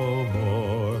no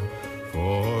more,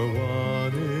 for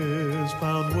one is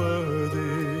found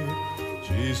worthy,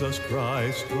 Jesus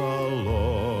Christ the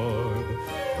Lord,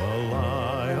 the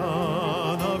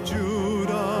Lion of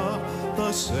Judah,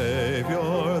 the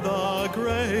Savior, the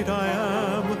great I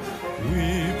am.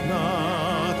 Weep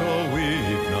not, oh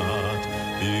weep not,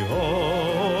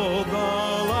 behold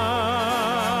the Lamb.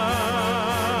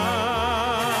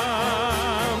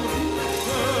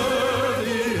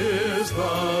 Worthy is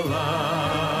the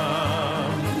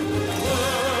Lamb.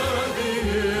 Worthy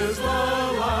is the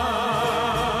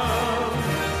Lamb.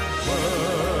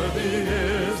 Worthy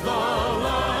is the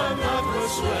Lamb that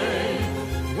was slain.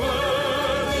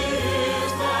 Worthy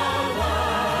is the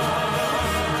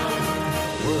Lamb.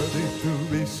 Worthy to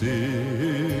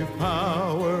receive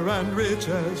power and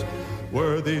riches,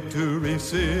 worthy to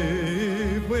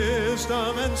receive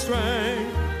wisdom and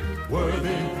strength,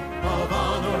 worthy of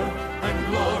honor and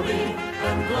glory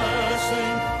and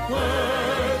blessing,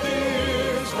 worthy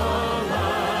is the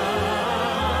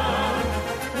Lamb,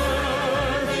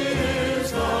 worthy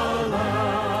is the Lamb.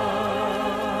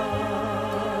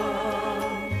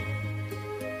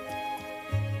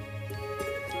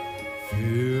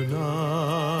 Fear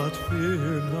not,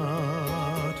 fear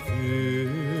not,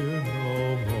 fear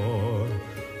no more,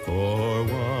 for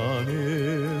one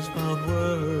is found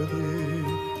worthy,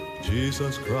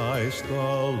 Jesus Christ the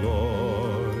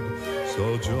Lord.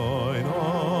 So join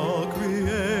all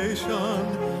creation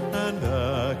and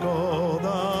echo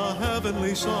the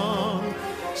heavenly song.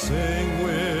 Sing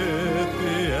with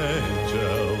the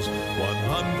angels,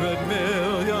 100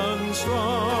 million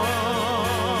strong.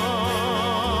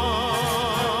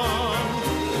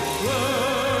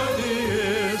 Worthy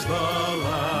is the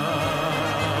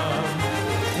Lamb.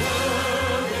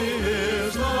 Worthy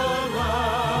is the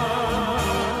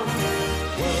Lamb.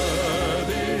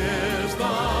 Worthy is the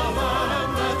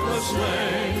Lamb that was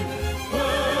slain.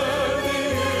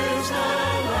 Worthy is the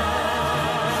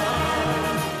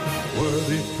Lamb.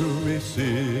 Worthy to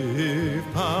receive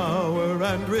power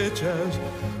and riches,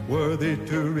 worthy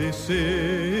to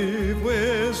receive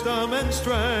wisdom and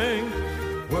strength,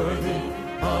 worthy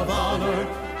of honor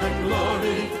and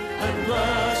glory and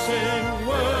blessing,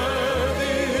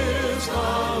 worthy is the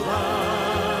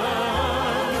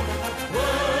Lamb,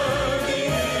 worthy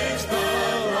is the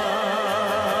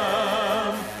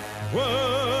Lamb,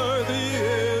 worthy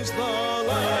is the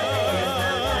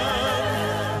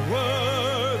Lamb,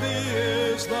 worthy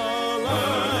is the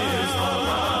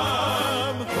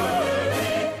Lamb,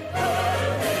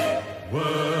 worthy,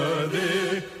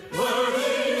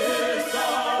 worthy is the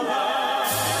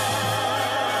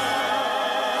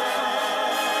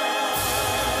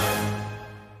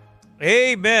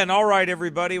Amen. All right,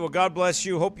 everybody. Well, God bless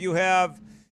you. Hope you have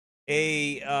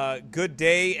a good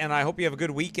day, and I hope you have a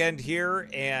good weekend here,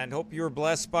 and hope you're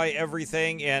blessed by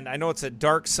everything. And I know it's a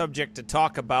dark subject to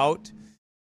talk about,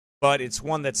 but it's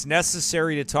one that's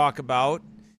necessary to talk about.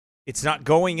 It's not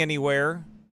going anywhere.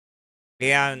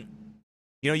 And,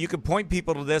 you know, you could point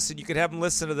people to this, and you could have them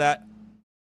listen to that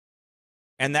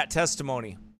and that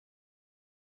testimony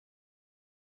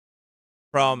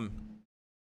from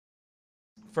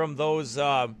those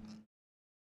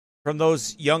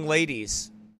young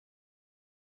ladies,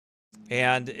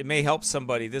 and it may help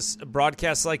somebody. This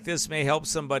broadcast like this may help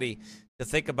somebody to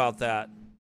think about that.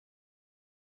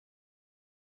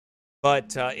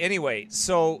 But anyway,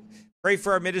 so pray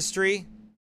for our ministry,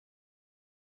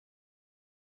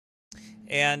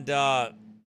 and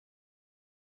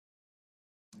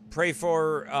pray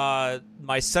for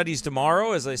my studies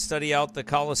tomorrow as I study out the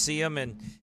Colosseum and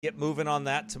get moving on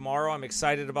that tomorrow. I'm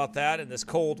excited about that. In this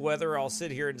cold weather, I'll sit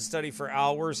here and study for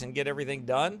hours and get everything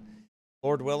done,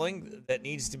 Lord willing, that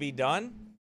needs to be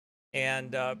done.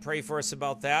 And pray for us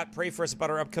about that. Pray for us about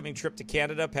our upcoming trip to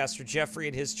Canada, Pastor Jeffrey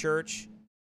and his church.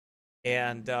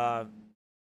 And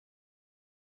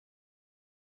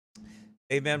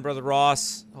amen, Brother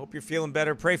Ross. Hope you're feeling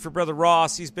better. Pray for Brother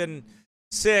Ross. He's been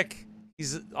sick.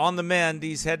 He's on the mend.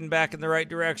 He's heading back in the right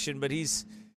direction, but he's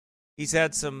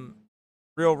had some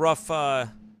real rough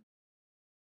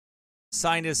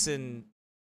sinus and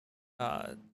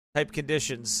type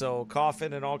conditions, so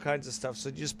coughing and all kinds of stuff.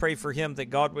 So just pray for him that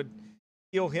God would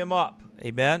heal him up.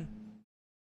 Amen.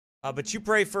 But you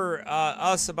pray for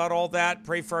us about all that.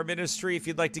 Pray for our ministry. If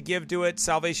you'd like to give to it,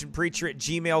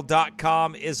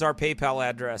 salvationpreacher@gmail.com is our PayPal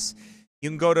address. You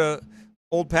can go to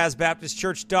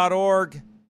oldpathsbaptistchurch.org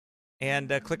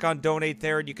and click on donate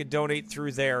there, and you can donate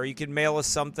through there. You can mail us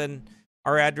something.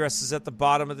 Our address is at the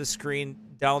bottom of the screen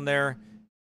down there,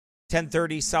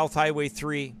 1030 South Highway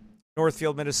 3,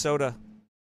 Northfield, Minnesota,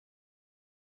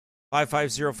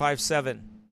 55057.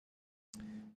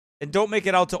 And don't make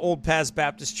it out to Old Paths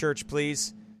Baptist Church,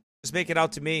 please. Just make it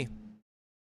out to me.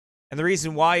 And the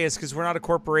reason why is because we're not a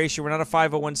corporation. We're not a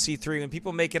 501c3. When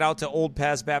people make it out to Old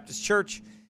Paths Baptist Church,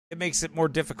 it makes it more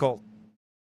difficult.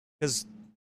 Because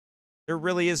there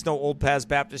really is no Old Paths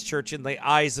Baptist Church in the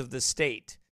eyes of the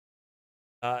state.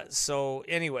 So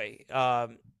anyway,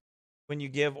 when you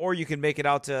give, or you can make it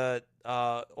out to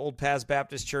Old Paths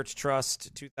Baptist Church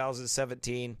Trust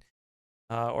 2017,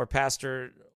 or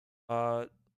Pastor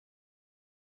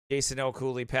Jason L.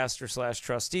 Cooley,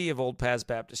 pastor/trustee of Old Paths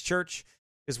Baptist Church,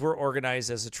 because we're organized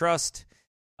as a trust.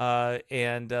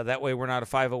 And that way we're not a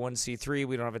 501c3.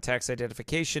 We don't have a tax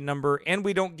identification number, and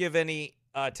we don't give any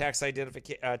tax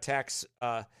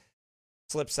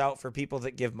slips out for people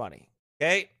that give money.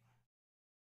 Okay?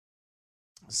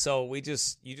 So you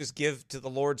just give to the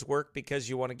Lord's work because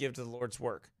you want to give to the Lord's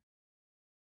work.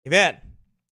 Amen.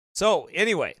 So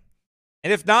anyway,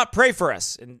 and if not, pray for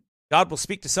us, and God will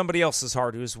speak to somebody else's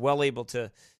heart who is well able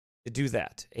to do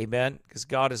that. Amen. Because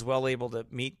God is well able to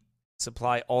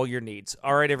supply all your needs.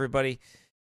 All right, everybody.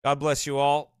 God bless you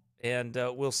all, and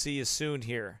we'll see you soon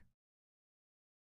here